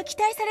さんの期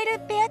待され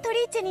るベアトリ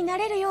ーチェにな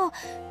れるよう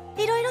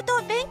いろいろと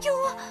勉強を。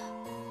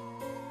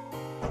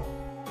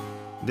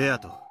ベア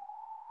ト、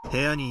部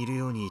屋にいる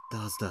ように言った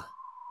はずだ。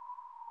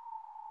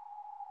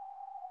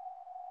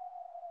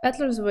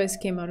Battler's voice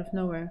came out of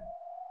nowhere.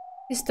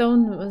 His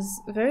tone was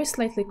very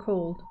slightly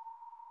cold.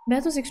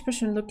 Bato's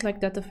expression looked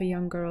like that of a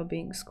young girl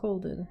being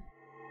scolded.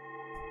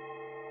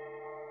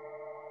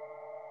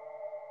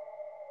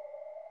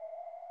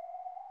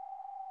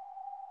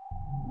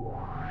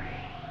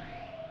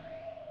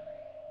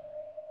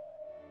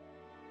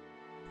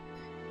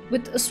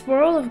 With a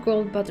swirl of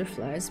gold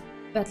butterflies,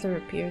 Battler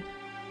appeared.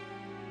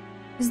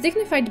 His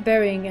dignified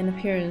bearing and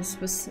appearance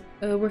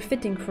were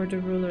fitting for the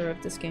ruler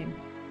of this game.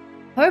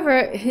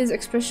 However, his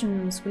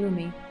expression was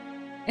gloomy,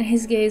 and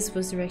his gaze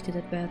was directed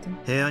at Bato.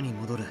 部屋に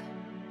戻れ。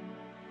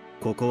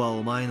ここは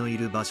お前のい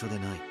る場所で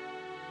ない。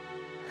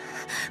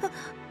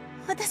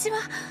私は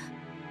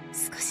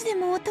少しで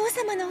もお父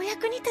様のお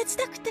役に立ち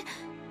たくて。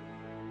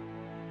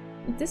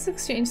This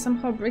exchange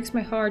somehow breaks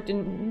my heart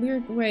in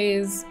weird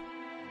ways.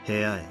 部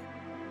屋へ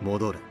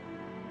戻れ。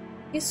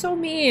 He's so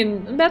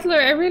mean. Battler,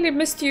 I really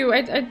missed you.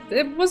 I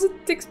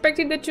wasn't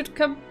expecting that you'd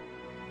come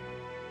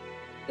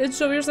and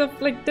show yourself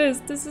like this.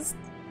 This is...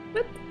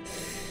 what?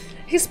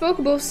 He spoke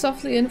both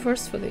softly and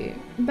forcefully.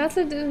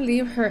 Battler didn't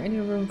leave her any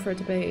room for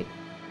debate.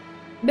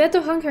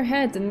 Beto hung her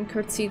head and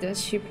curtsied as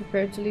she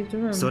prepared to leave the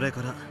room. それ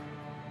から。はい、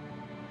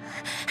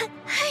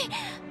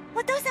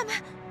お父様。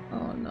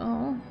Oh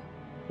no.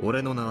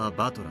 俺の名は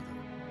バトラだ。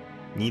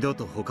二度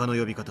と他の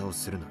呼び方を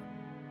するな。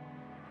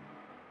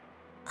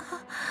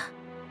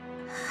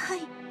は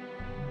い。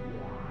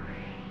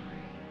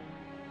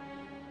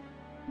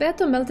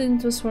Beto melted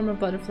into a swarm of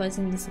butterflies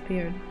and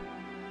disappeared.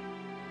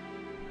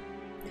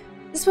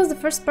 This was the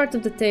first part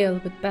of the tale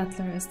with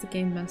Battler as the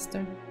game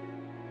master.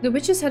 The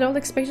witches had all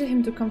expected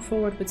him to come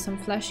forward with some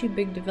flashy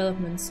big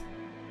developments,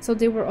 so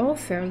they were all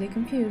fairly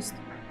confused.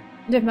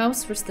 Their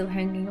mouths were still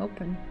hanging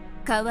open.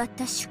 変わっ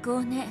た趣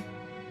向ね。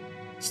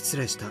失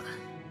礼した。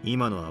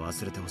今のは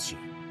忘れてほし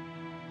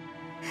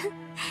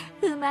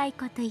い。うまい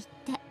こと言って。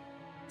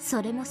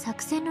それも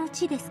作戦のう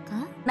ちです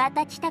か？ま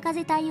た北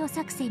風対応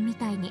作戦み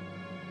たいに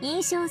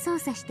印象操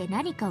作して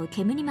何かを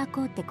煙に巻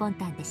こうって魂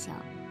胆でしょ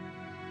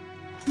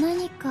う。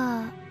何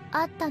か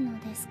あったの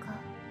ですか？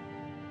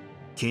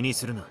気に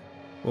するな。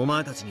お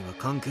前たちには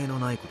関係の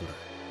ないことだ。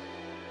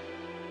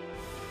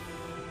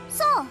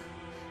そう。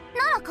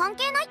なら関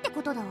係ないって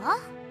ことだわ。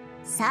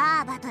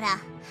さあバトラー、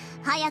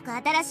早く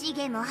新しい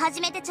ゲームを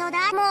始めてちょう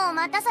だい。もう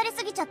待たされ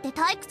すぎちゃって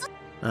退屈。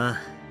あ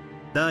あ、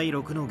第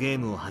6のゲー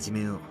ムを始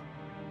めよう。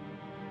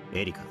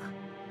エリカ、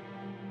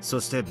そ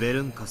してベ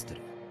ルンカステ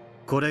ル。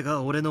これ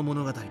が俺の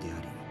物語であり、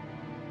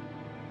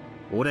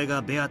俺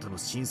がベアトの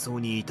真相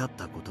に至っ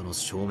たことの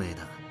証明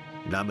だ。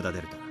ラムダ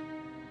デルタ、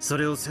そ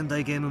れを仙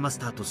台ゲームマス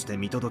ターとして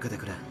見届けて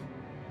くれ。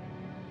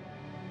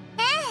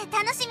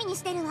楽しみに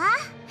してるわ。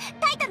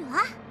タイトル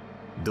は？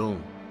ドン、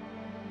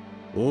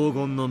黄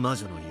金の魔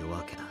女の夜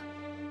明けだ。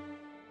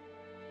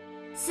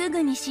す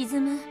ぐに沈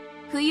む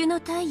冬の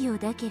太陽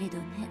だけれど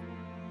ね。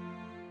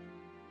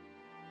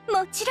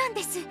もちろん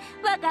です、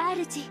我が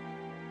主。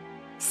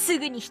す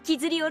ぐに引き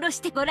ずり下ろ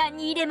してご覧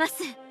に入れま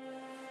す。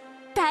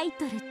タイ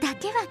トルだ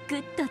けはグ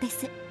ッドで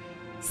す。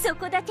そ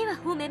こだけは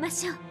褒めま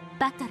しょう、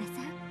バトラさん。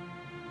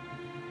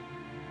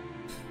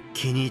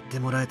気に入って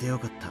もらえてよ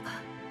かっ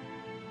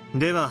た。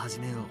では始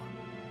めよ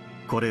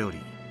う。これより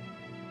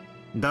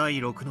第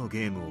6の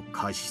ゲームを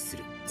開始す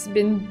る。 It's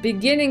been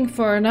beginning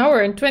for an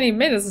hour and 20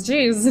 minutes,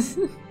 jeez.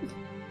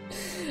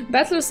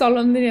 Battler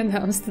solemnly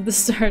announced the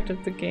start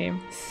of the game.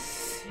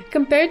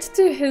 Compared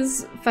to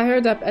his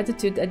fired-up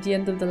attitude at the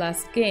end of the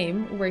last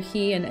game, where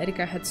he and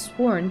Erika had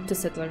sworn to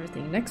settle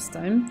everything next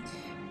time,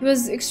 he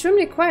was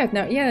extremely quiet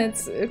now. Yeah,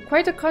 it's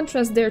quite a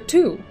contrast there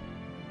too.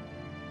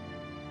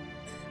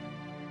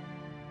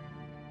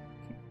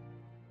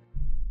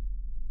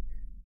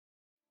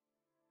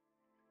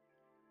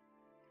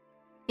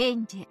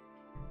 Angel、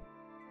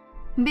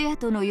ベア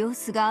トの様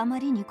子があま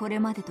りにこれ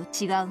までと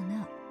違う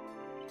な。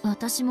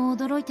私も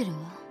驚いてるわ。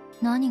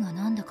何が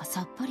何だか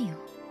さっぱりよ。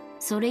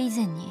それ以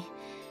前に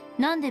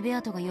なんでベ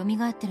アトが蘇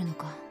ってるの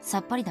かさ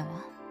っぱりだわ。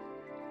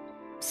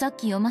さっ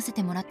き読ませ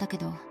てもらったけ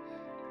ど、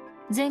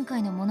前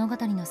回の物語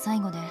の最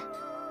後で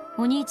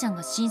お兄ちゃん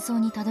が真相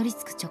にたどり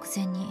着く直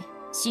前に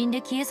死ん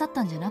で消え去っ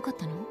たんじゃなかっ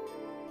たの？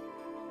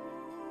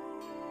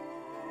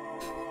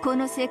こ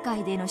の世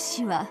界での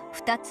死は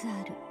2つ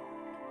ある。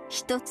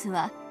一つ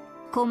は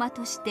駒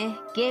として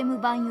ゲーム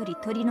版より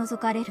取り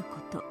除かれるこ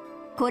と。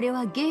これ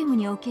はゲーム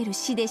における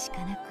死でしか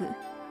なく、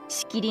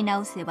仕切り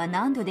直せば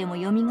何度でも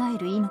蘇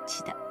る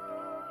命だ。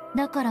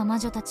だから魔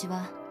女たち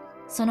は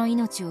その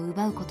命を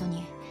奪うこと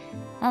に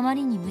あま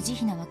りに無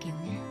慈悲なわけよ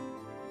ね。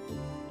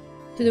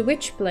To the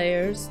Witch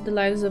players, the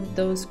lives of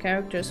those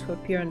characters who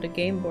appear on the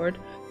game board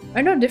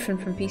are no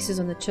different from pieces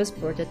on the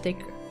chessboard that take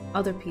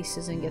other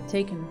pieces and get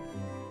taken.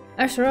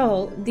 After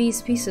all,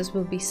 these pieces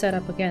will be set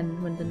up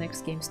again when the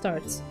next game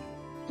starts.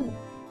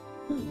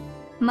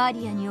 マ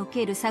リアにお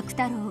ける作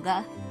太郎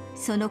が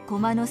その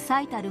駒の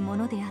最たるも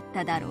のであっ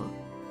ただろう。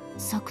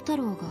作太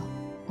郎が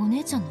お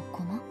姉ちゃんの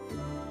駒？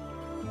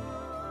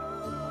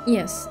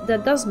 Yes,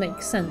 that does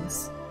make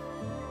sense.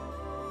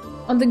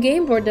 On the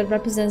game board that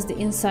represents the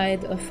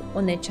inside of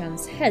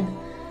One-chan's head,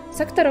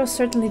 Sakutaro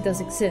certainly does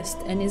exist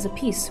and is a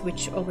piece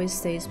which always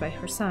stays by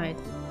her side.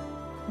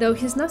 Though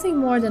he's nothing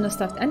more than a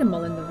stuffed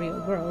animal in the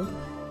real world,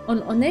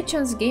 on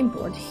One-chan's game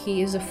board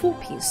he is a full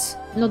piece,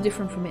 no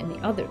different from any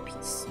other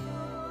piece.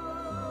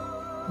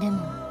 でも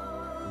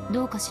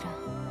どうかしら。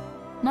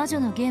魔女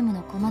のゲーム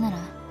の駒なら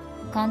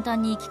簡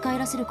単に生き返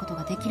らせること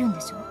ができるん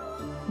でしょ。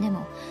で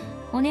も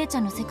お姉ち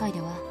ゃんの世界で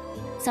は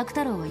作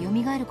太郎は蘇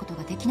ること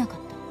ができなかっ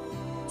た。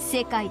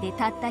世界で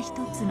たった一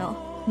つ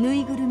のぬ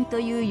いぐるみと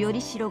いうよ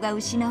りしろが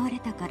失われ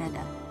たから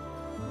だ。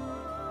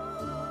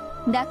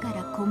だか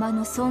ら駒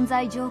の存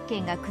在条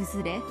件が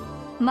崩れ、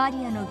マ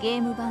リアのゲ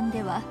ーム版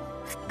では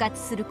復活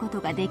するこ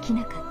とができ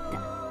なかっ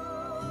た。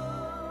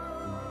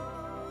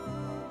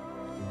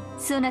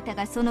そなた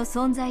がその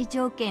存在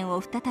条件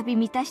を再び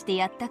満たして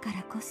やったか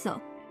らこ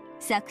そ、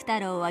作太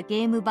郎は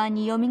ゲーム版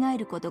に蘇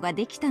ることが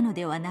できたの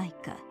ではない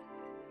か。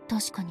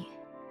確かに。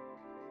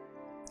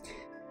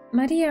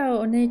Maria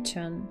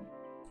One-chan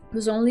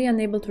was only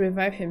unable to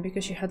revive him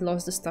because she had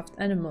lost the stuffed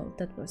animal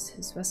that was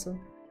his vessel.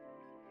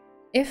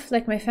 If,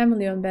 like my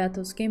family on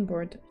Beato's game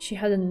board, she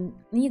hadn't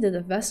needed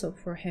a vessel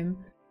for him,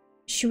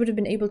 she would have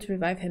been able to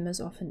revive him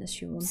as often as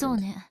she wanted. そう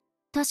ね。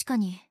確か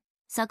に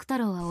作太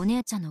郎はお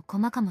姉ちゃんの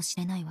駒かもし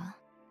れないわ。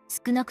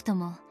少なくと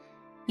も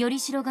より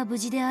しろが無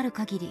事である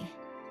限り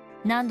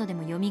何度で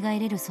も蘇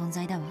れる存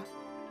在だわ。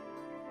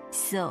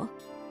そ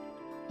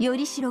う、よ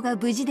りしろが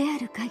無事であ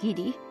る限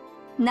り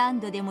何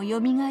度でも蘇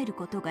る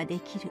ことがで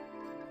きる。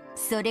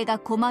それが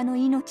駒の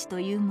命と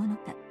いうもの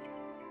だ。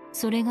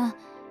それが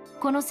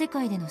この世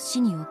界での死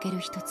における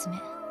一つ目。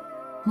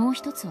もう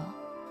一つは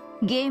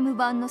ゲーム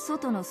版の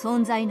外の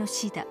存在の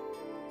死だ。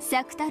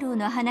作太郎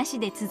の話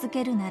で続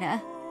けるな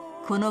ら、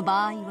この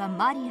場合は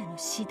マリアの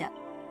死だ。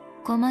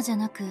駒じゃ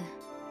なく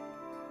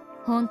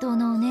本当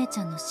のお姉ち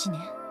ゃんの死ね。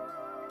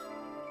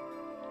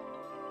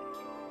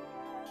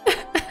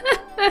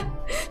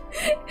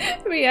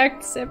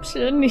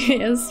Reactception,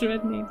 yes,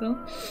 Red Needle.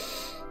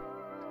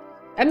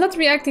 I'm not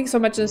reacting so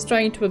much as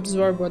trying to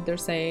absorb what they're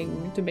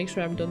saying to make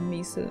sure I don't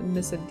miss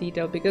a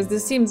detail, because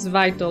this seems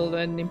vital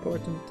and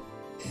important.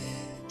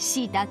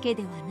 死だけ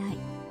ではない。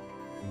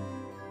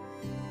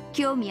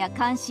興味や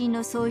関心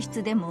の喪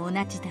失でも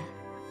同じだ。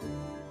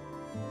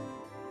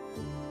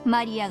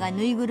マリアが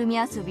ぬいぐるみ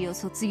遊びを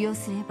卒業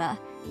すれば、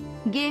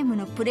ゲーム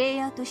のプレイ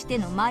ヤーとして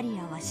のマリ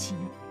アは死ぬ。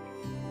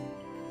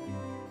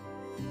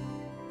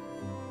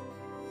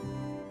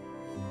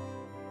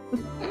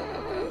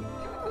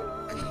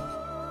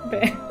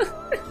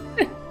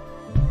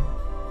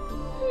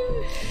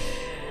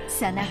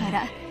さなが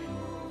ら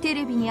テ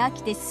レビに飽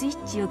きてスイ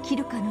ッチを切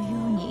るかの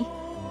ように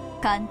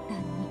簡単に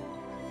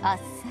あっ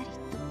さり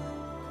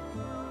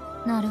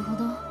と。なるほ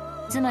ど。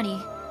つまり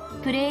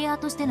プレイヤー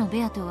としての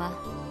ベアトは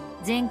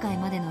前回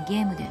までの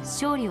ゲームで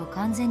勝利を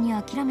完全に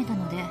諦めた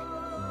ので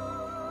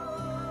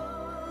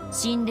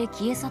死んで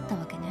消え去った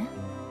わけね。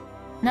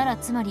なら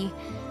つまり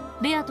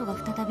ベアトが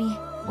再び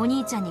お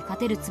兄ちゃんに勝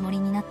てるつもり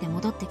になって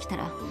戻ってきた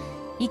ら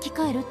生き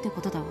返るって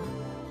ことだわ。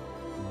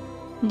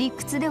理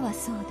屈では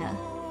そうだ。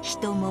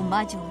人も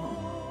魔女も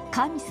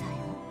神さえも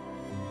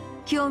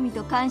興味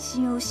と関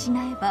心を失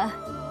えば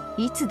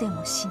いつで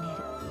も死ねる。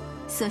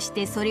そし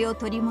てそれを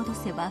取り戻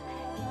せば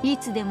い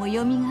つでも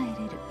蘇れる。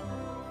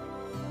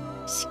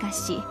しか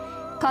し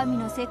神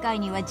の世界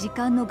には時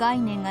間の概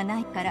念がな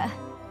いから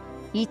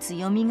いつ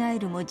蘇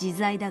るも自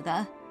在だ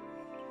が、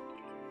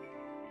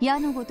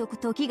矢のごとく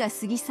時が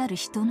過ぎ去る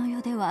人の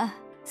世では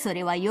そ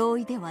れは容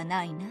易では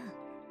ないな。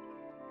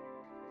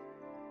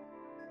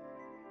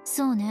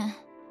そうね。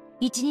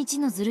一日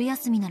のずる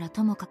休みなら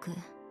ともかく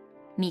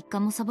3日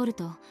もサボる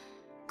と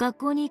学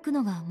校に行く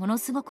のがもの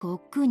すごく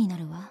億劫にな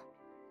るわ。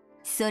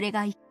それ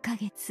が1ヶ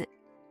月、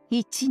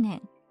1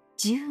年、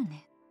10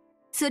年、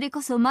それ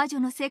こそ魔女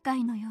の世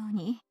界のよう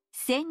に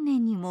1000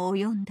年にも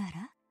及んだ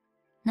ら。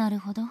なる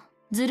ほど。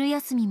ずる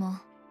休みも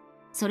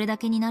それだ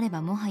けになれ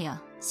ばもは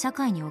や社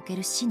会におけ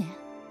る死ね。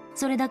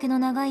それだけの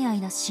長い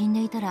間死ん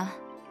でいたら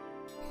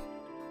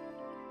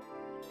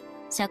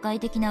社会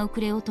的な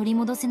遅れを取り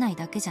戻せない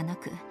だけじゃな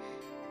く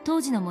当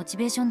時のモチ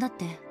ベーションだっ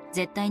て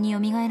絶対に蘇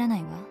らな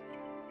いわ。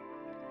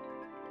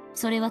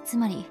それはつ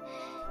まり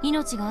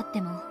命があっ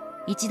ても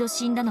一度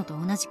死んだのと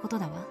同じこと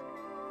だわ。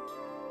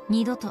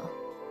二度と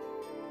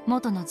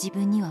元の自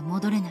分には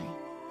戻れない。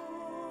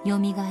蘇れ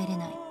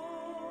ない。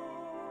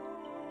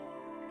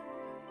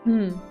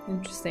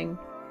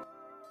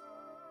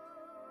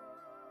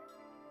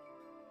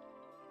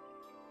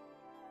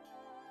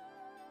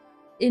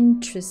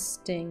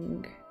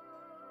interesting.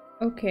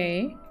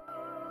 Okay.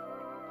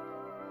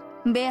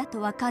 ベアと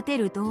は勝て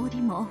る道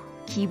理も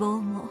希望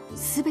も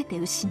全て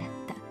失っ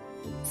た。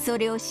そ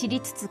れを知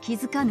りつつ気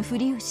づかぬふ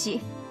りを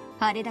し、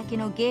あれだけ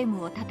のゲー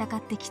ムを戦っ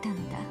てきたの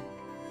だ。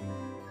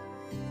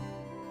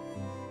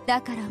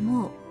だから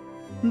も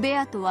うベ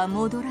アとは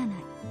戻らない。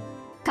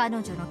彼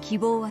女の希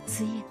望は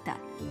ついえた。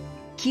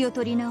気を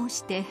取り直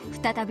して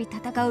再び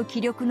戦う気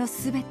力の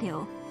全て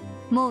を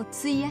もう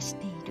費やし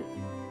ている。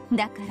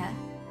だから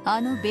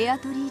あのベア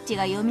トリーチェ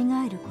がよみ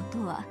がえるこ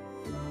とは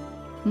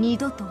二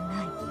度と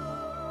ない。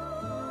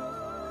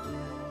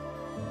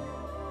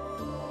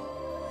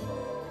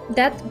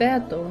That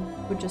Beato,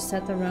 who just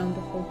sat around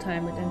the whole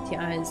time with empty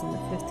eyes in the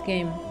 5th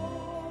game,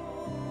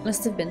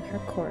 must have been her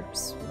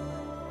corpse.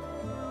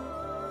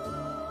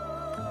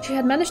 She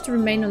had managed to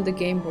remain on the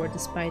game board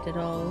despite it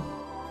all,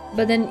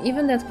 but then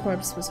even that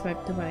corpse was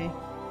wiped away.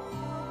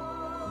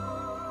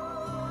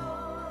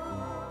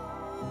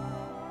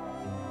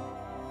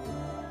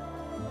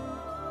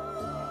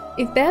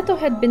 If Beato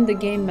had been the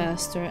game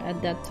master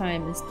at that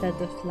time instead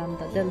of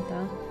Lambda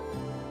Delta,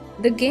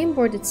 the game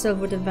board itself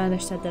would have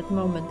vanished at that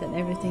moment and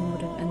everything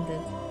would have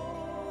ended.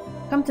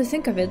 Come to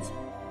think of it,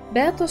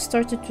 Beato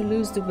started to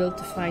lose the will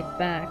to fight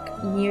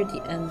back near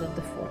the end of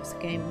the 4th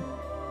game.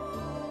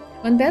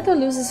 When Beato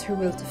loses her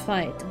will to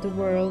fight, the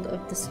world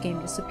of this game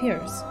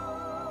disappears.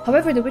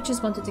 However, the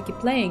witches wanted to keep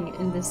playing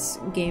in this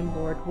game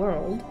board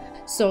world,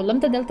 so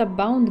Lambda Delta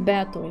bound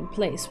Beato in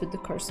place with the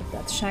curse of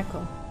that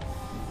shackle.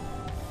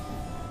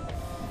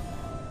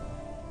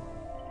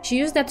 She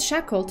used that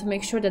shackle to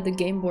make sure that the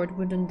game board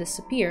wouldn't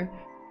disappear,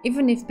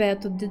 even if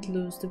Beato did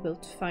lose the will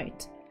to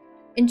fight.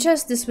 In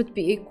chess, this would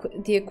be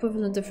the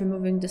equivalent of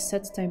removing the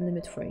set time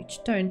limit for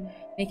each turn,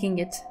 making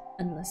it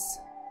endless.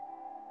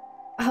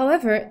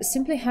 However,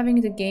 simply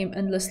having the game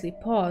endlessly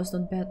paused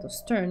on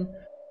Beato's turn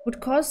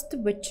would cause the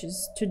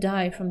witches to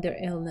die from their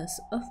illness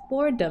of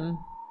boredom.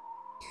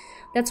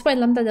 That's why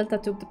Lambda Delta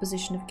took the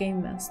position of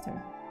Game Master.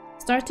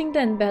 Starting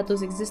then,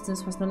 Beato's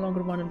existence was no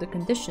longer one of the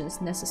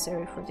conditions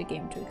necessary for the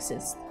game to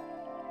exist.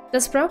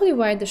 That's probably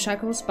why the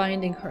shackles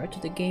binding her to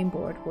the game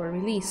board were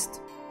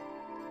released.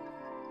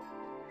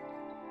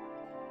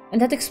 And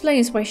that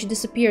explains why she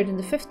disappeared in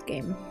the 5th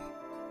game.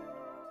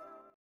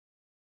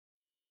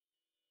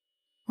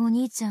 お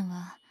兄ちゃん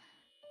は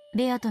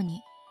ベアト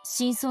に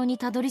真相に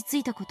たどり着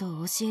いたこと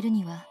を教える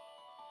には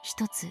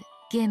一つ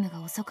ゲーム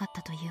が遅かっ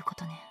たというこ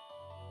とね。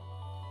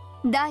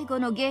第5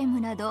のゲーム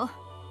など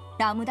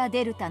ラムダ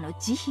デルタの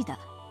慈悲だ。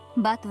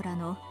バトラ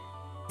の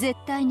絶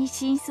対に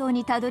真相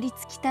にたどり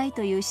着きたい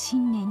という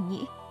信念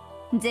に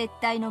絶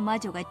対の魔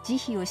女が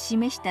慈悲を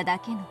示しただ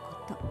けの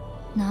こと。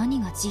何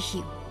が慈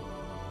悲よ。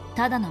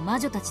ただの魔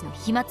女たちの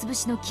暇つぶ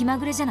しの気ま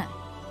ぐれじゃない。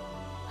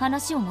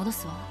話を戻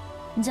すわ。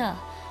じゃ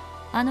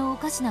ああのお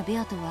かしなベ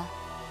アトは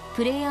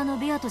プレイヤーの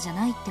ベアトじゃ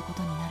ないってこ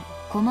とになる。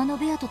駒の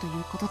ベアトとい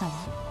うことだわ。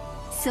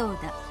そう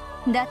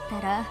だ。だった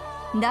ら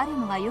誰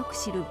もがよく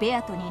知るベ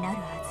アトになる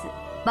はず。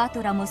バ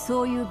トラも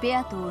そういうベ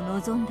アトを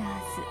望んだは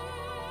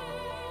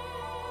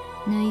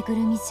ず。ぬいぐ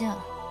るみじゃ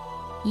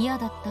嫌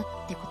だったっ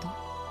てこと？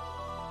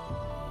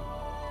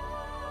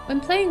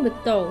 When playing with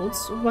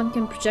dolls, one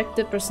can project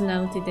the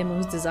personality they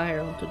most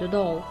desire onto the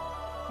doll.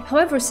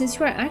 However, since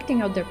you are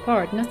acting out their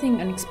part, nothing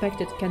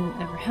unexpected can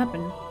ever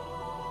happen.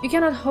 You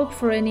cannot hope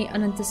for any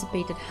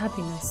unanticipated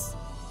happiness.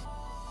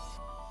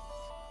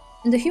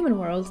 In the human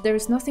world, there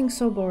is nothing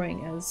so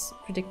boring as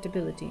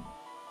predictability.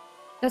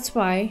 That's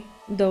why,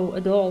 though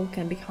a doll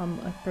can become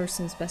a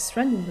person's best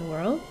friend in the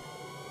world,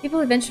 people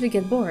eventually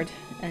get bored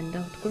and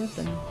outgrow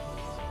them.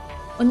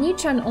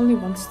 Oni-chan only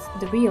wants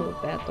the real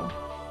Beato.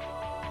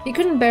 He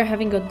couldn't bear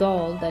having a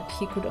doll that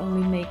he could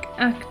only make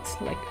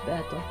act like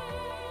Beato.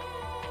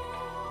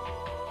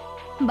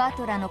 バ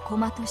トラの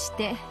駒とし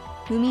て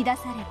生み出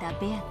された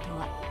ベアト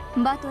は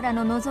バトラ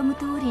の望む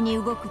通りに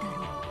動くだ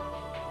ろう。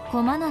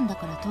駒なんだ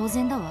から当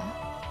然だわ。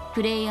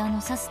プレイヤーの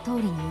指す通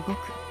りに動く。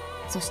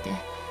そして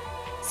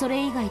そ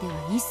れ以外では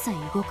一切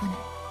動かない。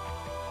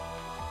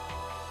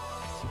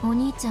お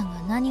兄ちゃん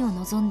が何を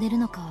望んでる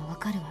のかはわ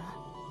かるわ。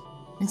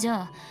じ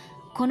ゃあ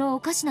このお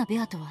かしなベ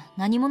アトは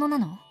何者な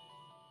の？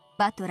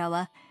バトラ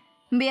は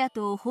ベア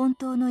トを本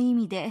当の意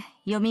味で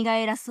蘇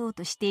らそう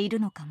としている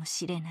のかも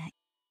しれない。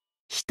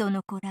人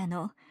の子ら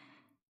の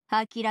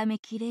諦め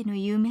きれぬ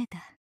夢だ。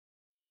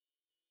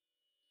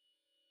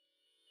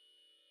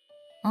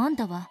あん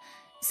たは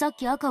さっ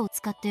き赤を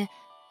使って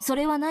そ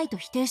れはないと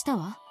否定した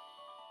わ。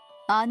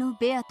あの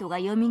ベアトが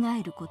蘇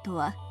ること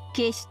は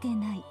決して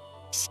ない。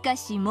しか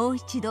しもう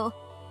一度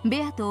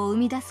ベアトを生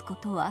み出すこ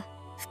とは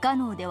不可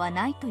能では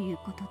ないという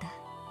ことだ。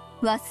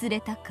忘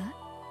れたか？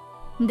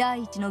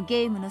第一の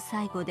ゲームの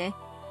最後で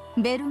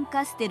ベルン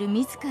カステル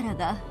自ら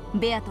が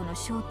ベアトの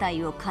正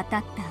体を語った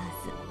はず。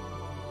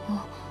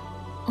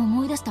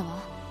思い出したわ。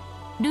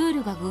ルー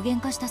ルが具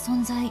現化した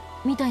存在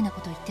みたいな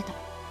こと言ってた。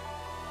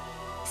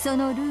そ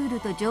のルー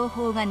ルと情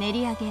報が練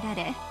り上げら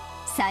れ、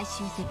最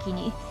終的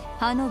に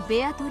あの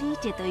ベアトリー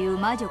チェという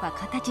魔女が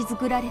形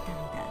作られたの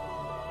だ。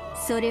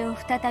それを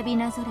再び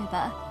なぞれ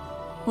ば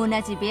同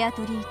じベア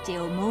トリーチ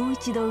ェをもう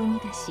一度生み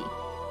出し、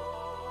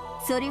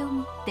それを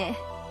もって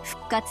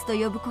復活と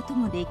呼ぶこと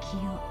もでき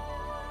よう。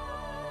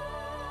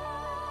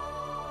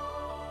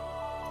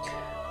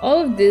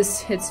All of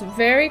this hits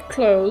very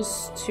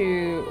close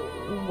to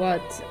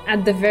what,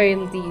 at the very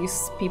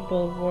least,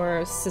 people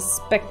were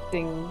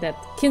suspecting that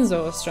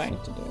Kinzo was trying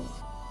to do.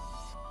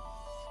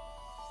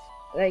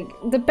 Like,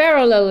 the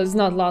parallel is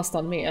not lost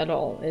on me at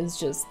all. It's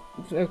just,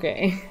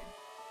 okay.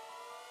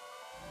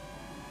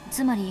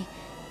 つまり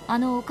あ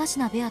のおかし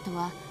なベアと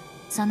は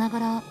さなが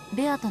ら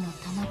ベアとの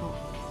卵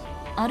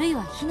あるい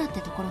はヒナって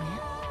ところね。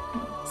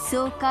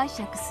そう解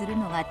釈する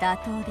のが妥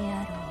当で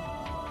あろう。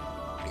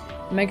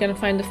Am I gonna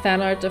find a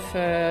fan art of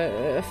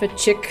a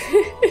chick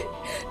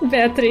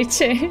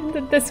Beatrice in the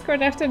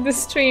Discord after the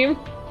stream?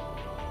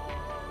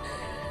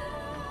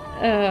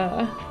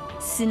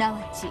 すなわ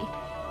ち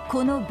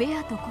このベ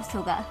アトこ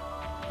そが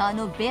あ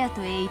のベア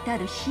トへ至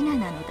るヒナ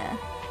なのだ。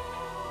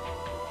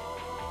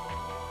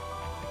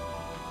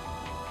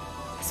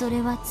そ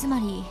れはつま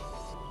り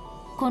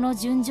この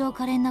純情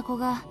可憐な子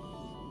が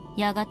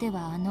やがて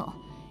はあの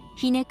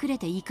ひねくれ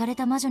てイカれ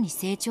た魔女に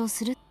成長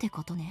するって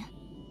ことね。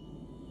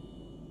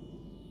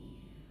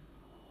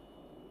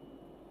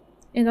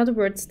In other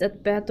words,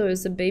 that Beato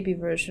is a baby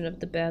version of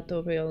the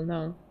Beato we all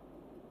know.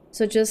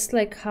 So just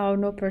like how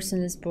no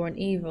person is born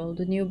evil,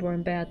 the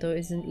newborn Beato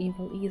isn't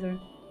evil either.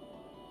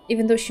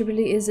 Even though she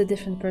really is a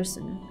different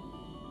person.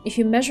 If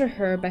you measure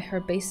her by her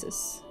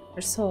basis,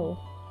 her soul,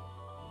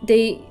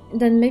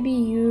 then maybe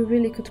you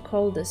really could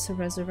call this a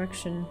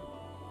resurrection.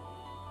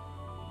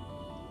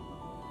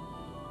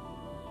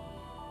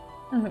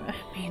 Oh, I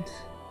mean...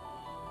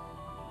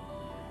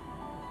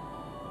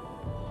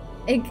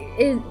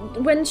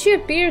 when she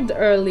appeared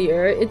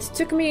earlier, it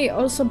took me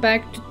also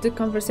back to the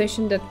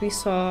conversation that we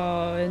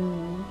saw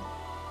in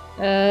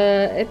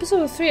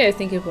episode 3, I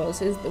think it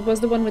was. It was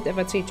the one with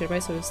Beatrice,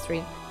 right? So it was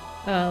 3.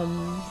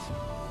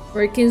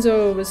 Where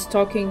Kinzo was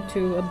talking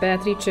to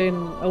Beatrice in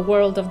a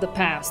world of the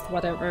past,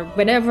 whatever.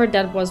 Whenever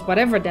that was,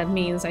 whatever that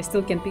means, I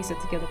still can't piece it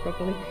together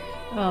properly.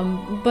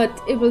 But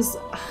it was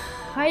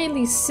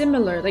highly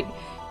similar. Like,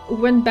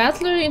 when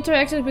Battler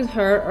interacted with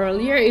her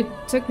earlier, it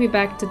took me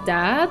back to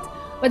that.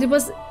 But it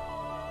was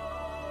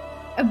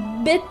a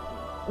bit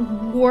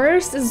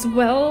worse as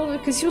well,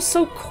 because she was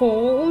so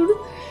cold.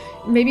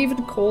 Maybe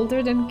even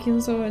colder than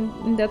Kinzo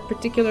in that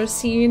particular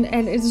scene.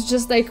 And it's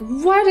just like,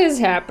 what is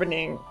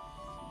happening?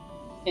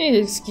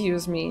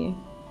 Excuse me.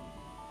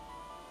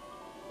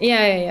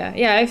 Yeah,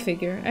 I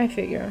figure.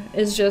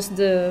 It's just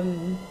the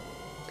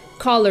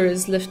collar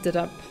is lifted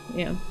up,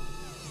 yeah.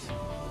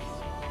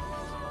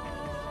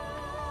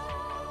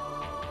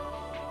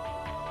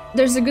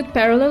 There's a good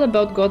parallel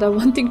about Goda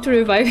wanting to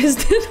revive his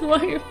dead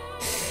wife.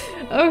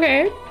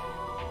 Okay.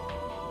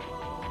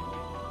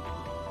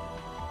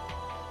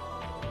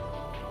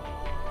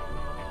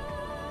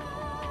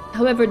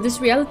 However, this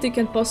reality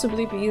can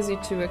possibly be easy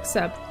to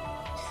accept.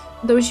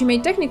 Though she may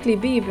technically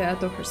be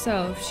Beato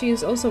herself, she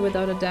is also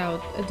without a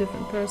doubt a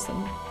different person.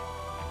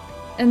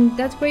 And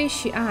that way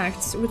she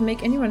acts would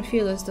make anyone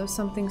feel as though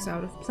something's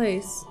out of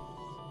place.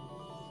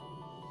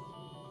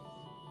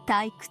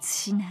 退屈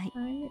しない。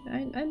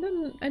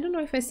I don't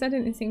know if I said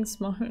anything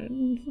smart.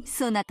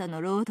 そなた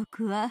の朗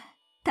読は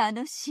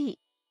楽しい。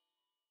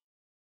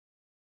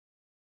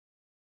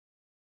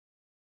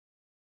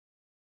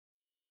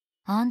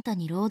あんた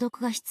に朗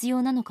読が必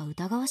要なのか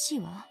疑わしい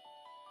わ。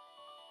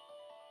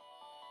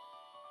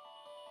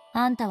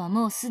あんたは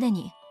もうすで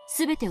に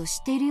全てを知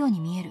っているように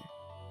見える。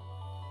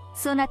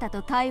そなた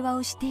と対話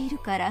をしている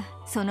から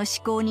その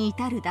思考に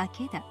至るだ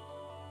けだ。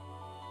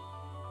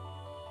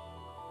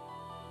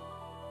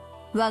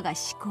我が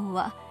思考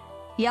は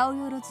八百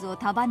万を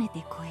束ね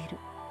て超える。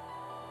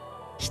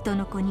人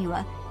の子に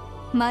は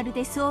まる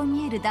でそう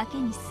見えるだけ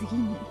に過ぎ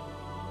ぬ。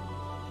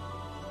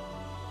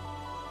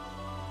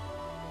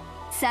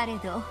され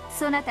ど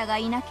そなたが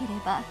いなけれ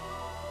ば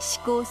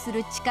思考す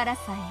る力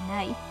さえ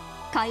ない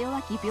か弱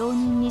き病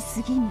人に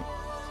過ぎぬ。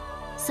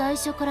最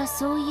初から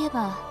そういえ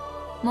ば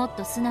もっ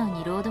と素直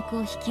に朗読を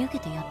引き受け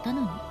てやった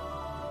のに。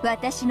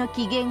私の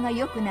機嫌が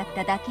良くなっ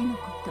ただけの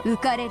こと。浮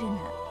かれるな。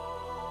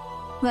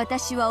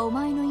私はお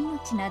前の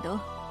命など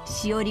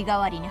しおり代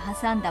わりに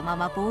挟んだま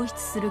ま放出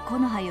する木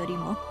の葉より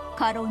も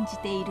軽んじ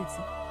ているぞ。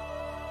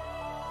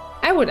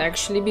I would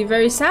actually be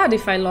very sad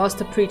if I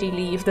lost a pretty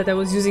leaf that I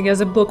was using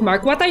as a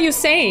bookmark. What are you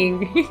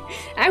saying?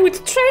 I would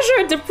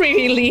treasure the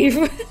pretty leaf.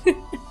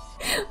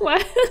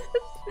 What?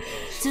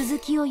 続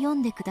きを読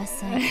んでくだ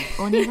さい。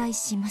お願い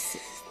します。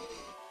っ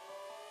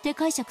て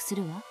解釈す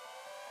るわ。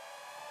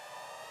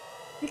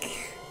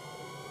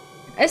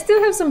I still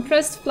have some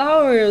pressed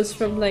flowers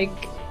from like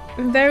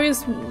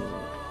various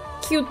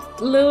cute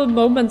little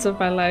moments of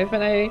my life,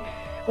 and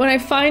when I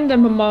find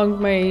them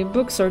among my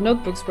books or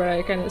notebooks where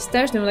I kind of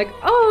stash them, I'm like,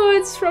 oh,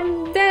 it's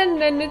from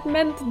then, and it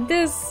meant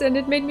this, and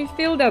it made me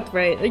feel that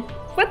way. Like,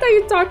 what are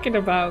you talking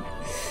about?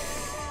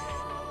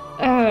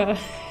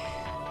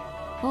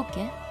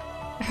 Okay.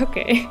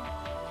 Okay.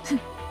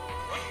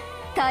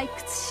 退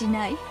屈し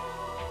ない。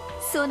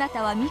そな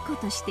たは巫女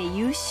として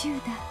優秀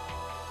だ。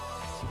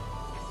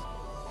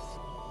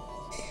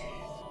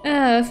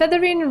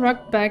Featherine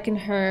rocked back in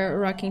her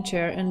rocking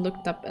chair and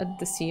looked up at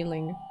the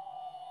ceiling.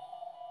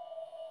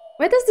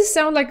 Why does this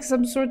sound like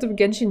some sort of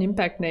Genshin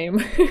Impact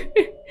name?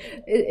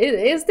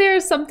 Is there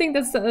something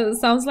that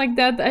sounds like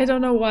that? I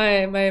don't know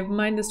why. My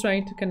mind is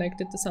trying to connect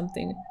it to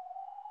something.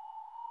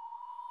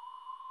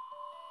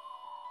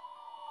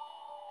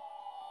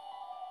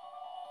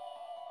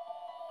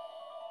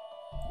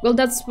 Well,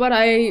 that's what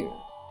I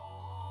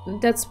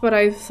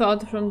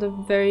thought from the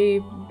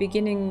very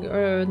beginning,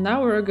 or an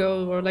hour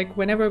ago, or like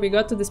whenever we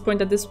got to this point,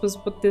 that this was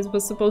what this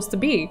was supposed to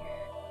be.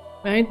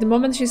 Right? The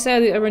moment she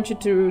said, I want you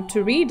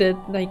to read it,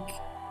 like,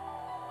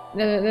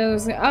 I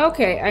was like,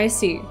 okay, I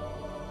see.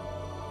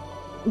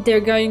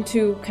 They're going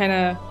to kind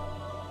of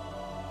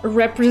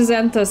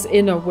represent us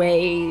in a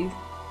way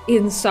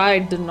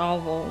inside the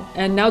novel.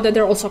 And now that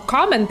they're also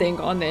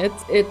commenting on it,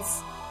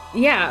 it's,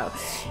 yeah,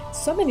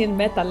 so many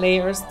meta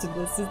layers to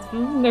this. It's,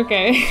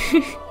 okay.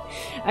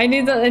 I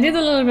need a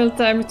little bit of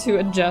time to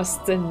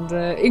adjust and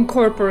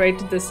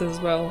incorporate this as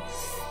well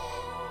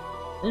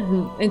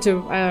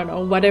into, I don't know,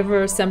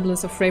 whatever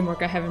semblance of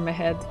framework I have in my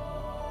head.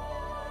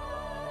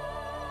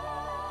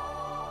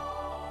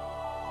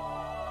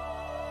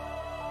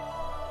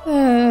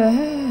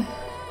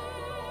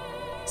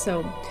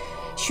 So,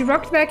 she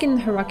rocked back in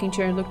her rocking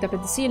chair and looked up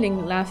at the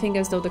ceiling, laughing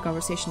as though the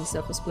conversation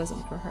itself was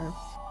pleasant for her.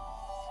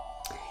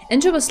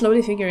 Enjo was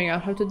slowly figuring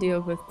out how to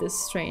deal with this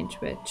strange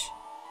witch.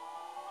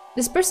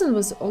 This person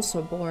was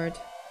also bored.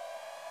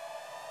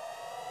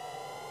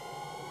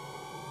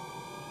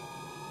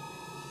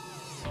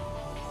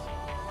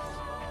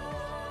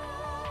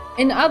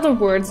 In other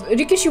words,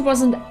 Rikishi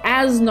wasn't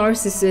as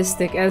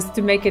narcissistic as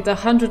to make it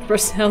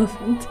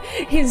 100%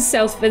 his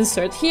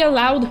self-insert. He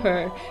allowed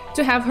her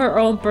to have her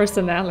own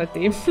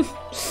personality.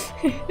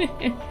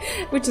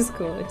 Which is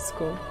cool, it's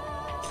cool.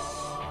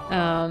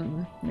 I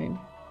mean,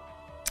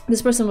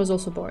 this person was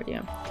also bored,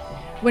 yeah.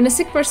 When a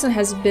sick person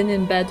has been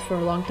in bed for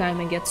a long time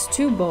and gets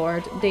too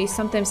bored, they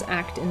sometimes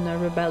act in a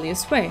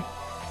rebellious way.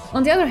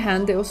 On the other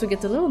hand, they also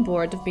get a little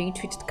bored of being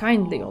treated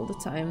kindly all the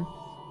time.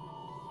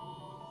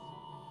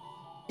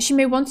 She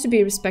may want to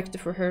be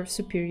respected for her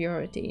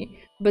superiority,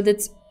 but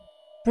it's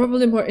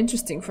probably more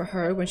interesting for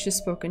her when she's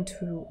spoken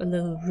to a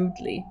little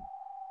rudely.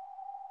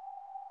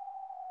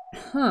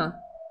 Huh.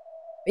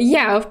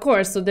 Yeah, of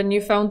course, so then you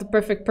found the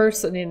perfect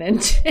person in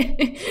it.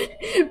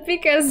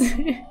 Because...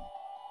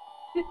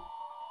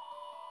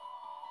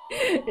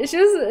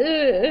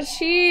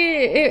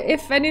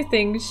 if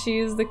anything,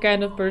 she's the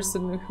kind of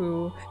person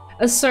who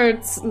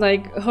asserts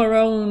like her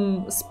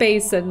own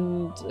space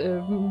and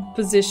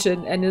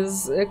position and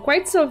is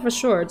quite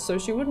self-assured, so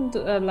she wouldn't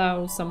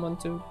allow someone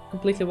to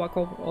completely walk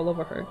all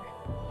over her.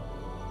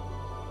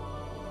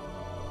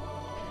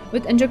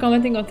 With Enjo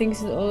commenting on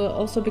things, it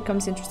also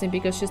becomes interesting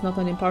because she's not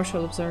an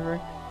impartial observer.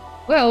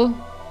 Well,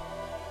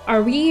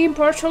 are we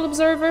impartial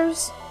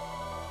observers?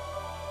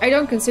 I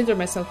don't consider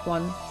myself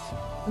one.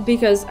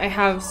 Because I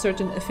have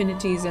certain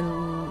affinities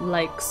and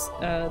likes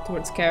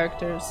towards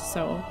characters,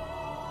 so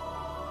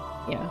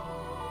yeah.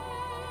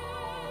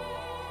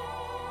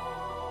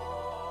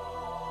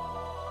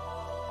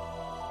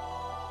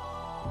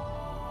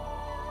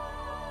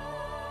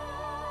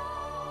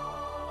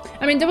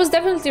 I mean, there was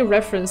definitely a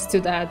reference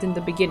to that in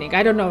the beginning.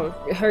 I don't know,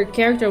 her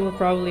character will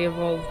probably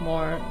evolve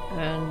more,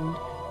 and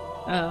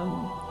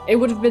it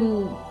would have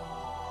been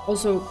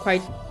also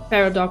quite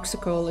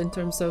paradoxical in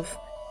terms of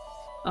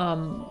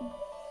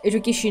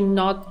Rikishi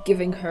not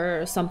giving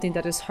her something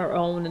that is her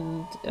own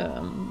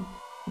and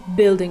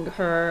building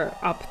her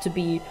up to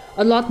be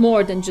a lot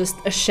more than just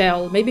a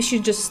shell. Maybe she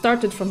just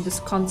started from this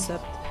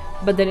concept,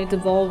 but then it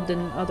evolved in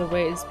other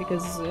ways,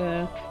 because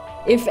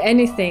if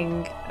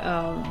anything,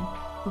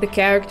 the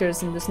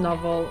characters in this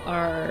novel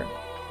are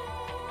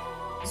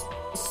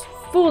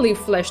fully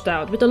fleshed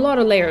out with a lot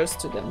of layers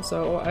to them,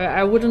 so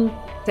I wouldn't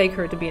take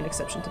her to be an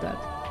exception to that.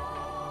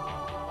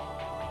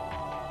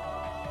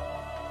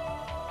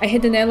 I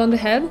hit the nail on the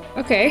head?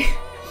 Okay.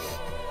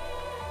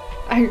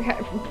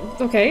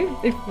 Okay,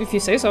 if you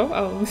say so,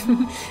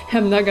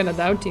 I'm not gonna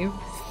doubt you.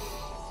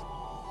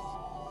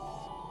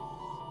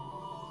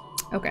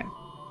 Okay.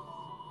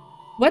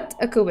 What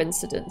a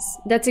coincidence.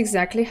 That's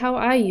exactly how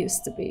I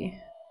used to be.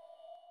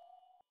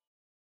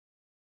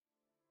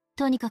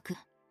 とにかく、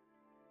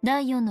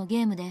第4の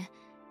ゲームで、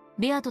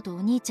ベアトとお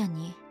兄ちゃん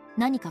に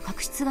何か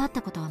確執があっ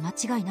たことは間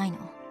違いないの？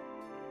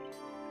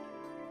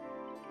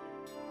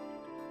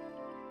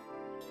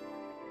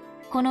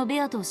この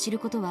ベアトを知る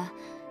ことは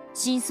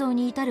真相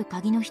に至る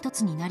鍵の一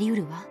つになりう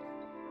るわ。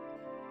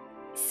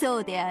そ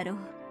うであろう。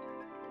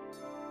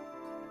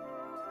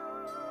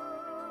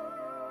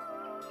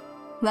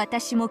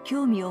私も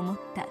興味を持っ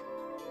た。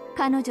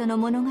彼女の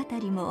物語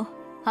も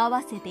合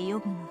わせて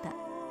読むのだ。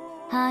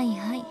はい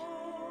はい。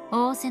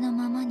仰せの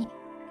ままに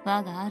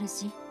我がある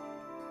し。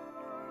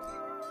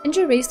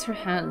Inja raised her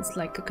hands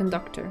like a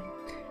conductor,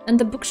 and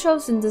the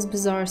bookshelves in this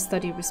bizarre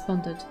study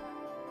responded.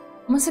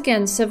 Once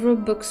again, several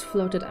books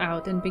floated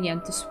out and began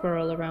to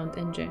swirl around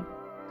Enje.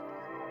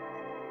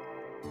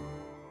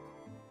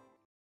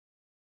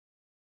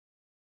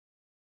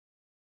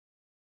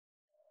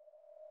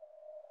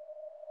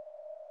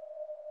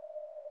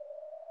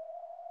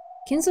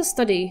 Kinzo's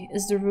study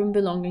is the room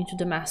belonging to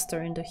the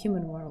master in the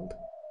human world.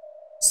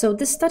 So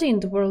this study in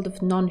the world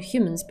of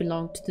non-humans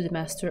belonged to the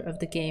master of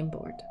the game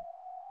board,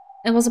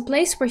 and was a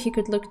place where he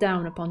could look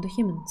down upon the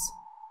humans.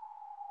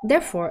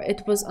 Therefore,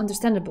 it was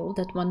understandable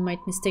that one might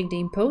mistake the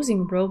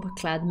imposing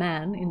robe-clad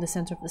man in the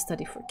center of the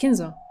study for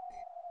Kinzo,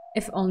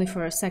 if only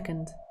for a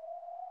second.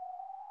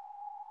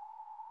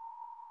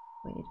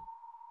 Wait.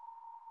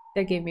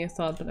 That gave me a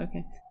thought, but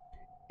okay.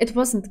 It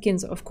wasn't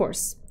Kinzo, of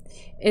course.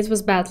 It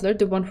was Battler,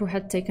 the one who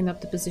had taken up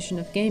the position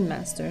of Game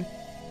Master,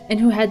 and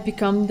who had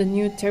become the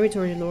new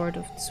territory lord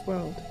of this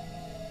world.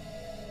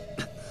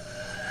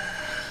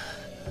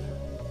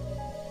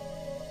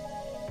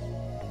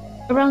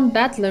 Around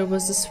Battler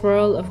was a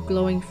swirl of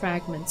glowing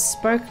fragments,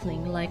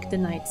 sparkling like the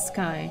night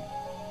sky.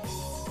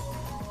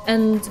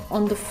 And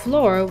on the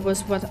floor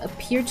was what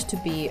appeared to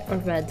be a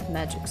red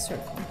magic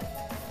circle.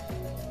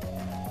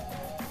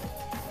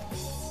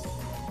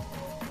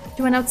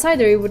 To an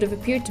outsider, it would have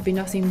appeared to be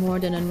nothing more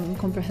than an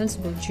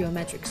incomprehensible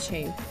geometric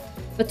shape.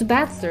 But to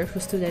Battler, who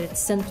stood at its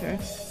center,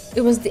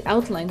 it was the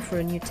outline for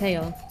a new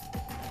tale.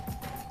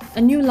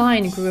 A new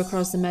line grew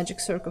across the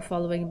magic circle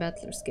following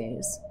Battler's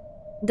gaze.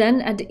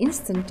 Then, at the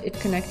instant it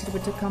connected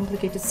with a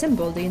complicated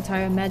symbol, the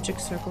entire magic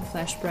circle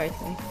flashed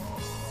brightly.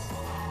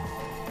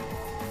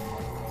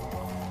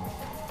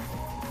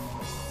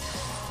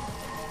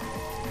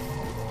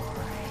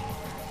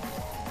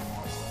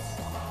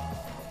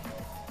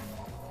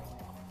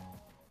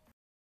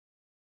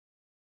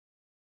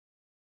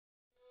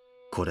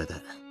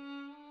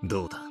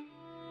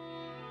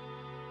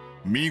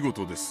見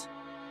事です、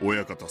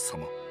親方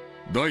様。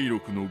第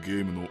6の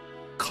ゲームの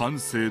完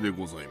成で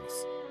ございま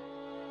す。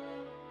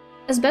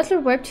As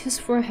Battler wiped his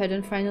forehead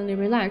and finally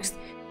relaxed,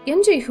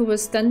 Genji, who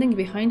was standing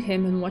behind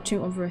him and watching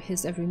over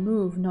his every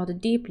move, nodded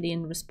deeply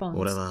in response.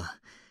 俺は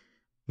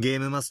ゲー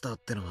ムマスターっ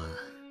てのは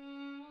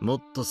も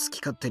っと好き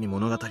勝手に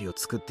物語を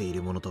作ってい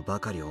るものとば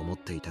かり思っ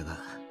ていたが、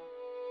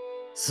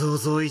想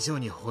像以上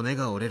に骨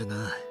が折れるな。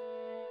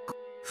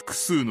複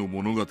数の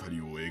物語を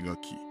描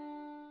き、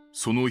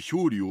その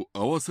表裏を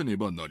合わせね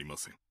ばなりま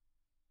せん。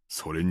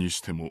それに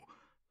しても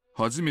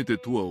初めて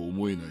とは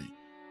思えない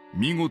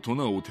見事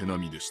なお手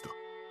並みでした。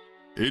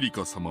エリ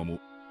カ様も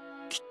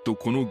きっと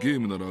このゲー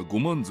ムならご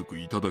満足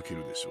いただけ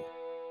るでしょう。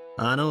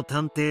あの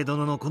探偵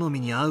殿の好み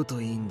に合う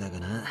といいんだが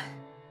な。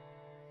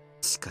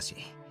しかし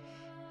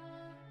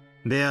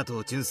ベアト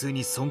を純粋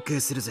に尊敬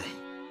するぜ。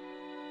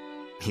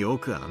よ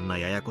くあんな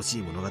ややこし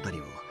い物語を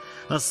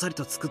あっさり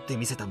と作って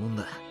みせたもん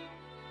だ。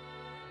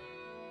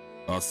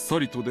あっさ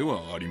りとで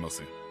はありま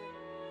せん。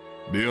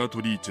ベアト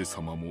リーチェ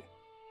様も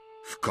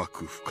深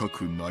く深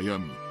く悩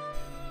み、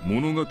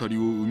物語を生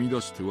み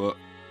出しては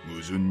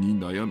矛盾に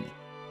悩み、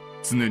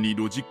常に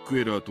ロジック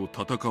エラーと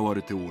戦わ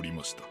れており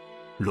ました。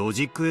ロ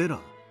ジックエラ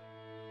ー？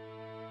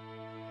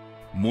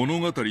物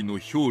語の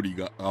表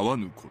裏が合わ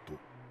ぬこと、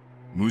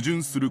矛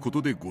盾するこ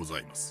とでござ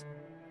います。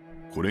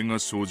これが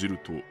生じる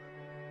と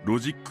ロ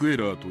ジックエ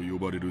ラーと呼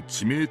ばれる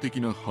致命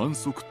的な反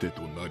則手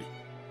となり、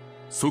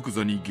即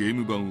座にゲー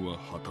ム版は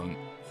破綻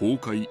崩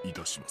壊い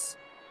たします。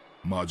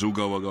魔女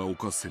側が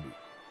犯せる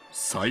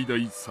最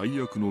大最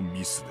悪の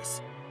ミスで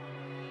す。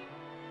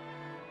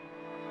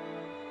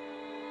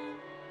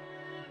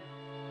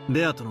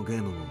ベアトのゲ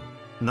ームも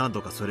何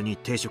度かそれに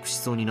抵触し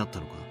そうになっ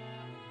たのか？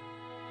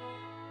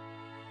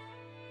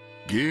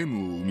ゲー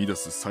ムを生み出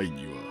す際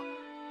には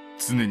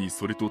常に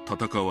それと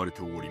戦われ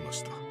ておりま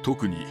した。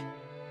特に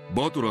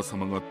バトラー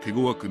様が手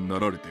強くな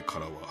られてか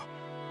らは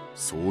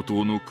相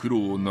当の苦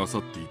労をなさ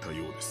っていた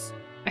ようです。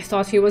I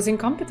thought he was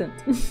incompetent.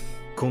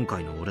 今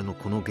回の俺の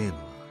このゲームは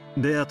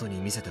ベアトに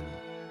見せても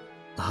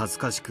恥ず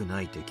かしく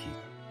ない敵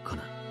か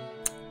な。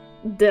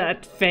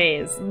That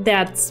face,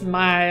 that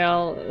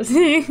smile.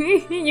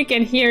 You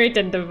can hear it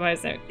in the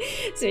voice.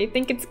 So you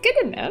think it's good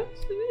enough?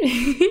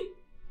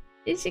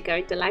 Is she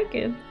going to like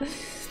it?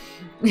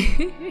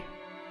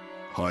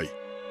 はい。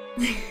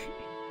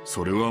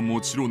それは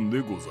もちろんで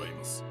ござい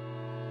ます。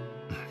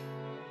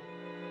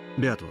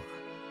ベアトは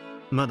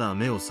まだ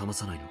目を覚ま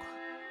さないのか？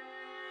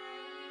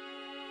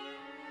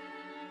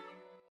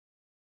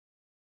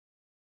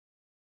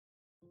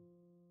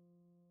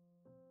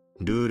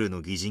ルール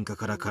の擬人化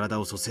から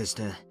体を蘇生し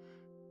て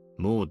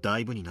もうだ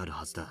いぶになる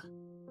はずだ。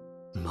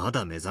ま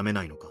だ目覚め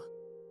ないのか？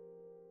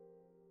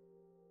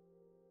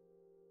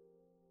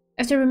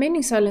 After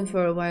remaining silent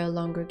for a while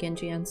longer,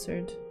 Genji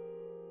answered.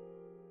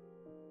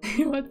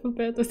 What will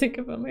Beto think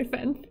about my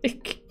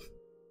fanfic?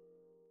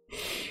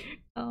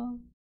 Oh.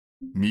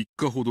 3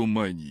日ほど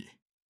前に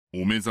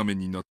お目覚め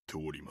になって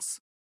おりま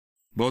す。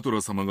バト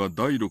ラ様が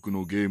第6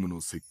のゲーム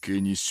の設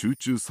計に集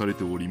中され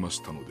ておりま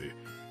したので、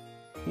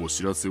お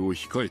知らせを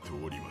控えて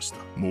おりました。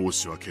申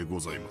し訳ご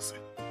ざいません。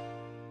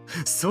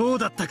そう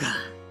だったか。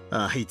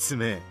あいつ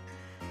め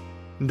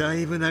だ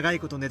いぶ長い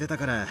こと寝てた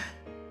から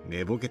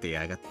寝ぼけて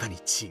やがったに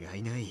違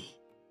いない。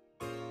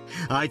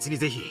あいつに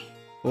ぜひ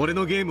俺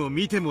のゲームを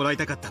見てもらい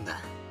たかったんだ。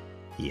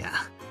いや、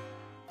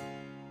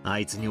あ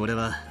いつに俺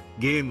は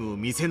ゲームを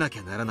見せなき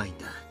ゃならないん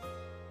だ。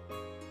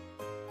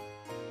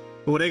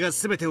俺が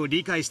全てを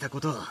理解した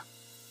ことを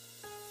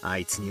あ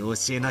いつに教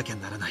えなきゃ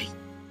ならない。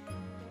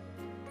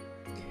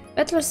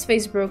Battler's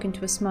face broke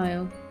into a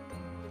smile.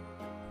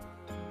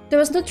 There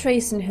was no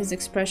trace in his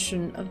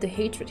expression of the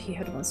hatred he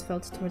had once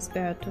felt towards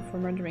Beato for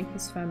murdering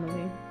his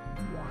family.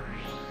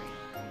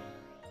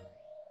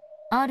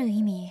 ある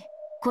意味、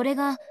これ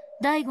が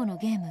第5の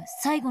ゲーム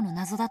最後の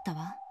謎だった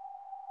わ。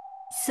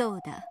そう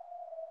だ。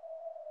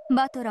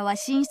バトラは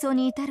真相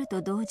に至る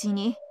と同時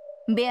に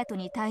ベアト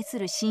に対す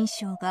る心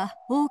象が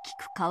大き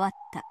く変わっ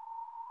た。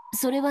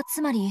それは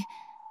つまり、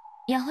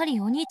やはり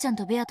お兄ちゃん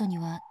とベアトに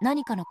は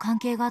何かの関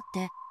係があっ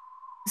て、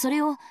そ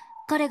れを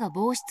彼が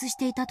防出し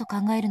ていたと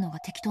考えるのが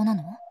適当な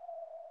の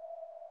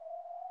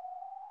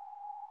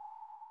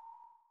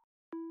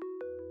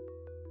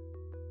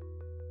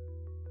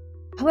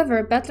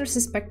？However, Battler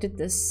suspected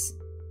this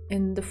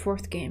in the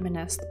 4th game and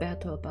asked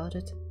Beato about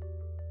it.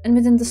 And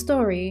within the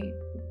story,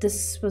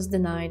 this was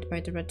denied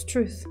by the Red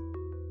Truth.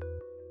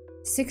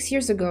 6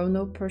 years ago,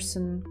 no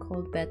person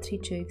called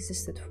Beatrice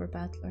existed for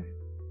Battler.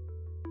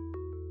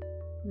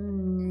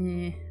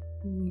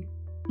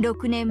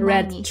 6年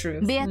前に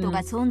ベアト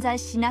が存在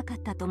しなかっ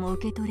たとも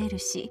受け取れる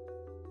し。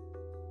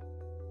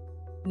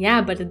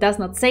Yeah, but it does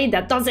not say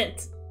that, does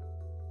it?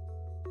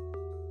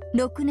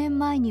 6年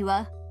前に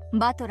は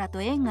バトラと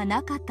縁が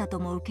なかったと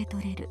も受け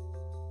取れる。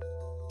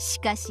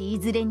しかしい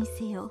ずれに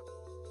せよ、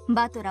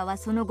バトラは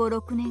その後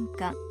6年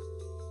間、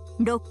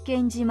六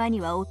軒島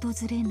には訪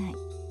れない。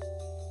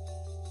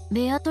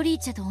ベアトリー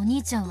チェとお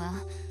兄ちゃんは、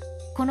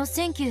この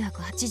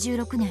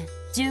1986年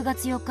10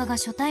月4日が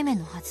初対面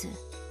のはず。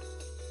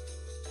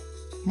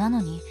な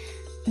のに、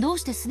どう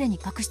してすでに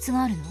確執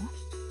があるの？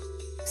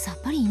さ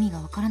っぱり意味が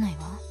わからないわ。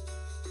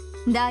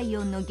第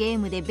4のゲー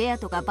ムでベア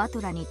トがバ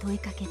トラに問い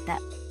かけた。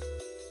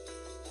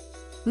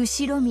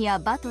後ろ宮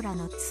バトラ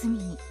の罪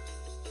に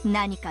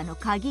何かの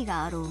鍵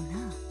があろうな。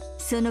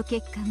その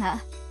結果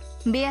が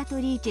ベアト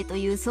リーチェと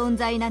いう存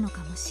在なの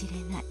かもしれ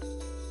ない。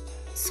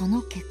そ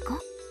の結果？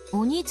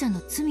お兄ちゃん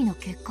の罪の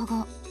結果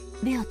が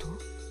ベアト？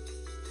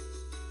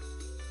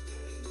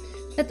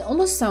 That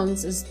almost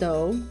sounds as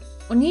though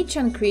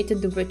Oni-chan created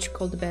the witch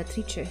called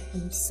Beatrice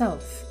himself.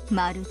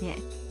 まるで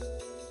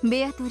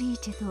ベアトリー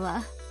チェと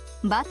は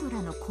バト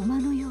ラの駒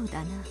のよう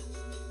だな。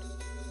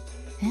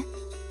え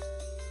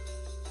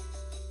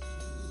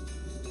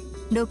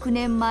？6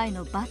年前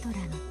のバトラの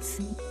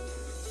罪。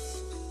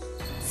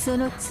そ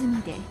の罪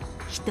で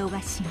人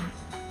が死ぬ。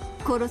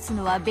殺す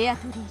のはベア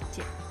トリーチ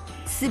ェ。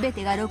全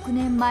てが6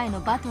年前の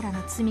バトラ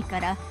の罪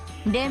から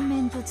連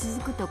綿と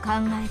続くと考え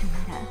るなら、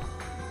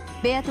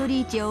ベアト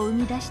リーチェを生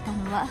み出した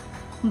のは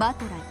バ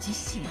トラ自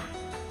身。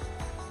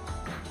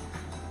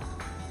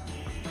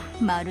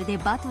まるで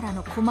バトラ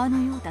の駒の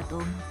ようだと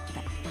思っ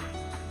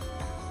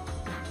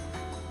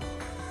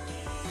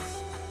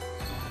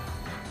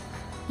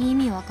た。意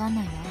味わかん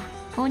ないわ。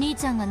お兄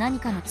ちゃんが何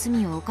かの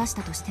罪を犯し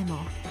たとしても、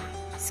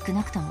少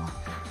なくとも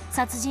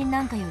殺人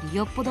なんかより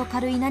よっぽど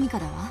軽い何か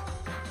だわ。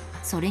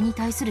それに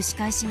対する仕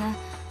返しが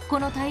こ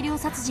の大量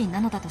殺人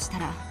なのだとした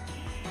ら、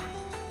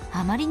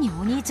あまりに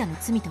お兄ちゃんの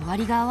罪と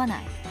割りが合わ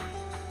ない。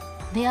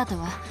ベアト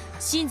は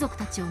親族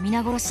たちを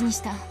皆殺しに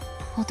した。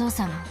お父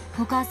さんも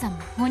お母さんも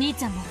お兄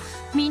ちゃんも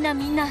みんな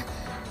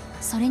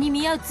それに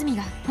見合う罪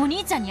がお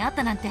兄ちゃんにあっ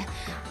たなんて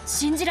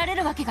信じられ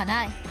るわけが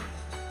ない。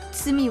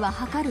罪は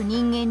測る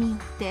人間によっ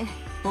て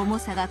重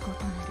さが異なる。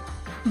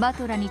バ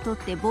トラにとっ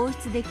て防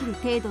出できる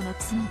程度の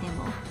罪で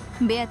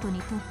も、ベアトに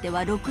とって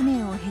は6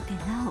年を経て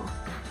なお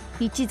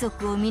一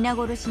族を皆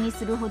殺しに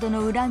するほど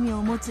の恨み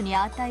を持つに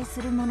値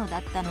するものだ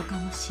ったのか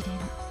もしれ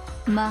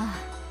ぬ。まあ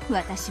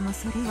私も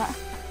それは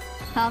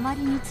あま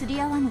りに釣り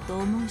合わぬと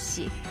思う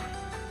し、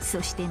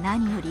そして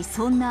何より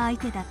そんな相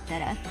手だった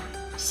ら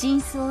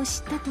真相を知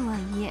ったとは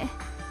いえ、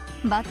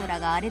バトラ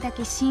があれだ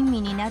け親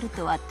身になる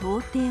とは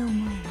到底思えぬ。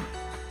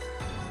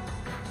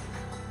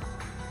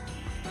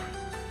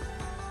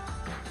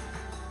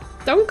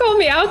Don't call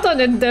me out on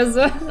it,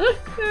 Deza.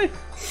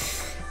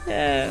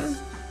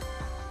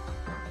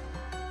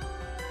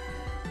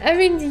 I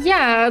mean,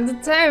 yeah, at the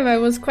time I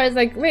was quite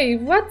like,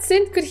 wait, what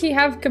sin could he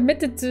have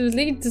committed to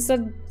lead to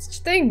such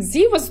things?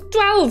 He was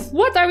 12!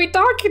 What are we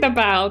talking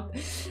about?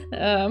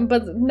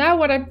 But now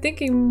what I'm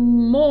thinking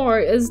more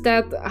is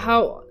that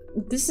how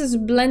this is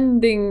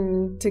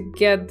blending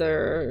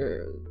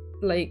together,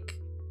 like...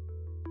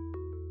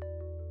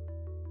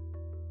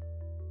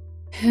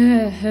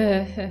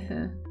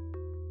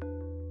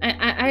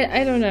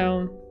 I don't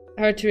know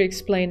how to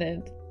explain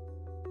it.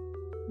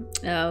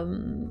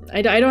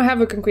 I don't have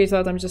a concrete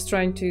thought. I'm just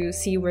trying to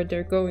see where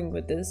they're going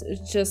with this.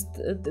 It's just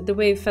the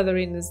way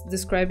Featherin is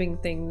describing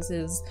things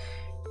is,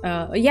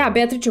 yeah,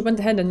 Beatrice went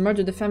ahead and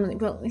murdered the family.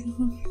 Well,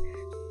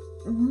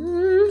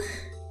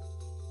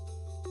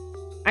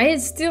 I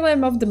still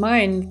am of the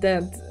mind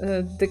that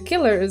the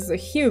killer is a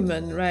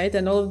human, right?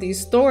 And all of these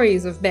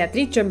stories of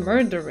Beatrice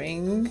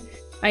murdering,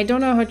 I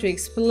don't know how to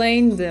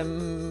explain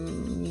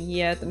them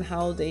yet and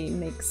how they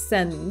make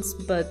sense,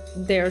 but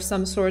there's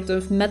some sort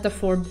of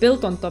metaphor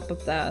built on top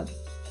of that,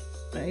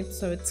 right?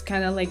 So it's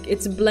kind of like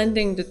it's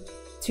blending the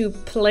two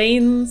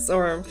planes,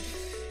 or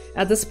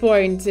At this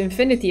point,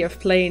 infinity of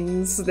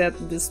planes that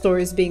the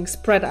story is being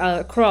spread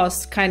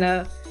across, kind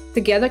of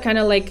together, kind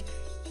of like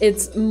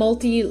it's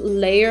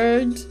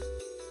multi-layered,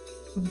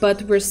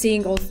 but we're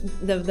seeing all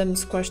of them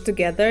squashed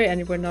together,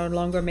 and we're no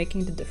longer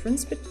making the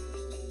difference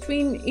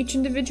between each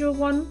individual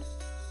one.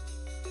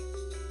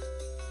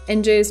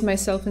 NJ is my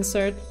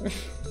self-insert.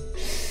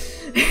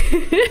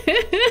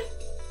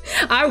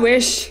 I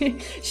wish.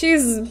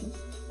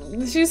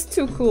 She's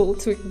too cool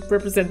to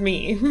represent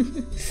me.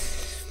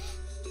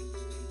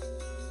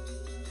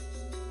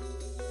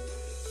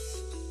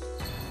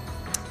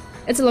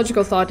 It's a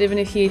logical thought, even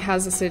if he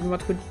has a sin,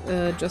 what would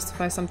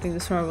justify something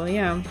this horrible?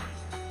 Yeah.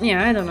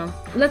 Yeah, I don't know.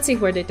 Let's see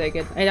where they take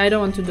it. I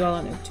don't want to dwell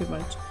on it too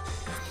much.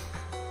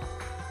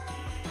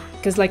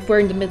 Because, like, we're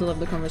in the middle of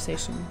the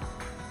conversation.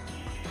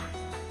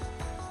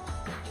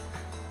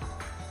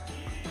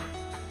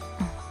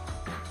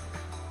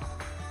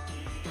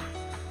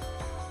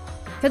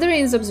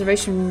 Federine's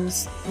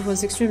observations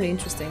was extremely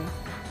interesting.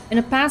 In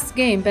a past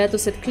game, Beato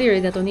said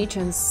clearly that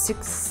Onichan's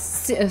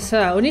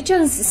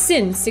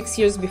sin 6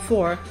 years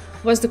before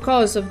was the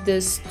cause of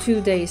this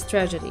 2 days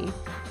tragedy.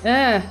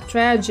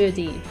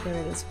 Tragedy. There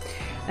it is.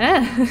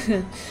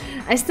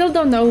 I still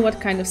don't know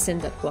what kind of sin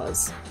that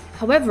was.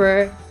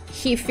 However,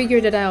 he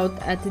figured it out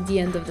at the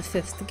end of the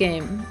 5th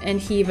game, and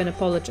he even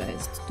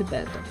apologized to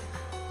Beto.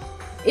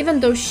 Even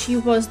though she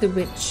was the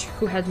witch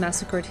who had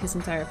massacred his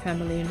entire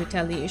family in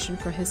retaliation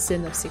for his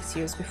sin of 6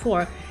 years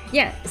before.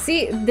 Yeah,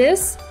 see,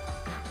 this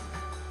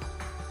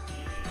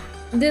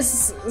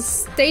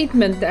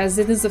statement, as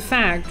it is a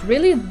fact,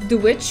 really the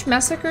witch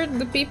massacred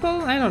the people?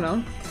 I don't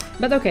know.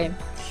 But okay.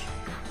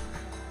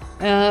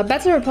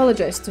 Battler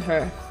apologized to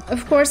her.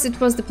 Of course,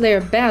 it was the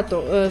player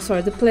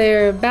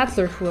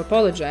Battler who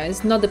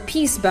apologized, not the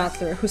peace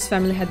Battler whose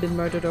family had been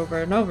murdered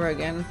over and over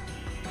again.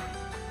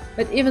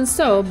 But even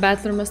so,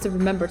 Battler must have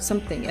remembered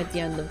something at the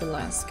end of the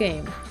last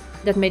game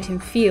that made him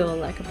feel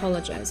like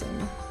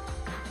apologizing.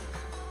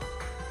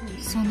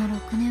 その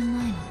6年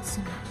前の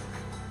罪。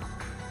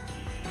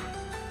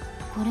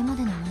これま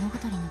での物語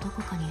のど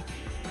こかに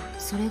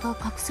それが隠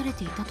され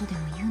ていたとでも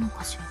言うの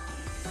かし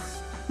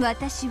ら。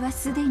私は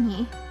すで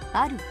に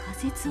ある仮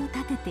説を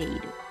立ててい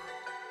る。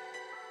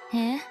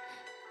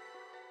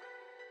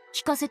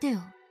聞かせて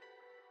よ。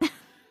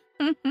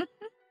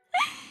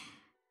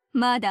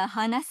まだ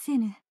話せ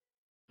ぬ。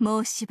も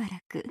うしば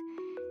らく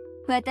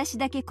私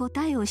だけ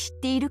答えを知っ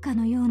ているか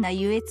のような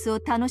優越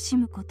を楽し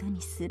むこと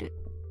にする。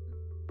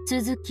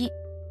続き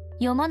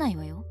読まない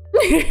わよ。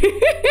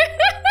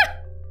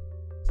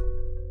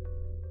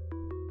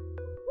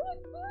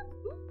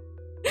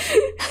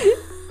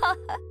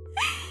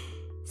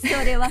そ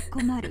れは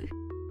困る。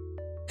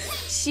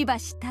しば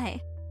し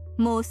耐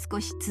え、もう少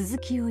し続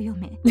きを読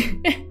め。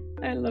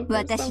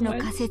私の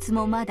仮説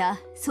もまだ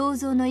想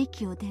像の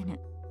域を出ぬ。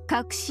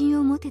確信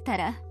を持てた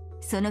ら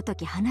その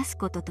時話す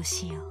ことと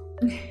しよ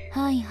う。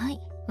はいはい、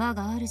我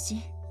が主。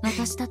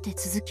私だって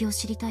続きを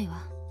知りたい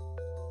わ。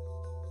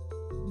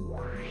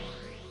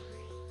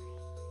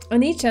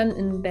Onichan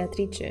and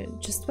Beatrice,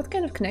 just what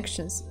kind of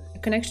connection is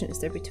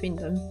there between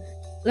them?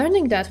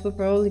 Learning that would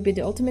probably be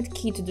the ultimate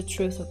key to the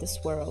truth of this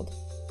world.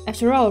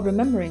 After all,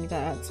 remembering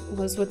that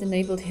was what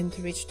enabled him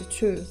to reach the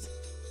truth.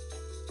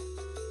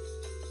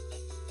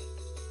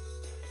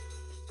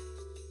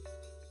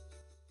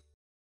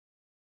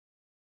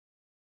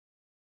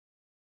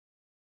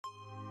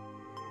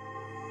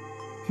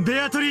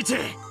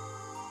 Beatrice!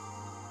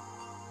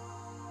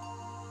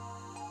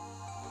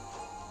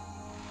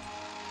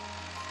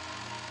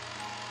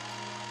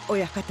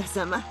 親方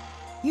様、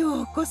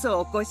ようこ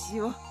そお越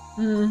しを。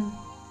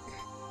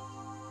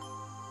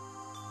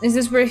Is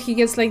this where he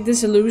gets like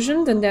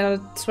disillusioned and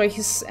that's why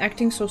he's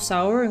acting so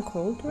sour and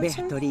cold towards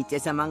her? ベアトリーチェ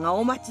様が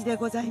お待ちで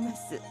ございま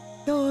す。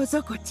どう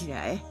ぞこち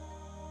らへ。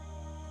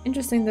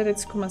Interesting that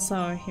it's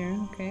Kumasawa here,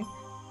 okay.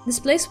 This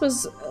place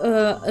was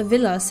a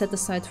villa set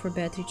aside for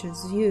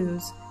Beatrice's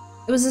use.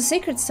 It was a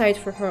sacred site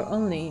for her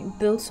only,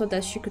 built so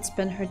that she could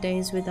spend her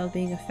days without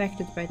being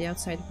affected by the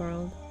outside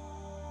world.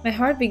 My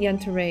heart began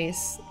to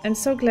race. I'm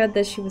so glad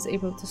that she was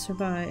able to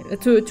survive,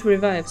 to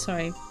revive,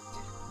 sorry,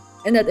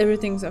 and that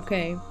everything's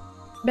okay.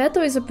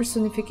 Beato is a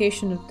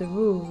personification of the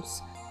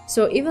rules,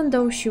 so even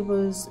though she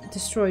was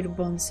destroyed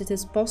once, it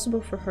is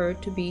possible for her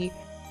to be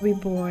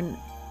reborn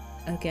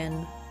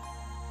again.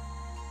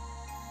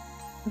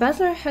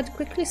 Battler had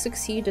quickly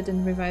succeeded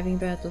in reviving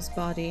Beato's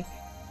body,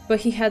 but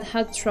he had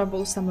had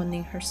trouble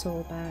summoning her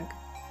soul back.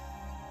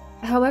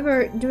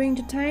 However, during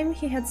the time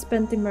he had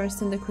spent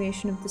immersed in the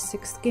creation of the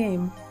 6th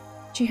game,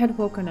 she had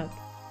woken up.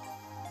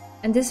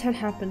 And this had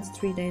happened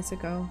 3 days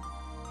ago.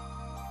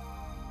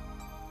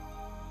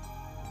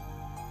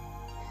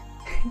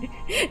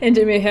 And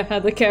they may have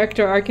had a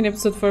character arc in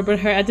episode 4, but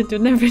her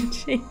attitude never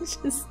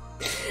changes.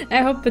 I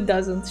hope it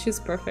doesn't. She's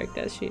perfect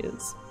as she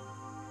is.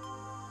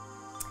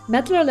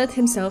 Battler let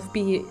himself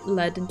be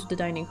led into the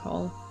dining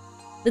hall.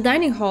 The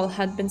dining hall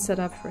had been set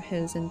up for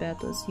his and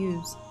Beato's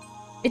use.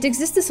 It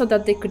existed so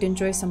that they could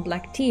enjoy some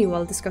black tea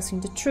while discussing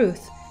the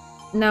truth,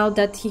 now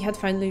that he had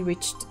finally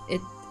reached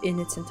it in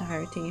its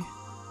entirety.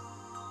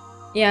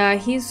 Yeah,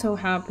 he's so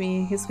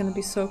happy. He's gonna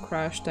be so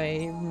crushed.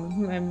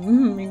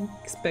 I'm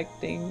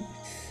expecting.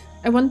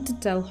 I want to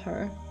tell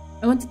her.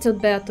 I want to tell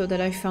Beto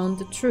that I found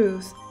the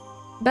truth.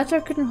 Beto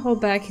couldn't hold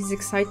back his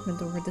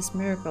excitement over this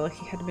miracle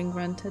he had been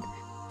granted.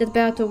 That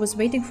Beto was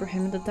waiting for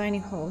him in the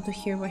dining hall to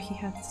hear what he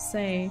had to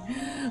say.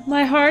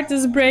 My heart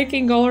is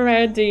breaking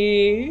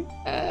already.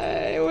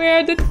 Where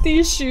are the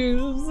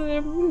tissues?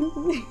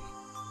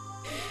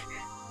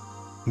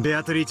 ベ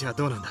アトリーチェは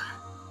どうなんだ？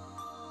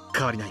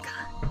変わりないか？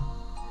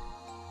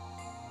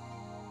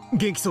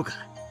元気そうか？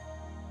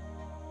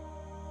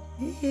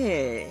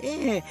え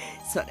え、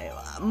それ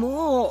は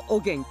もうお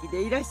元気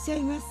でいらっしゃ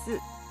います。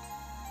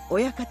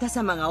親方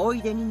様がお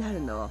いでにな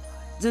るのを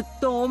ずっ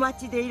とお待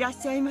ちでいらっ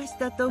しゃいまし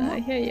たとも。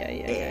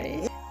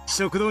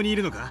食堂にい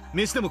るのか？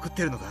飯でも食っ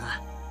てるのか？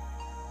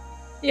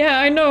 Yeah,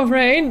 I know,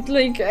 right?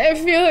 Like, I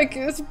feel like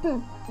it's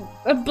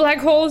a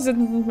black holes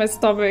in my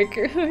stomach.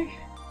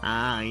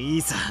 ああ、い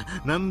いさ。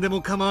何で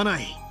も構わな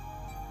い。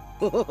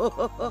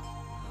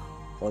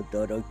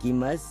驚き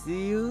ます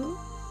よ。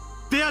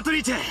ベアトリ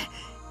ーチェ！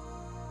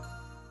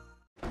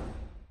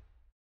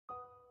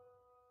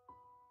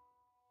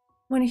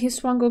 When he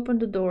swung open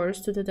the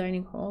doors to the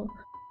dining hall,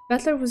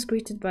 Butler was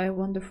greeted by a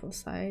wonderful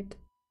sight.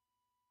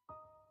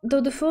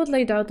 Though the food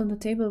laid out on the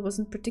table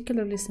wasn't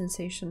particularly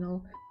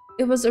sensational,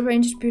 it was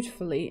arranged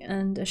beautifully,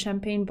 and a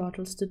champagne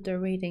bottle stood there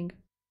waiting.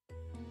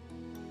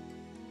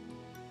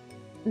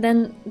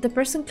 Then, the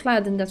person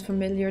clad in that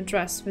familiar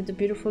dress with the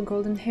beautiful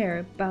golden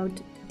hair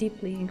bowed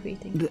deeply in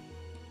greeting.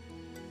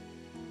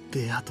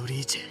 ベアト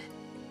リーチェ。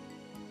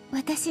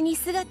私に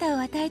姿を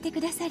与えて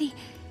くださり、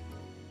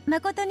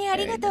誠にあ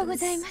りがとうご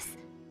ざいます。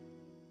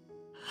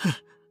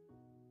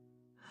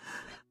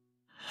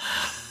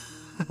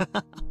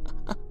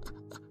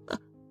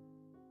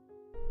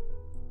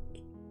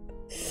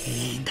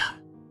いいんだ。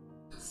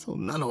そ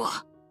んなの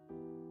は。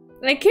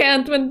I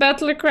can't. When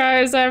Battler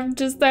cries, I'm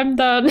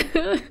done.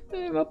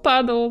 I'm a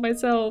puddle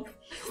myself. よ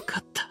か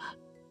った。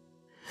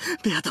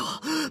ベアト。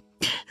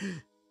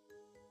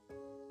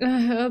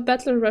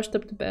Battler rushed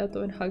up to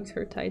Beto and hugged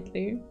her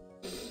tightly,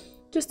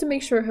 just to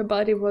make sure her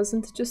body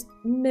wasn't just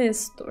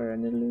mist or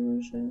an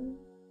illusion.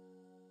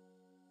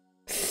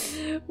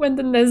 When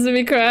the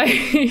Nezumi cry.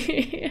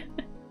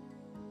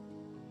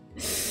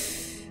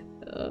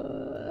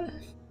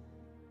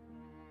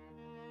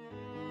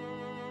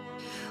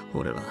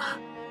 俺は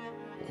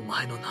お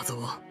前の謎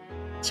を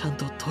ちゃん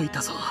と解い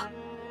たぞ。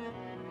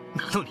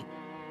なのに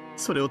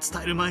それを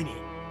伝える前に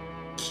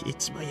消え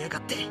ちまいやが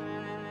って。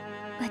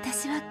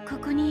私はこ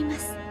こにいま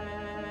す。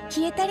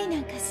消えたりな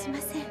んかしま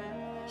せん。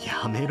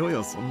やめろ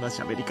よ、そんな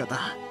喋り方。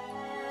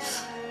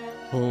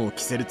本を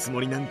着せるつも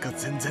りなんか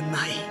全然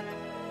ない。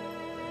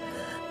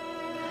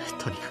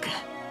とにかく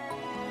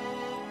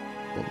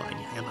お前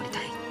に謝りた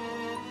い。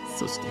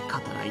そして語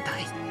らいた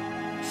い。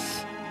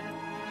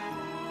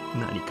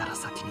何から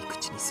先に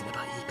口にすれ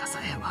ばいいかさ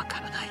えわか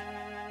らない。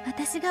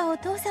私がお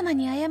父様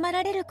に謝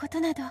られること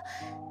など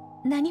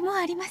何も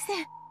ありま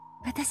せん。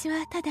私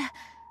はただ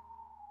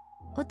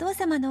お父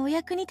様のお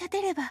役に立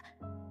てれば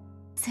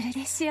それ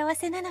で幸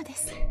せなので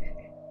す。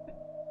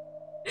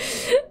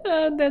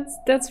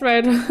That's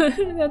right.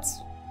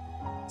 That's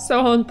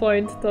so on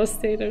point, those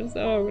staters.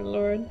 Oh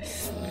lord.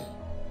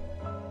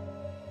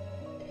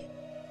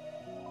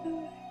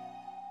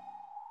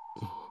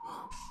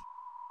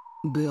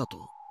 ベアト。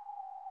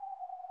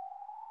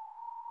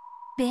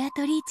ベア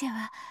トリーチェ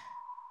は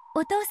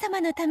お父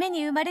様のため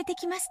に生まれて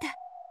きました。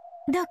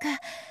どうか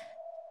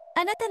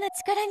あなたの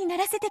力にな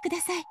らせてくだ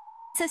さい。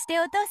そして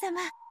お父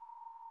様、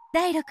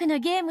第6の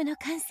ゲームの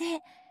完成、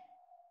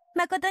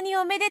誠に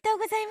おめでとう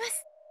ございま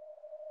す。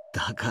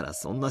だから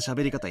そんな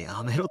喋り方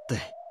やめろって。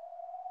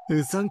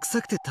うさんく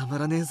さくてたま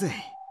らねえぜ。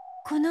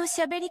この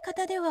喋り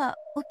方では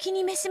お気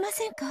に召しま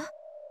せんか？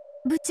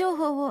部長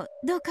法を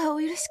どうかお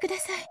許しくだ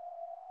さい。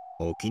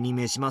お気に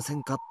召しませ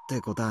んかっ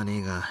てことはね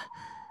えが、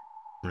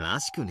ら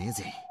しくねえ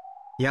ぜ。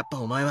やっぱ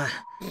お前は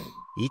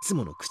いつ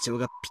もの口調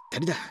がぴった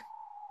りだ。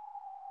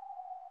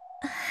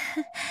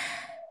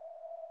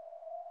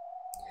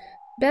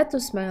Beto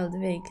smiled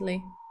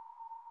vaguely.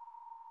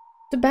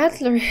 To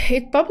Battler,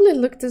 it probably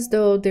looked as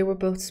though they were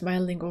both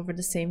smiling over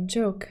the same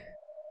joke.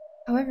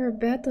 However,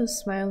 Beto's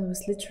smile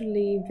was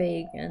literally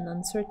vague and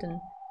uncertain.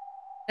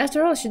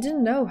 After all, she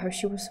didn't know how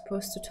she was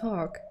supposed to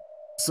talk.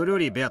 それよ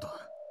りベアト、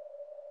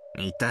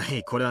一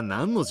体これは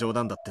何の冗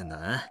談だってん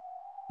だ？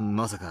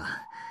まさか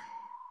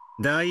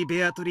大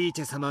ベアトリー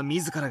チェ様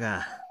自ら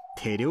が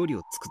手料理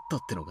を作ったっ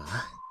てのか？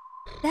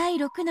第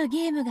6の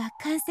ゲームが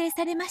完成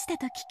されました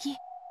と聞き、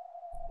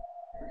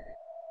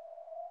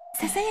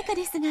ささやか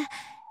ですが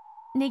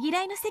ねぎ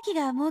らいの席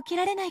が設け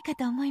られないか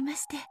と思いま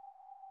して。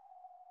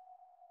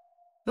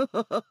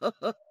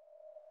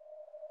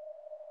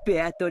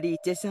ベアトリー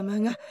チェ様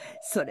が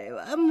それ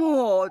は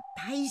もう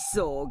大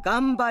層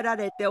頑張ら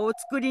れてお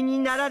作りに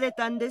なられ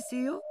たんです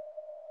よ。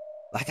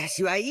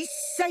私は一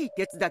切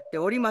手伝って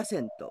おりま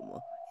せんと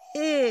も。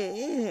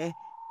ええ。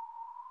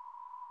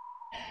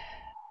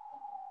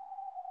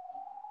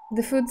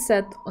The food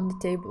set on the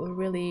table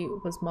really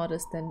was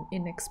modest and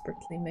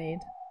inexpertly made.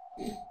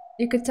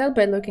 You could tell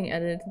by looking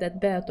at it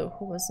that Beato,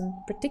 who wasn't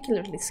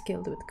particularly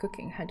skilled with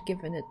cooking, had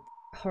given it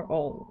her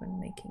all when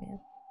making it.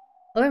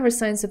 However,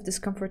 signs of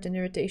discomfort and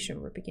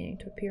irritation were beginning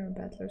to appear on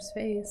Battler's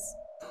face.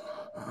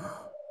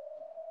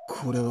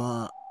 これ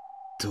は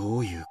ど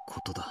ういう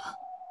ことだ？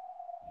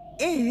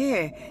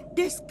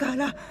ですか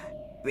ら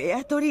ベ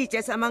アトリーチ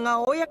ェ様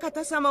が親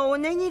方様を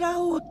ねぎら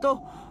おう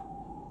と。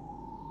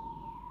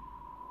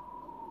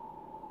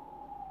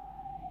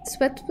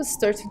Sweat was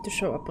starting to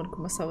show up on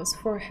Kumasawa's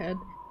forehead.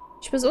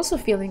 She was also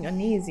feeling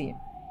uneasy.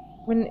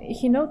 When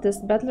he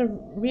noticed, Battler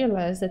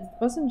realized that it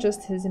wasn't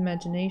just his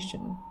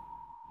imagination.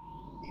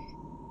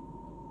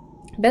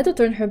 Beto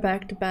turned her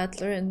back to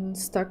Battler and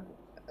stuck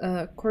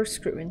a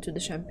corkscrew into the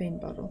champagne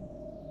bottle.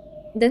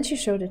 Then she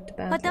showed it to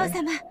Battler. お父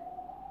様、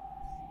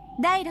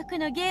第6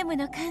のゲーム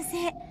の完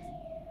成、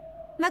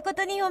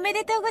誠におめ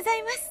でとうござ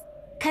います。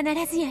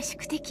必ずや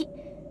宿敵、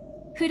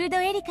フルド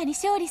エリカに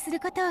勝利する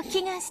ことを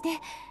祈願して。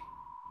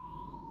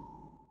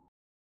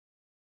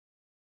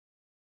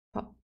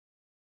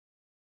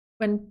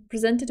When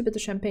presented with a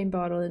champagne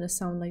bottle in a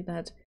sound like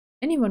that,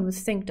 anyone would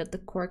think that the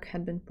cork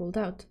had been pulled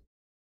out.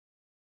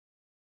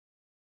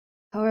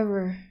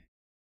 However,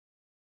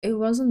 it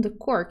wasn't the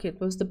cork, it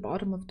was the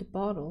bottom of the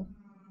bottle.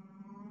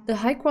 The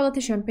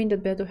high-quality champagne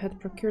that Beto had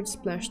procured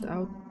splashed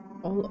out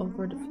all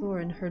over the floor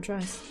in her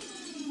dress.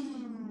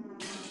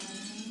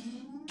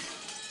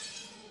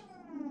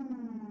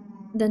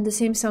 Then the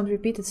same sound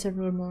repeated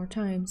several more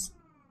times.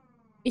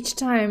 Each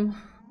time,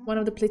 one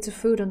of the plates of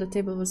food on the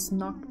table was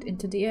knocked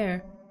into the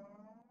air.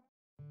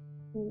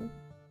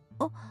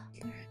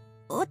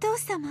 お父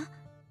様、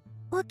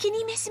お気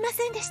に召しま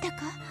せんでした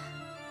か？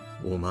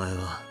お前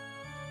は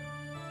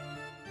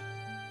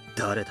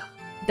誰だ？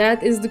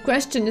 That is the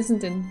question, isn't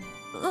it?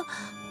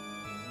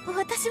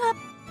 私は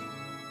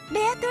ベ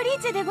アトリ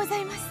ーチェでござ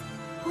います。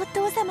お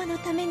父様の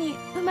ために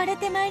生まれ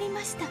てまいり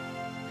ました。違う。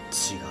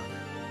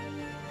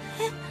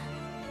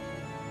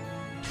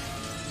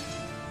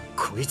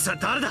こいつは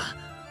誰だ？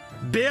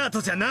ベア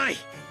トじゃない。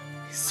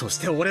そし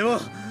て俺を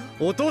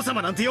お父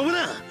様なんて呼ぶ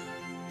な。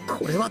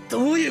これは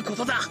どういうこ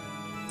とだ？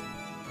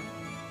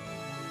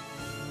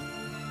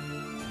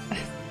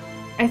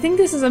 I think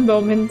this is a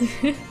moment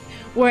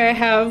where I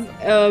have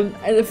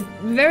a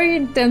very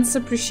intense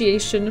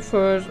appreciation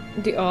for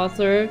the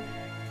author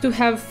to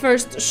have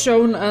first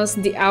shown us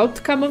the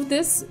outcome of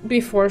this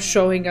before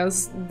showing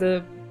us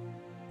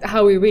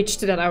how we reached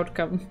that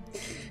outcome.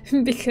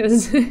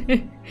 Because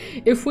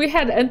if we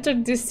had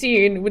entered this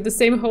scene with the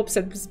same hopes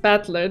as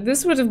Battler,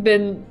 this would have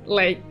been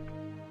like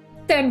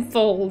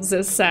tenfold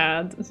as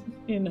sad,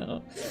 you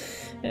know.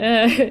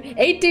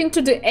 18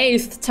 to the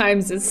 8th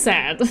times as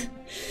sad.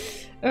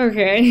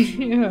 Okay,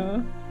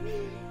 yeah.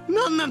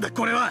 何なんだ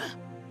これは。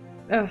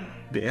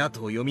ベア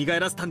トを蘇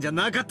らせたんじゃ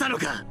なかったの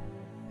か。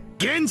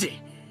源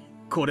氏、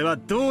これは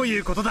どうい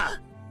うことだ。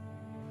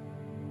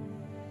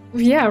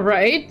 Yeah,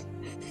 right?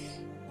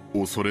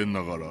 恐れ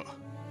ながら。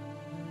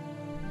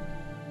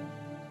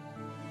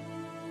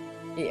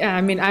Yeah,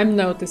 I mean, I'm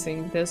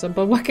noticing this,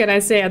 but what can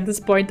I say at this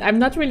point? I'm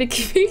not really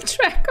keeping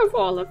track of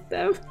all of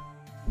them.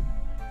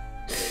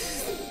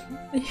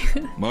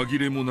 紛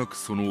れもなく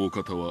そのお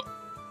方は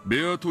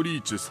ベアトリ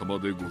ーチェ様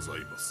でござい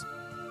ます。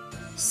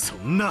そ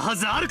んなは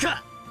ずある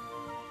か。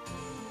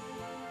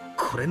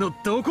これの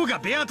どこが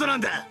ベアトな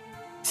んだ。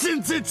全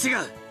然違う。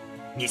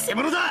偽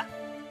物だ。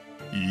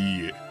い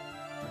いえ、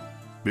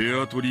ベ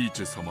アトリー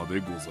チェ様で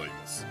ござい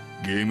ます。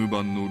ゲーム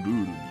版のルール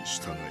に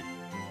従い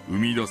生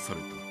み出され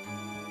た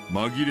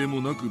紛れ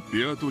もなく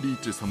ベアトリー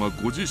チェ様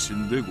ご自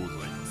身でござい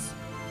ます。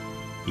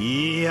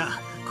いや、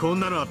こん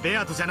なのはベ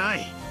アトじゃな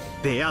い。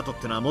ベアトっ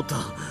てのはもっと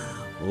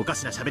おか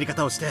しな喋り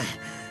方をして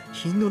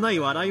品のない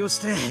笑いを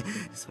して、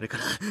それか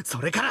ら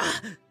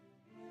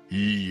い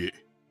いえ、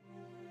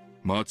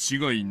間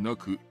違いな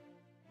く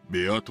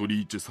ベアト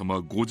リーチェ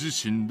様ご自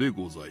身で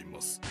ござい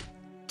ます。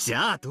じ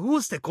ゃあど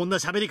うしてこんな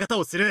喋り方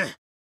をする？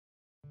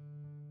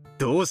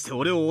どうして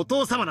俺をお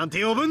父様なん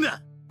て呼ぶん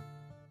だ？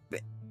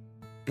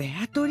ベ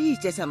アトリ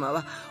ーチェ様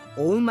は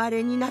お生ま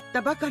れになっ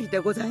たばかりで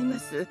ございま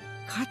す。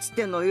かつ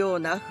てのよう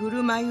な振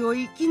る舞いを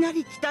いきな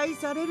り期待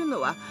されるの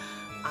は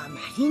あま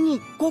りに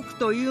酷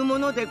というも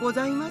のでご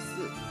ざいます。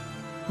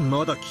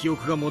まだ記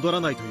憶が戻ら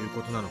ないという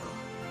ことなのか。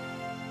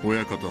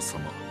親方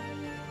様、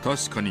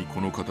確かにこ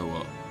の方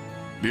は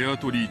ベア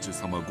トリーチェ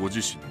様ご自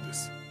身で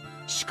す。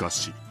しか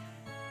し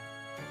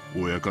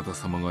親方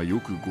様がよ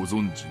くご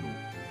存知の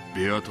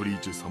ベアトリー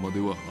チェ様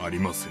ではあり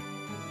ません。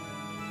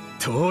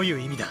どういう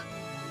意味だ？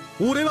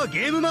俺は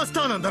ゲームマス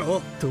ターなんだ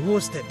ろ。ど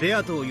うしてベ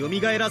アトを蘇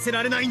らせ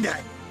られないんだ？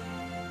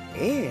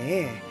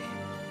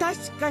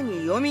確か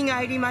に蘇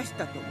りまし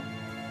たとも。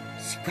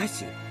しか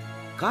し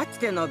かつ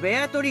てのベ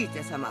アトリーチ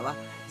ェ様は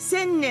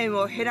1000年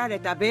を経られ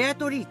たベア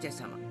トリーチェ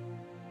様。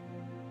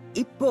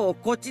一方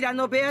こちら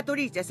のベアト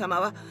リーチェ様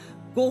は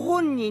ご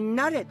本人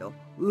なれど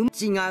違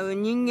う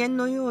人間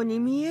のように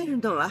見える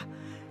のは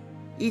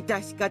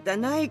致し方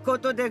ないこ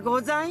とで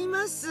ござい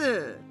ま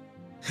す。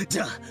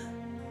じゃあ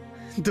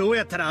どう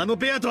やったらあの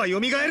ベアトは蘇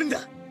るんだ？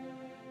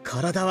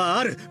体は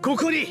ある、こ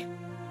こに。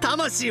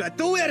魂は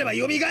どうやれば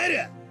蘇る？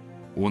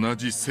同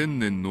じ千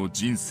年の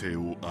人生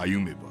を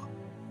歩めば、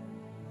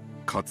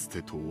かつ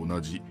てと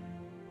同じ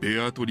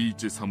ベアトリー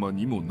チェ様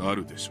にもな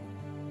るでしょう。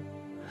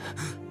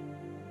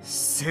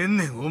1000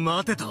年を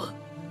待てと。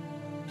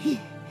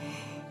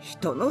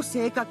人の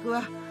性格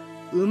は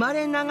生ま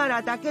れなが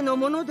らだけの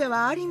もので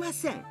はありま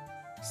せん。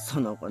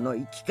その後の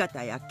生き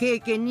方や経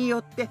験によ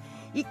って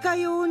いか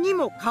ように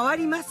も変わ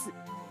ります。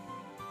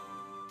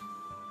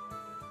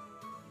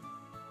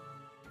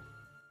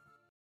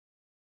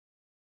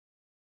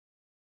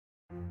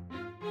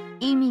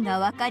意味が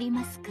わかり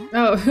ますか？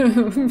 Oh,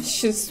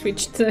 she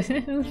switched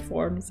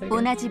forms.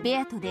 同じベ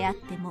アとであっ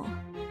ても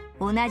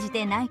同じ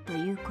でないと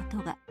いうこと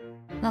が。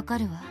わか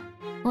るわ。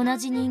同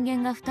じ人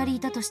間が2人い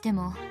たとして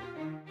も、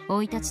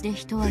生い立ちで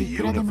人はい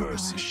くらでも変わる。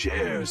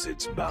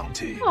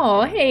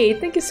Oh, hey,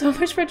 thank you so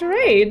much for the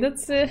raid.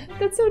 That's so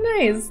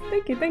nice.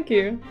 Thank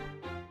you.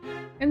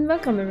 And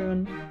welcome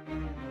everyone.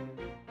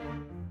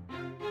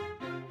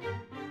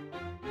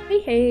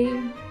 Hey.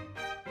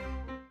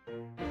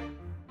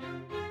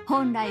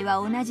 本来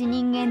は同じ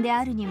人間で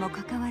あるにも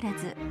かかわら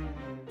ず、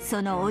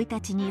その生い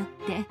立ちによっ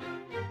て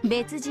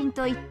別人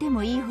と言って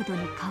もいいほどに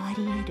変わ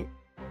り得る。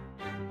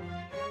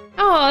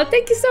Oh,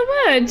 thank you so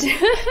much.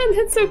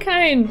 That's so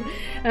kind.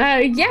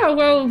 Yeah,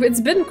 well, it's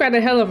been quite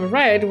a hell of a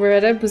ride. We're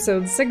at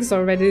episode 6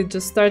 already.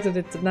 Just started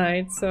it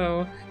tonight,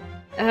 so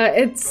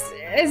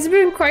it's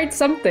been quite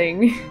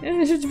something.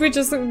 We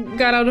just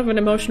got out of an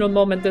emotional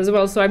moment as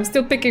well, so I'm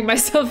still picking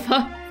myself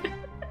up.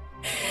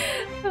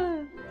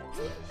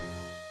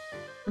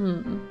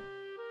 Hmm.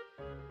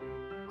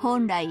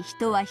 本来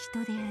人は人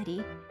であ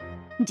り、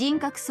人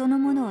格その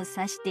ものを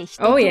指して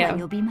人とは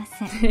呼びま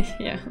せん。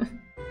Yeah.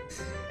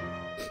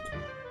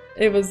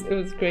 It was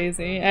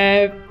crazy.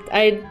 I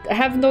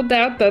have no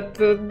doubt that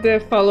the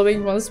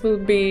following ones will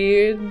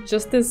be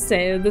just the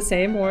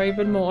same or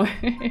even more,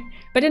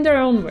 but in their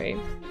own way.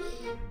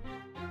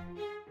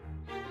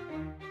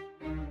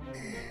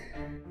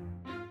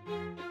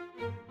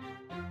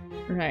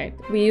 Right.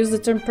 We use the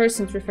term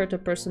person to refer to a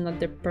person, not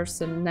their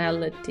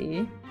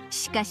personality.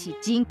 しかし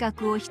人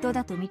格を人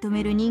だと認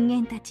める人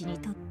間たちに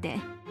とって、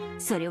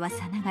それは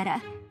さなが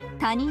ら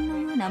他人の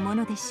ようなも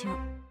のでしょう。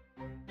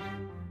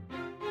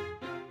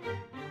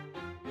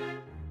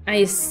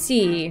I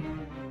see.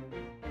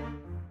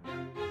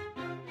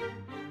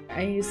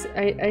 I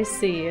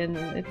see, and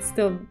it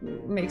still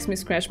makes me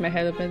scratch my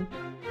head a bit.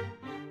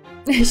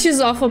 She's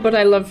awful, but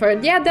I love her.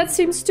 Yeah, that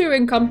seems to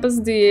encompass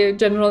the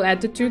general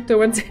attitude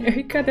towards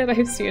Erika that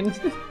I've seen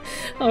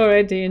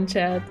already in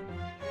chat.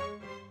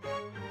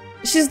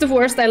 She's the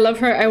worst, I love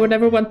her, I would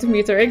never want to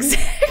meet her.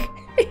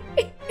 Exactly.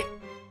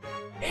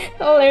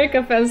 All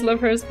Erika fans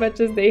love her as much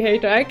as they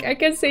hate her. I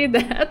can say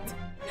that.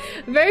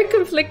 Very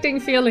conflicting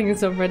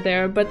feelings over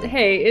there, but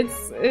hey,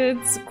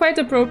 it's quite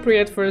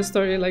appropriate for a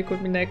story like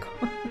Umineko.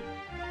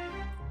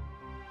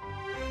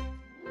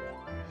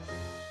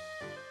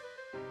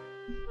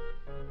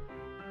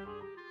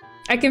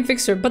 I can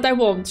fix her, but I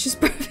won't. She's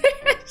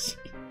perfect.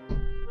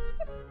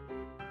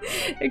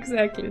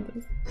 Exactly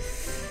this.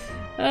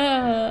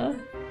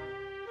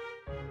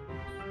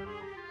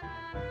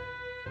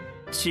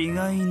 違い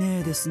ね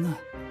えですな。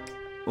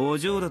お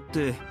嬢だっ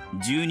て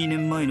12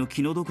年前の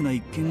気の毒な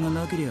一件が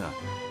なけりゃ、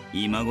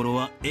今頃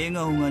は笑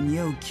顔が似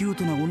合うキュー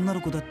トな女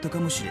の子だったか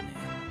もしれね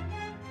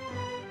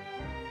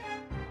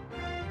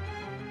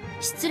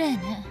え。失礼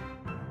ね。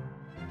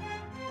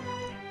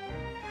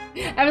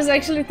I was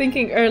actually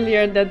thinking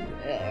earlier that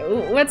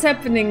what's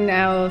happening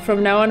now?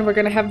 From now on, we're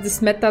gonna have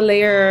this meta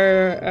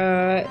layer,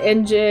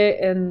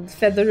 NJ and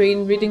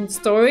Featherine reading the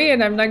story,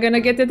 and I'm not gonna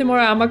get any more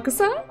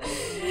Amakusa.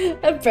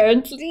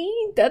 Apparently,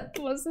 that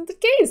wasn't the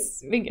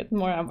case. We get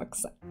more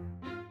Amakusa.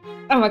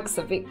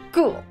 Amakusa be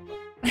cool.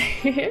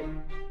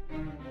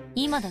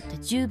 今だって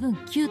十分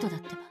キュートだっ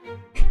て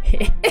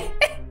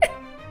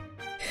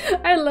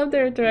ば。I love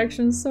their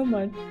interactions so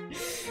much.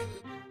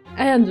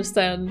 I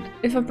understand.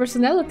 If a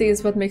personality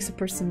is what makes a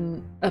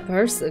person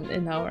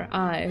in our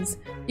eyes,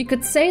 you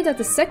could say that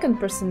the second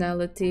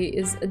personality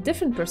is a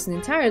different person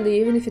entirely,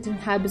 even if it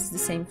inhabits the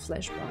same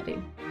flesh body.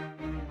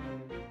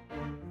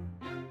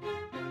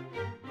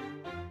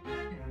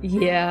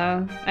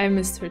 Yeah, I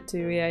missed her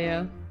too,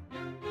 yeah.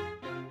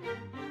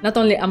 Not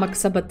only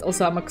Amakusa, but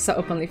also Amakusa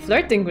openly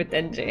flirting with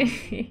NJ.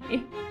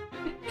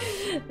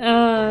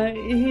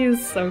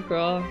 He's so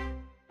cool.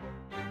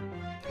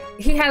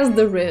 He has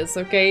the riz,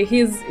 okay?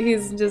 He's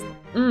just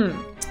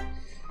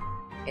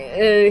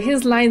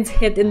his lines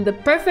hit in the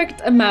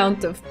perfect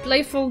amount of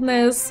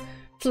playfulness,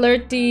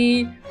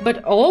 flirty,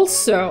 but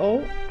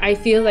also I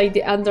feel like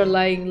the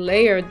underlying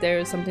layer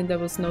there, something that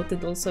was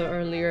noted also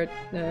earlier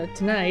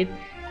tonight,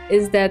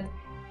 is that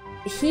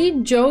he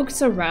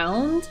jokes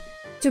around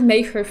to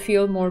make her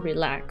feel more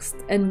relaxed,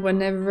 and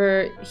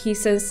whenever he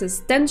senses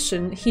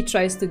tension, he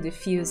tries to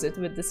diffuse it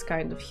with this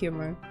kind of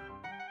humor,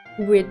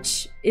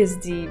 which is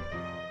the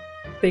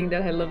thing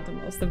that I love the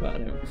most about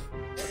him.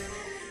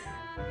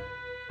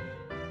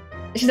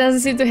 She doesn't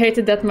seem to hate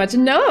it that much.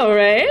 No,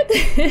 right?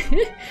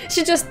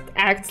 She just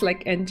acts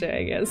like NJ,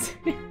 I guess.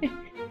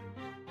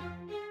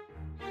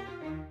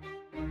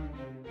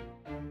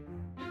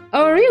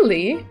 Oh,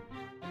 really?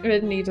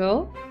 Red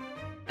Needle?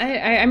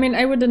 I mean,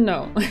 I wouldn't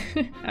know.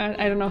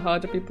 I don't know how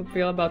other people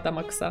feel about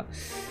Amakusa.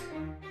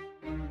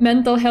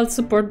 Mental health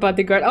support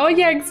bodyguard. Oh,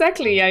 yeah,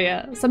 exactly.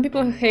 Yeah. Some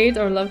people hate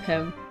or love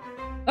him.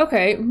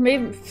 Okay,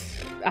 maybe.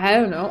 I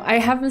don't know. I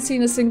haven't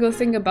seen a single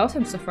thing about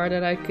him so far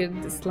that I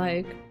could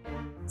dislike.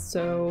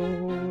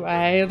 So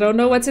I don't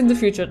know what's in the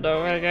future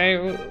though.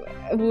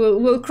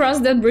 We'll cross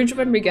that bridge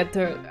when we get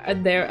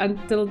there.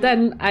 Until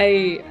then,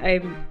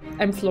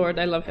 I'm floored.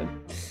 I love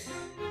him.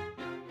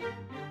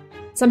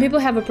 Some people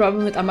have a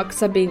problem with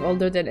Amakusa being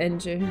older than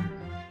Enji.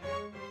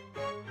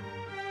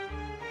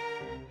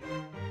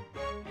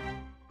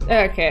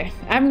 Okay,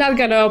 I'm not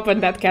gonna open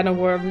that can of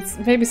worms.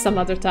 Maybe some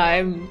other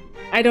time.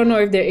 I don't know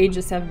if their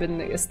ages have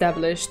been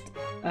established.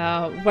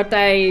 What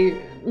I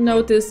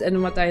notice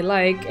and what I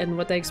like and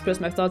what I express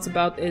my thoughts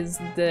about is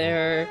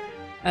their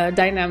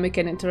dynamic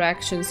and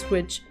interactions,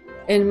 which,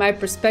 in my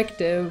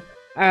perspective,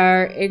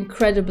 are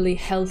incredibly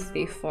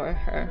healthy for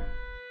her.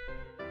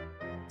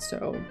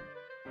 So,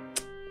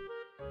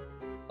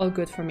 all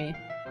good for me.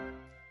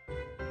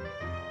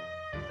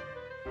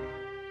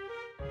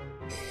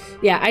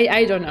 Yeah,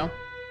 I don't know.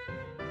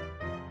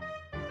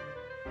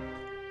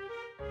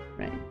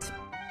 Right.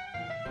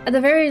 At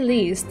the very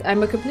least,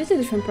 I'm a completely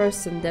different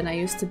person than I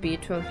used to be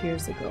 12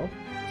 years ago.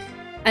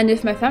 And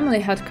if my family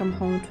had come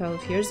home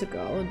 12 years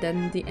ago,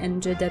 then the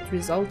Enja that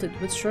resulted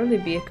would surely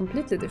be a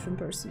completely different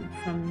person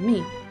from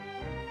me.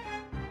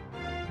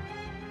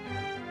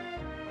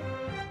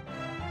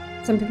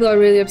 Some people are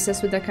really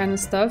obsessed with that kind of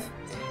stuff.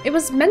 It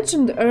was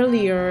mentioned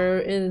earlier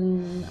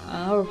in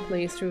our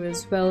playthrough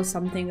as well,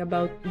 something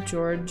about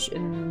George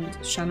and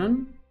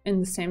Shannon in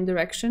the same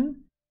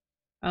direction.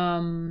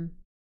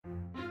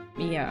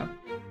 Yeah.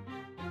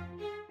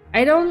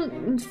 I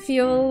don't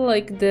feel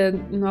like the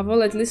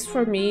novel, at least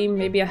for me,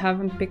 maybe I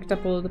haven't picked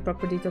up all the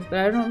proper details, but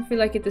I don't feel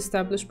like it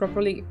established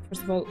properly,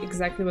 first of all,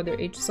 exactly what their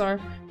ages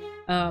are,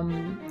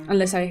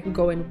 unless I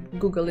go and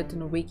Google it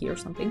in a wiki or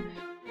something.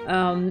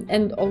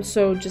 And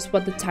also just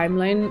what the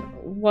timeline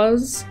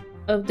was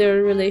of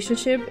their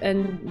relationship,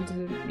 and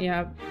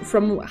yeah,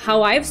 from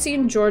how I've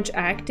seen George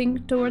acting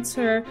towards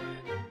her,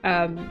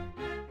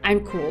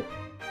 I'm cool.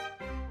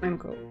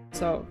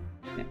 So,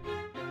 yeah.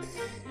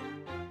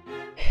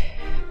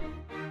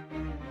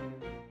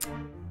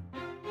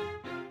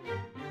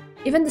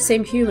 Even the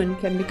same human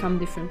can become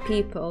different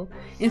people.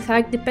 In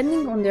fact,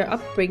 depending on their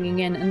upbringing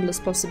and endless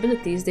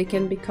possibilities, they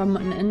can become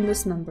an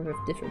endless number of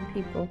different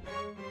people.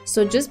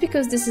 So just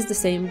because this is the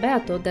same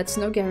Beato, that's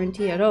no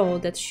guarantee at all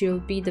that she'll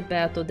be the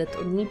Beato that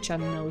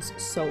Oni-chan knows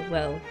so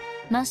well.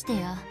 まして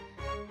や、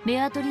ベ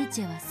アトリー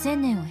チェは1000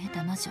年を経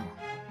た魔女。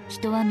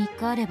人は3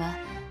日あれば、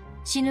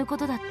死ぬこ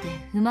とだって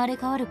生まれ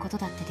変わること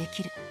だってで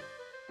きる。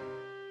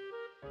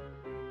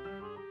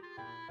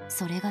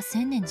それが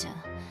1000年じゃ、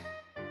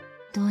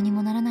どうに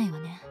もならないわ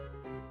ね。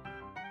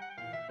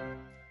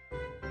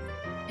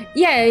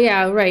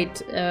Yeah, right.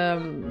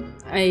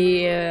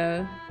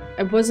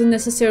 I wasn't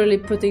necessarily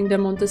putting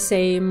them on the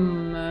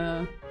same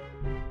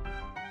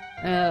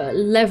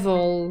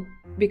level,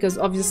 because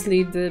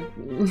obviously the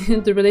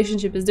the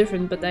relationship is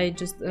different, but I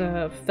just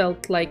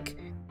felt like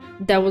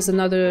that was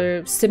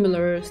another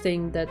similar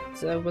thing that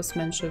was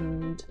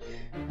mentioned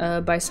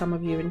by some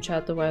of you in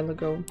chat a while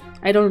ago.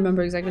 I don't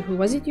remember exactly who.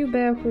 Was it you,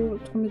 Bear, who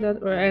told me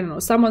that? Or I don't know,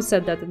 someone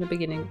said that in the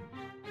beginning.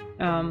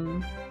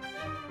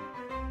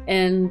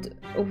 And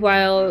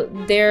while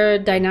their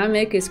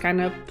dynamic is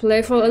kind of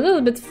playful, a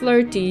little bit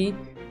flirty,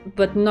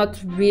 but not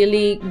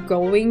really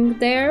going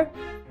there,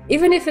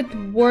 even if it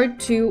were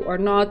to or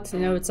not, you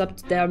know, it's up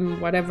to them,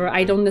 whatever.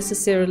 I don't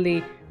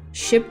necessarily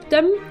ship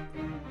them.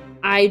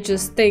 I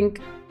just think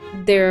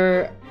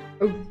they're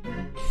a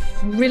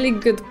really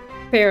good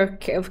pair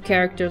of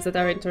characters that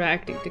are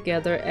interacting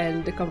together,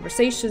 and the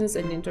conversations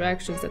and the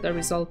interactions that are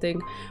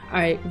resulting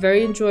are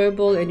very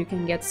enjoyable, and you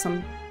can get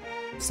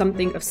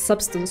something of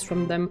substance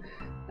from them.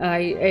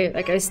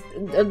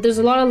 There's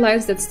a lot of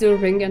lines that still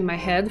ring in my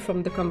head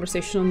from the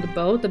conversation on the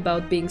boat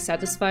about being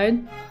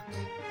satisfied.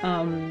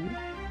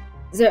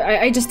 So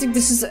I just think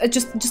this is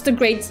just a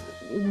great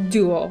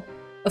duo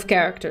of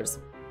characters.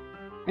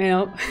 You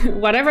know,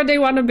 whatever they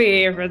want to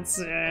be, if it's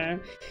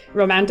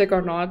romantic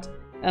or not.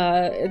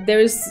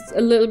 There's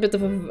a little bit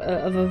of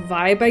a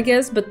vibe, I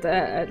guess, but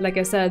like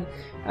I said,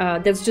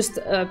 that's just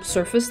a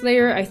surface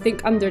layer. I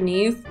think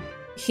underneath,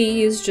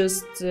 he is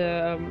just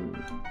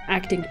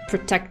acting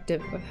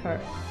protective of her,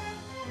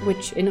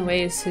 which in a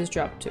way is his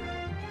job too.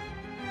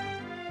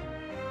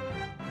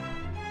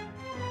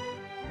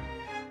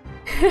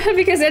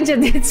 Because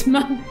Enja dates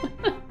mom.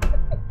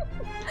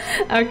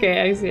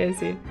 Okay, I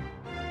see.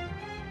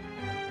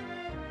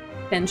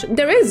 Tension.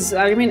 There is,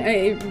 I mean,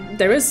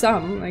 there is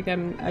some, like,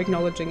 I'm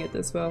acknowledging it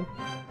as well.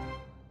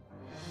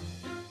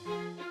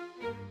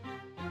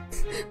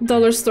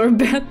 Dollar store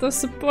Beto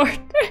support.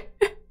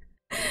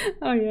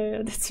 Oh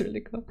yeah, that's really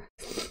cool.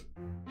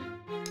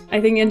 I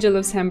think Enja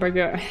loves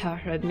hamburger.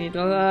 Red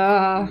Needle.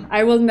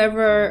 I will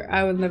never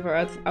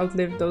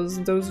outlive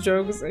those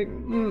jokes. Like,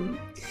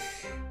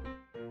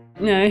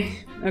 No,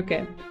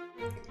 okay.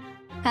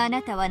 あ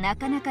なたはな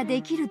かなか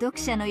できる読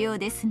者のよう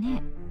です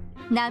ね。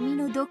並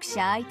の読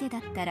者相手だ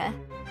ったら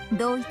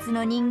同一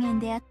の人間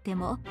であって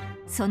も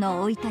そ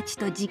の生い立ち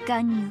と時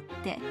間によっ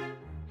て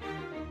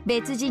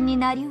別人に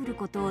なりうる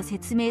ことを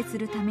説明す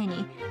るため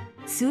に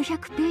数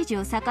百ページを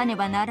割かね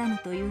ばならぬ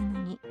という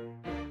のに。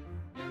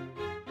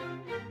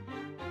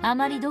あ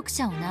まり読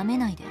者をなめ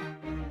ないで。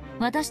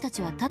私た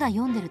ちはただ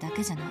読んでるだ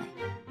けじゃない。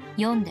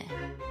読んで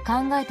考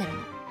えてるの。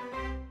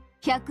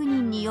100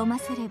人に読ま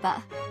せれ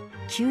ば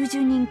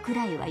90人く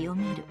らいは読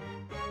める。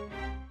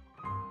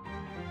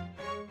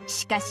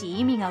しかし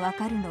意味がわ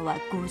かるのは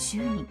50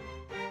人。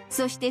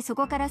そしてそ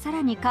こからさ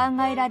らに考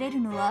えられ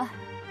るのは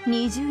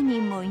20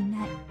人もい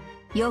な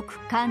い。よく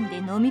噛んで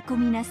飲み込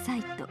みなさ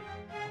いと。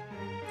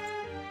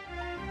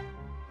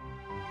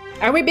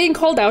Are we being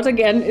called out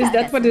again? Is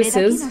that what this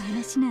is?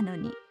 話なの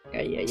に。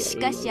し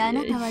かしあ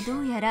なたはど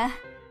うやら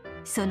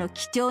その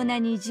貴重な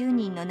20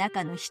人の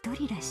中の一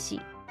人らし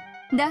い。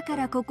だか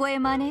らここへ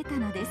招いた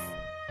のです。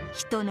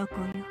人の子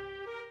よ。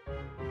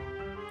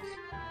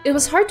It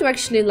was hard to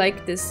actually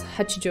like this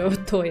Hachijo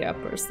Toya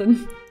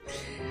person.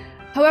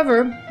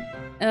 However,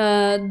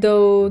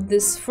 though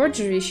this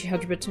forgery she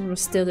had written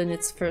was still in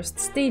its first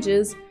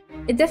stages,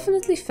 it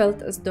definitely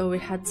felt as though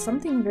it had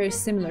something very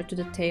similar to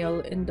the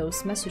tale in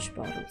those message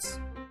bottles.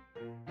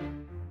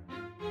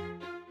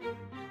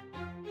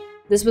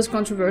 This was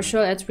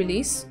controversial at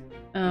release.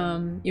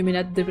 You mean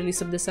at the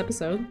release of this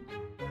episode?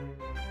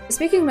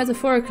 Speaking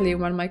metaphorically,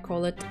 one might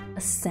call it a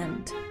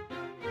scent.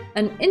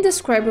 An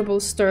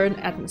indescribable stern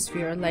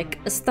atmosphere, like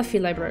a stuffy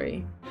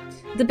library.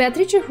 The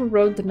Beatrice who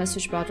wrote the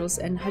message bottles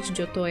and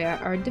Hachijo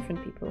Toya are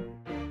different people.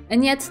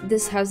 And yet,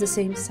 this has the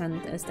same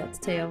scent as that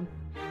tale.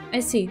 I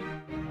see.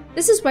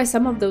 This is why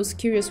some of those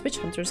curious witch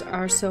hunters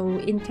are so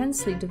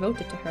intensely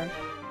devoted to her.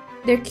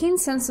 Their keen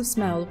sense of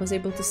smell was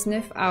able to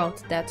sniff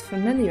out that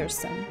familiar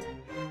scent.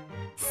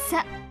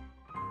 さ、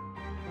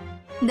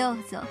どう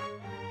ぞ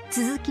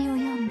続きを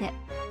読んで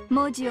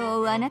文字を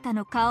追うあなた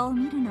の顔を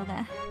見るの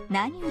が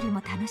何より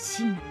も楽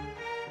しいの。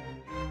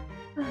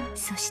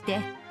そして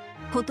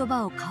言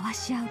葉を交わ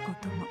し合うこ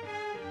とも。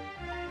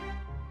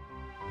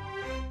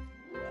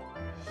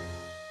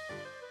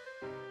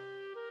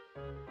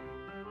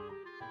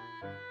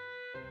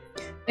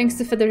Thanks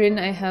to Federin,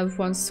 I have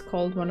once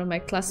called one of my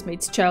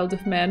classmates Child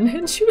of Man,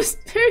 and she was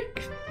very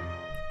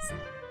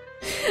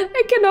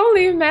I can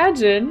only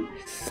imagine.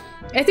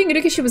 I think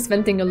Rikishi was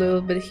venting a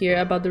little bit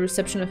here about the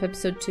reception of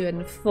episode 2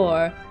 and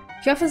 4.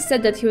 He often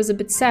said that he was a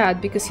bit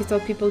sad because he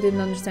thought people didn't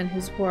understand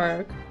his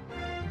work.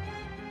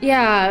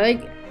 Yeah,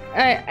 like,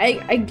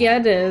 I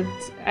get it.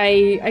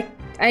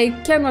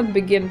 I cannot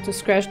begin to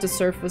scratch the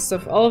surface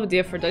of all of the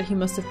effort that he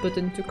must have put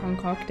into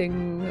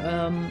concocting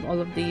all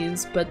of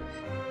these, but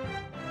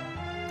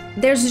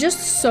there's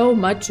just so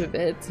much of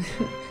it.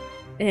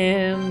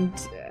 And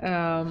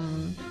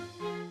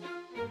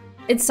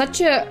it's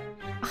such a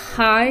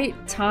high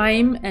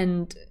time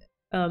and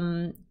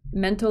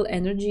mental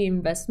energy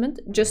investment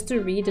just to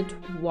read it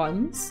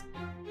once.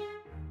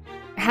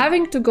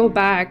 Having to go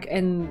back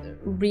and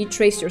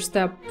retrace your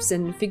steps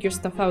and figure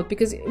stuff out,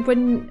 because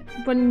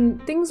when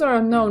things are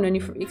unknown and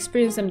you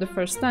experience them the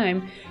first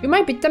time, you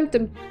might be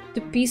tempted to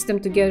piece them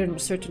together in a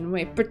certain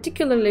way,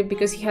 particularly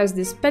because he has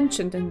this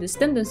penchant and this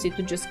tendency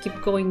to just keep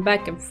going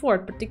back and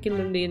forth,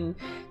 particularly in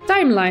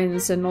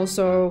timelines, and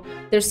also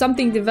there's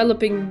something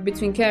developing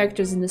between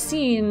characters in the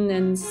scene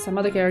and some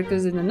other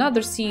characters in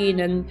another scene,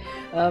 and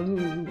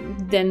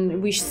then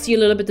we see a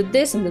little bit of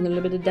this and then a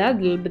little bit of that, a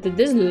little bit of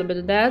this, a little bit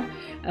of that,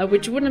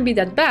 which wouldn't be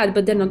that bad,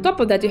 but then on top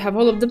of that you have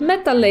all of the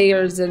meta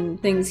layers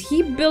and things.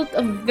 He built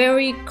a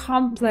very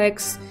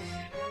complex,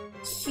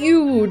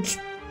 huge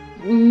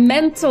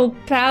mental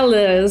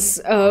palace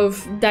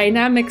of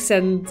dynamics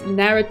and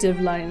narrative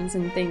lines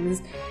and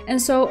things,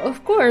 and so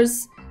of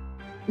course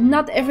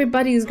not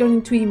everybody is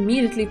going to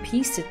immediately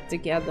piece it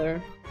together,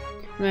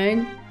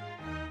 right?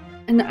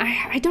 And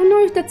I don't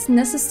know if that's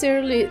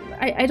necessarily...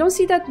 I don't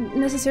see that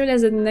necessarily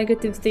as a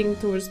negative thing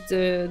towards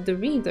the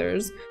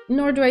readers,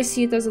 nor do I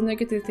see it as a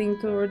negative thing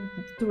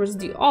towards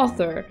the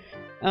author.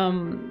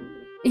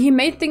 He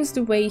made things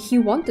the way he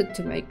wanted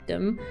to make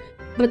them,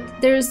 but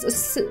there's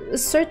a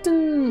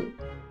certain...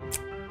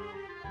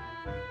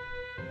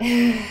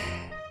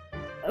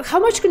 How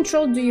much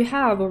control do you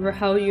have over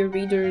how your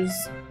readers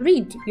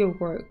read your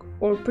work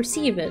or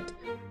perceive it?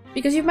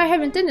 Because you might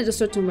have intended a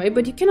certain way,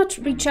 but you cannot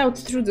reach out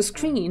through the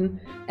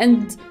screen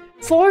and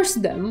force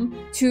them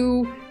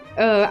to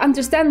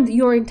understand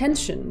your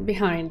intention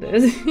behind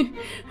it.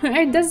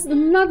 Right? That's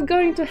not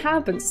going to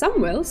happen. Some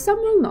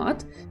will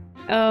not.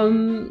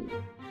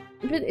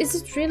 But is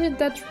it really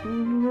that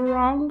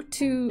wrong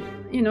to,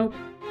 you know,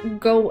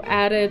 go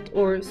at it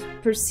or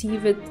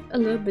perceive it a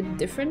little bit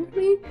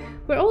differently?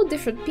 We're all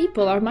different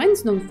people. Our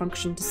minds don't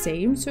function the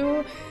same,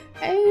 so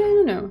I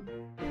don't know.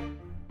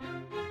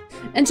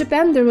 In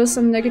Japan, there was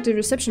some negative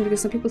reception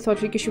because some people thought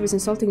Rikishi was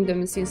insulting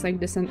them in scenes like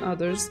this and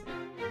others.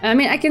 I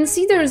mean, I can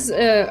see there's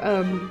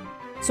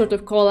sort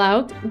of call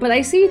out, but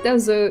I see it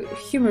as a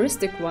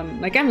humoristic one.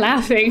 Like, I'm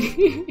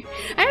laughing.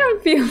 I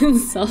don't feel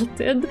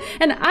insulted,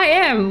 and I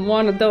am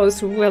one of those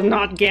who will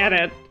not get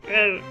it.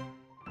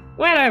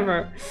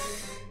 Whatever.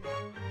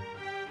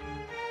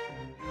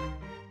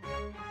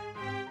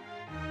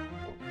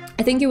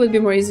 I think it would be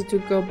more easy to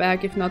go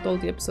back if not all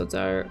the episodes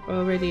are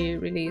already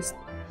released.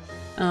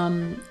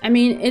 I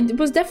mean, it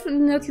was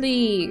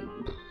definitely...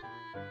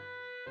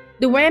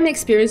 The way I'm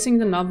experiencing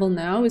the novel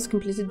now is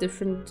completely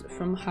different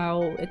from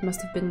how it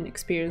must have been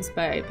experienced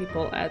by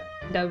people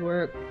that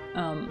were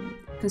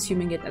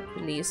consuming it at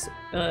release,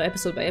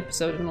 episode by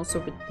episode, and also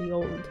with the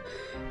old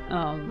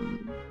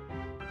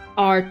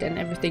art and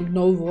everything,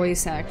 no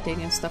voice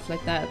acting and stuff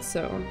like that.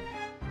 So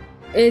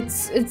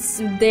it's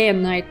day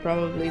and night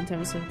probably in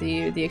terms of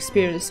the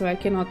experience. So I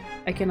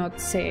cannot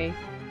say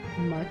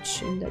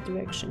much in that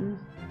direction.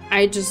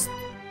 I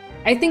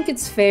think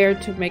it's fair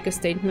to make a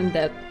statement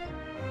that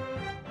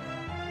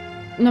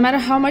no matter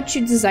how much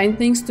you design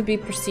things to be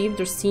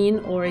perceived or seen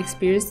or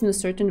experienced in a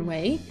certain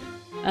way,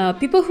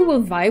 people who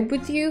will vibe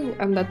with you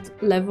on that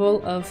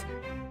level of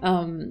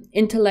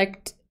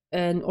intellect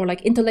or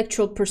like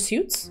intellectual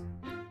pursuits,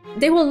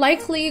 they will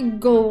likely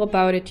go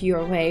about it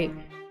your way.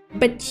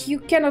 But you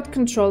cannot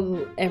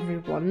control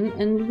everyone,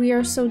 and we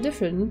are so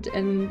different,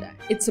 and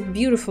it's a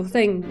beautiful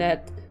thing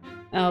that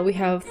we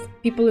have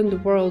people in the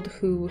world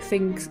who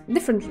think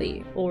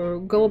differently or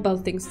go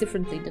about things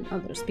differently than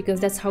others, because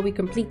that's how we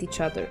complete each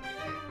other,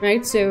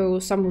 right? So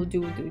some will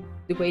do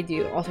the way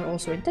the author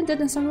also intended,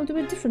 and some will do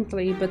it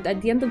differently, but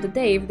at the end of the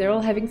day, if they're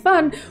all having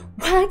fun,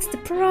 what's the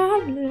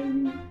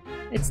problem?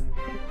 It's...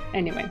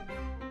 anyway.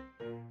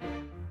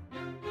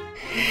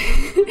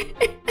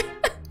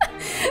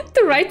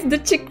 To write the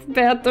chick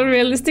battle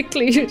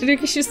realistically,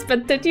 she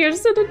spent 10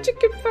 years on a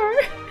chicken farm.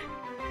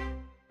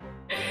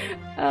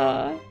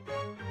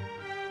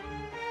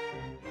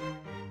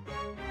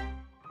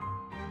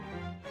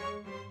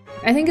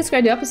 I think it's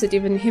quite the opposite.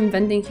 Even him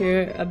venting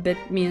here a bit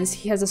means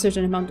he has a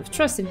certain amount of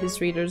trust in his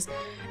readers,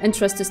 and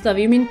trust is love.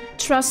 You mean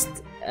trust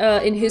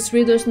in his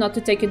readers not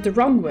to take it the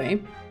wrong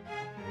way?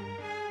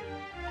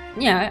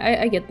 Yeah,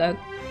 I get that.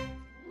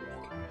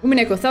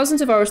 Umineko,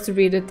 thousands of hours to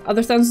read it,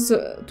 other thousands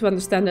to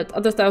understand it,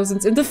 other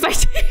thousands in the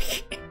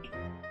fighting.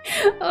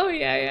 Oh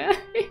yeah.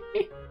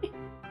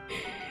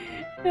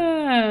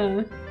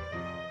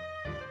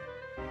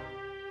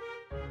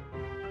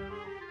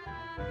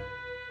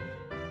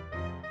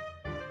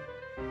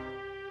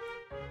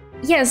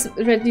 Yes,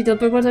 Red Needle,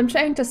 but what I'm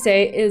trying to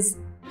say is,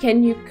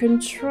 can you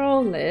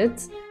control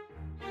it?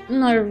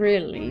 Not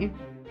really.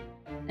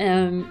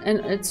 And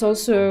it's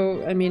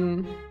also, I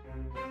mean,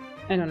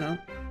 I don't know.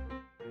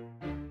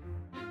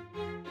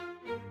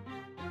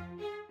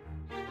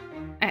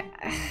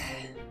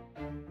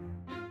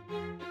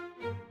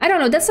 I don't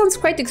know, that sounds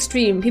quite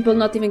extreme, people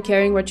not even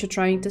caring what you're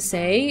trying to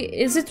say.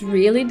 Is it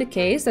really the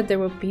case that there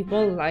were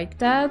people like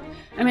that?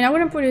 I mean, I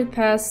wouldn't put it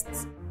past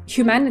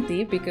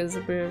humanity, because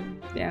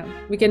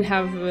we can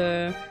have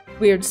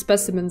weird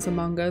specimens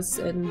among us,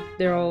 and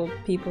they're all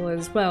people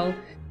as well.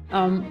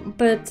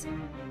 But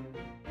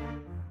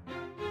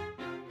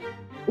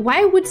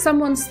why would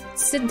someone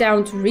sit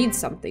down to read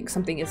something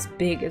as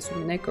big as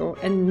Umineko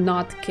and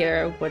not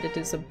care what it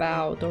is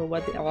about or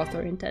what the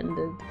author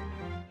intended?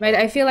 Right?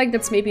 I feel like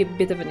that's maybe a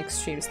bit of an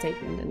extreme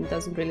statement and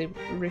doesn't really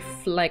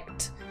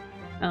reflect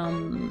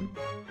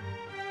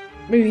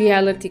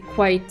reality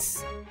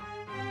quite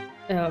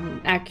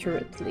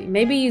accurately.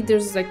 Maybe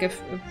there's like a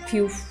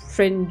few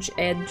fringe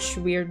edge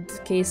weird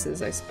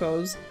cases, I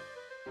suppose.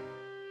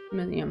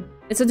 But yeah.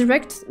 It's a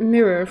direct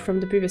mirror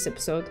from the previous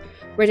episode,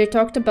 where they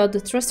talked about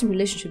the trusting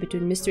relationship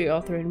between mystery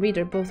author and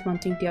reader, both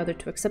wanting the other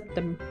to accept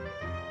them.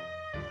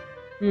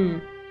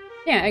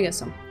 Yeah, I guess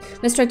so.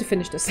 Let's try to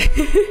finish this.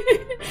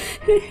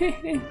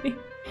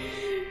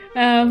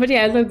 But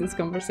yeah, I love these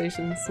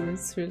conversations.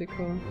 It's really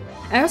cool.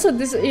 I also,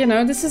 this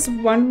is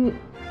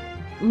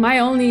my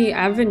only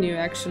avenue,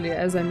 actually,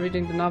 as I'm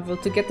reading the novel,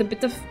 to get a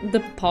bit of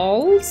the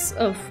pulse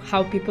of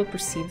how people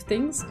perceive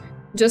things,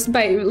 just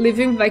by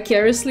living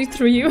vicariously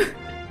through you.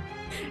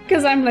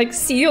 Because I'm like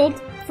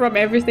sealed from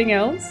everything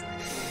else.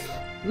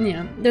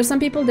 Yeah, there's some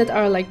people that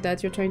are like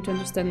that. You're trying to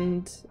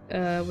understand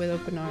with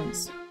open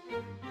arms.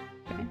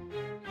 Okay.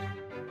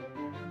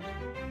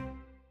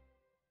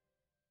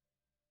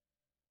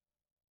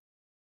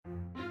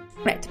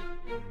 Right.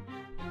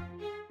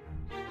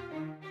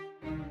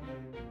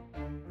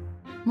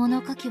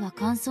 物書きは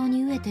感想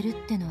に飢えてるっ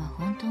てのは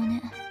本当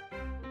ね。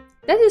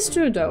 That is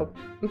true though,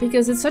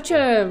 because it's such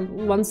a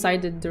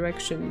one-sided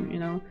direction, you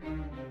know.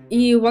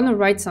 You want to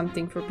write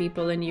something for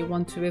people and you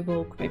want to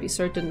evoke maybe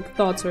certain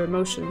thoughts or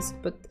emotions,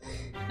 but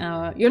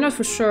you're not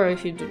for sure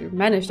if you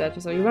manage that,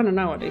 so you want to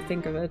know what they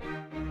think of it.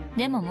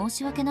 でも申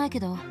し訳ないけ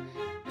ど、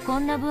こ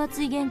んな分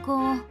厚い原稿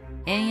を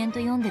延々と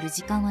読んでる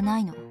時間はな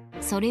いの。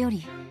それよ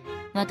り、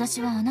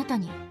私はあなた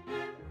に。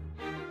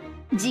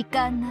時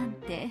間なん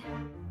て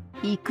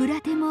いく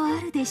らでもあ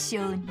るでし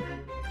ょうに。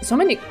 So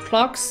many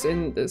clocks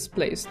in this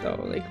place though,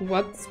 like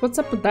what's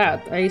up with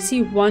that? I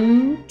see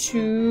 1,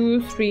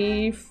 2,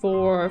 3,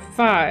 4,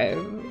 5.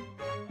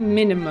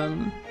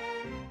 Minimum.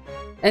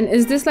 And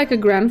is this like a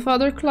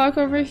grandfather clock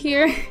over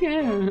here?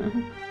 Yeah.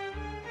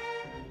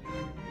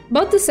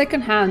 Both the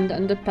second hand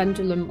and the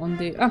pendulum on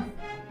the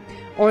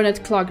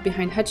ornate clock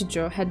behind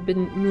Hachijo had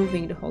been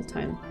moving the whole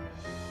time.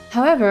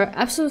 However,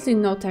 absolutely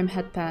no time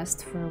had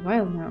passed for a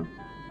while now.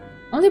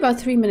 Only about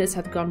 3 minutes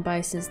had gone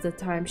by since the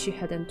time she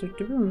had entered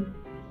the room.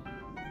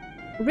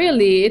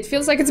 Really? It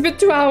feels like it's been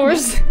 2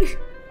 hours.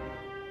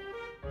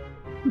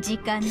 時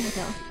間など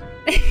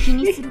気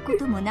にするこ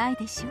ともない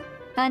でしょ。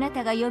あな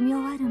たが読み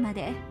終わるま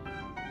で、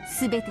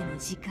すべての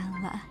時間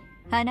は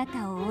あな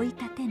たを追い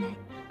立てない。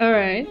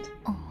Alright.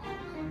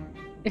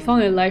 If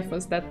only life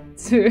was that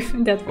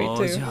way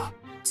too. じゃあ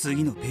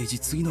次のページ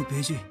次のペ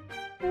ージ。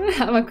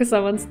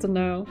Amakusa wants to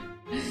know.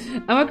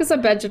 Amakusa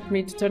badgered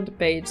me to turn the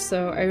page,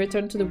 so I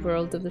returned to the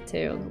world of the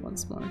tale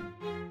once more.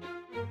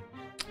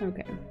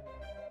 Okay.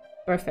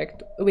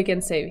 Perfect. We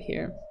can save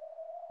here.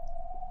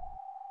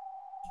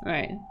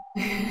 Right.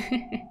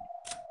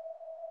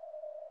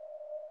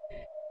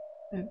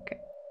 Okay.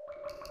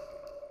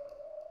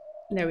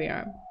 There we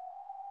are.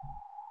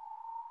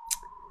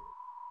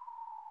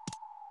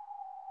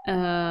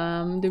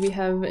 Do we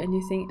have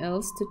anything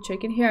else to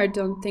check in here? I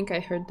don't think I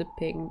heard the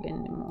ping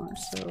anymore,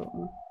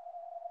 so...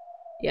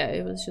 Yeah,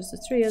 it was just the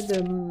 3 of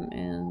them,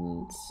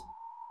 and...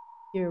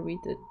 Here we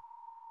did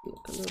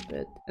look a little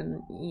bit,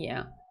 and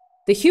yeah.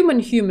 The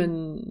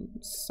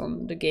humans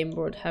on the game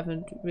board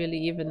haven't really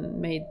even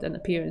made an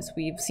appearance.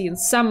 We've seen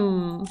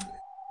some...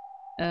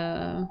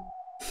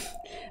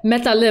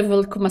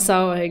 meta-level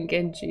Kumasawa and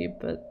Genji,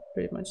 but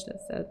pretty much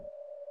that's that.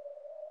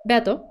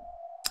 Beto.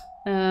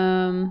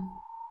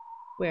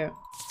 Where?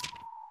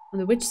 On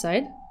the witch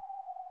side?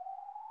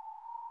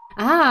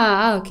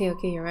 Okay,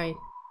 you're right.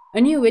 A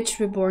new witch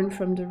reborn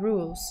from the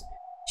rules.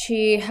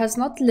 She has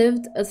not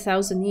lived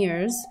 1,000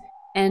 years,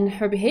 and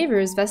her behavior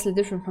is vastly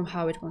different from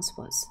how it once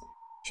was.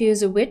 She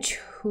is a witch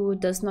who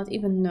does not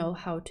even know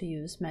how to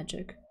use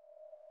magic.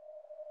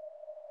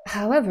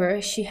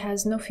 However, she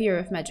has no fear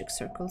of magic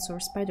circles or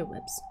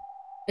spiderwebs.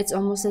 It's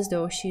almost as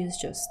though she is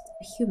just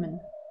a human.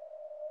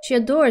 She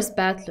adores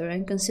Battler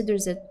and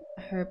considers it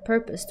her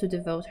purpose to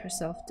devote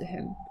herself to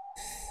him.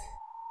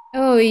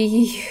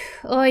 Oi.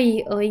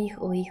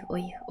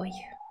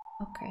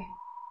 Okay.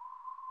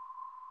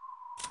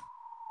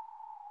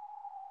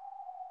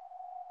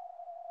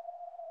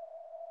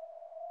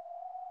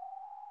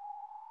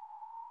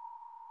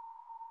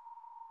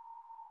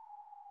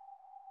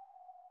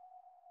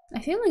 I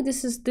feel like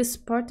this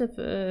part of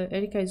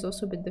Erika is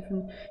also a bit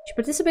different. She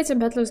participates in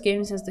Battler's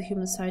games as the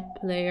human side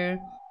player,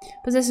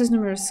 possesses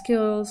numerous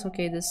skills.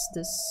 Okay, this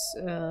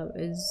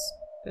is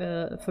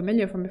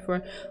familiar from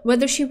before.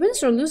 Whether she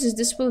wins or loses,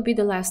 this will be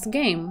the last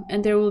game,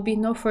 and there will be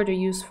no further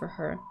use for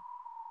her.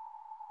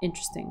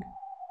 Interesting.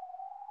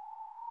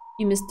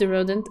 You missed the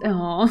rodent?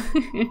 Aww.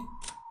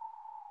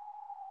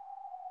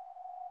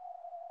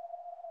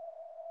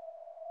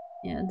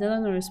 Yeah,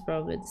 Delanor is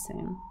probably the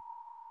same.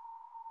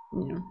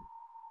 Yeah.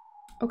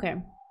 Okay.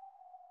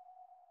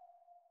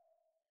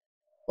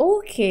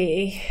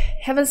 Okay.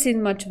 Haven't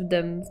seen much of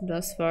them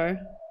thus far.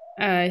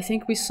 I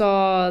think we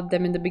saw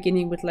them in the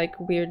beginning with like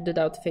weirded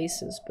out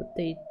faces, but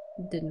they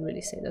didn't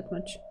really say that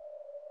much.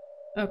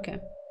 Okay.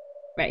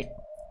 Right.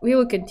 We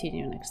will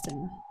continue next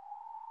time.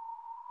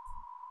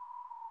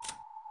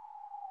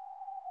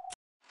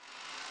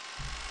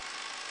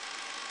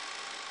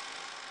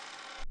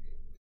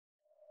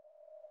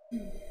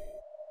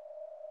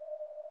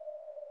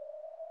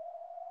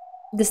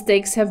 The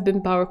stakes have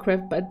been power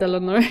crept by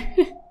Delanor.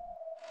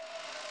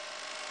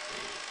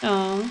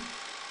 Oh,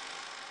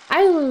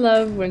 I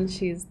love when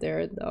she's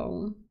there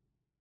though.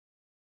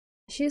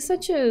 She's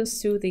such a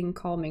soothing,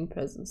 calming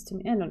presence to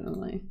me. I don't know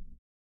why.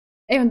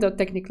 Even though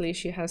technically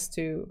she has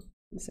to,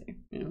 say,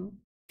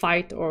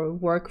 fight or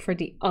work for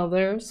the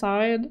other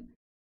side.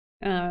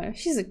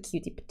 She's a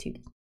cutie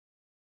patootie.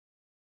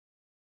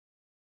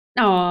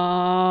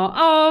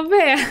 Oh,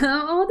 man.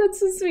 Oh, that's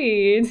so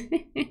sweet.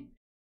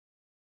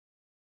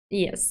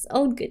 Yes,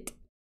 all good.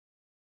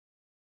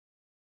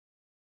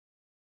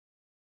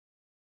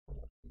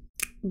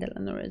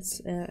 Delanor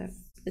is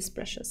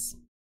precious.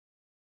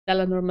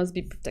 Delanor must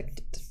be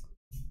protected.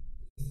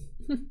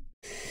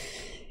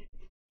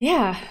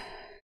 Yeah.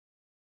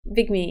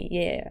 Big me,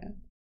 yeah.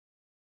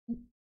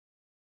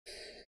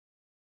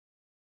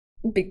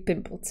 Big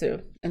pimple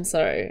too. I'm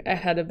sorry, I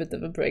had a bit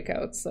of a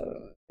breakout,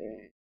 so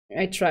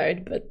I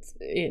tried, but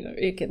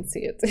you can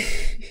see it.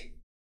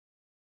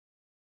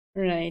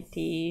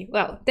 Righty.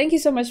 Well, thank you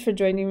so much for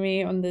joining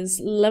me on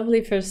this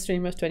lovely first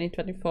stream of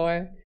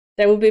 2024.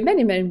 There will be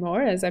many, many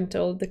more, as I'm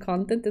told the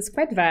content is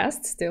quite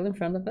vast still in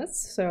front of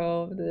us.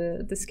 So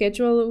the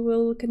schedule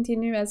will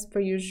continue as per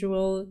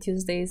usual,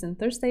 Tuesdays and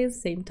Thursdays,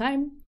 same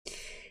time.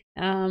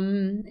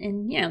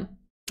 And yeah.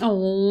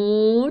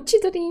 Oh,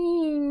 Chidori!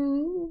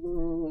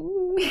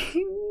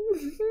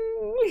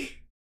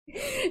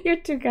 You're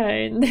too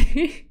kind.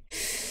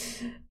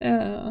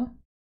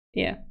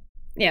 Yeah.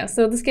 yeah,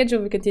 so the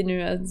schedule will continue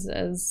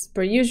as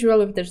per usual.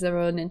 If there's ever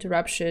an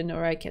interruption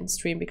or I can't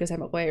stream because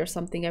I'm away or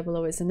something, I will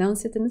always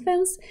announce it in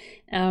advance.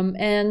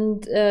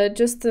 And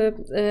just a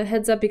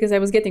heads up, because I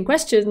was getting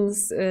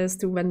questions as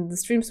to when the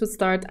streams would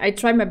start, I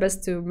try my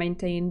best to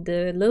maintain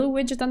the little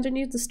widget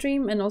underneath the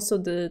stream and also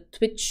the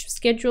Twitch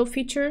schedule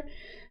feature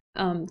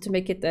to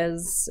make it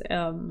as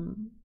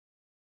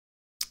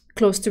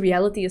close to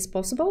reality as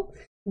possible.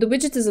 The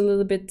widget is a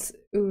little bit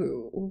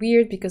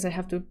weird because I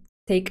have to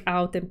take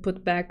out and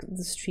put back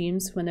the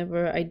streams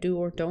whenever I do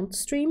or don't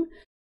stream.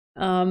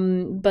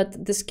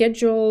 But the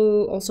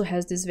schedule also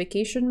has this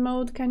vacation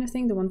mode kind of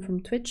thing, the one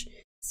from Twitch.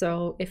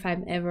 So if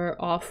I'm ever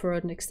off for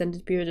an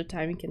extended period of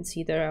time, you can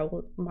see there, I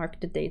will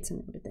mark the dates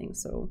and everything.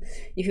 So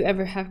if you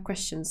ever have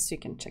questions, you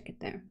can check it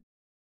there.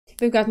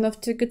 We've gotten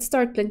off to a good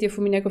start, plenty of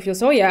Umineko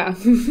feels. Oh yeah,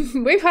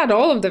 we've had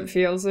all of them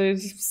feels.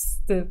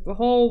 It's the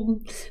whole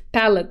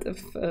palette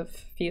of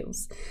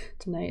feels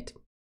tonight.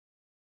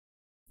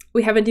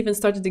 We haven't even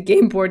started the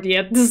game board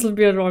yet. This will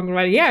be a wrong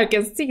run. Yeah, I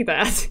can see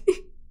that.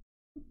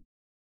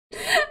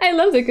 I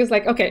love it because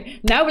like, okay,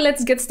 now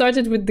let's get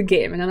started with the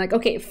game. And I'm like,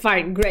 okay,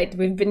 fine, great.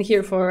 We've been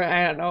here for,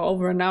 I don't know,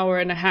 over an hour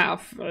and a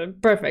half.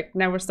 Perfect,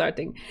 now we're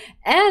starting.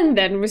 And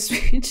then we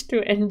switch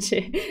to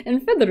NJ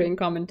and Feathering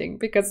commenting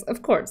because,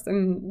 of course,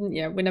 and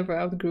yeah, we never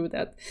outgrew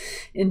that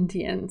in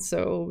the end.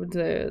 So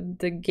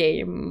the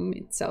game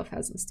itself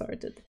hasn't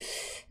started.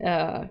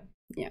 Yeah.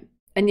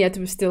 And yet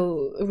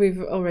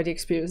we've already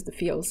experienced the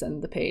feels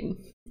and the pain.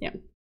 Yeah.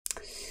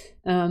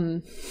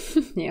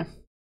 Yeah.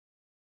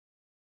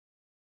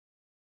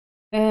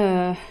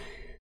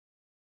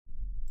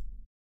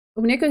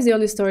 Umineko is the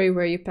only story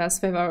where you pass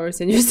 5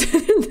 hours and you're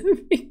still in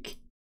the week.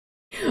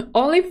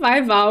 Only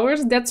 5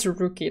 hours? That's a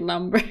rookie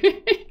number.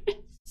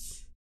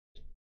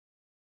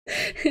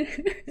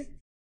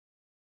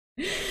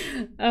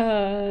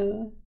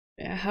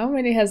 Yeah, how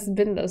many has it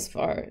been thus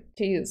far?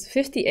 Jeez,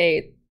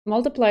 58.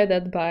 Multiply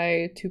that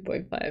by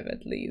 2.5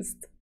 at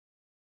least.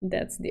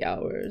 That's the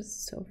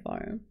hours so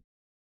far.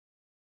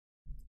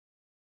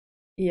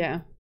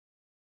 Yeah.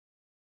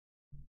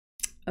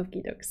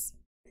 Okie dokes.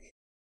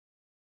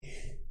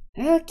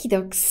 Okie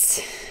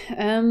dokes.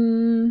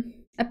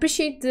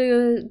 Appreciate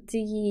the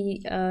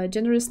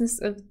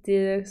generousness of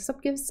the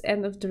sub gifts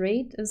and of the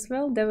raid as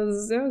well. That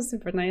was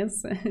super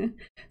nice.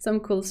 Some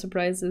cool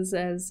surprises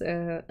as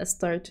a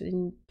start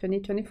in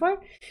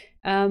 2024.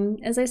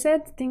 As I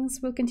said, things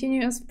will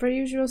continue as per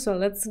usual. So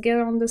let's get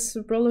on this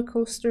roller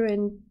coaster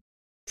and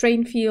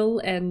train feel,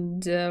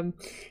 and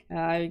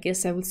I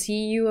guess I will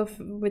see you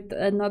with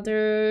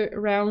another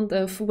round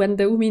of When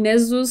the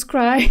Uminezus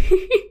Cry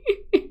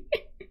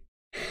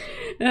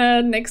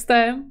next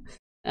time.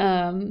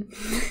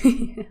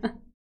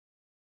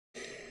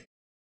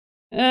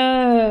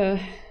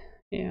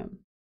 Yeah.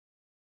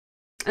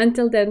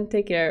 Until then,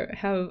 take care.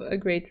 Have a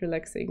great,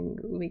 relaxing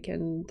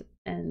weekend,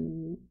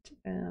 and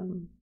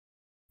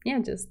yeah,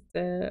 just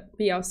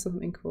be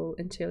awesome and cool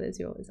and chill as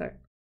you always are.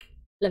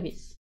 Love you.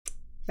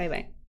 Bye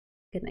bye.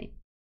 Good night.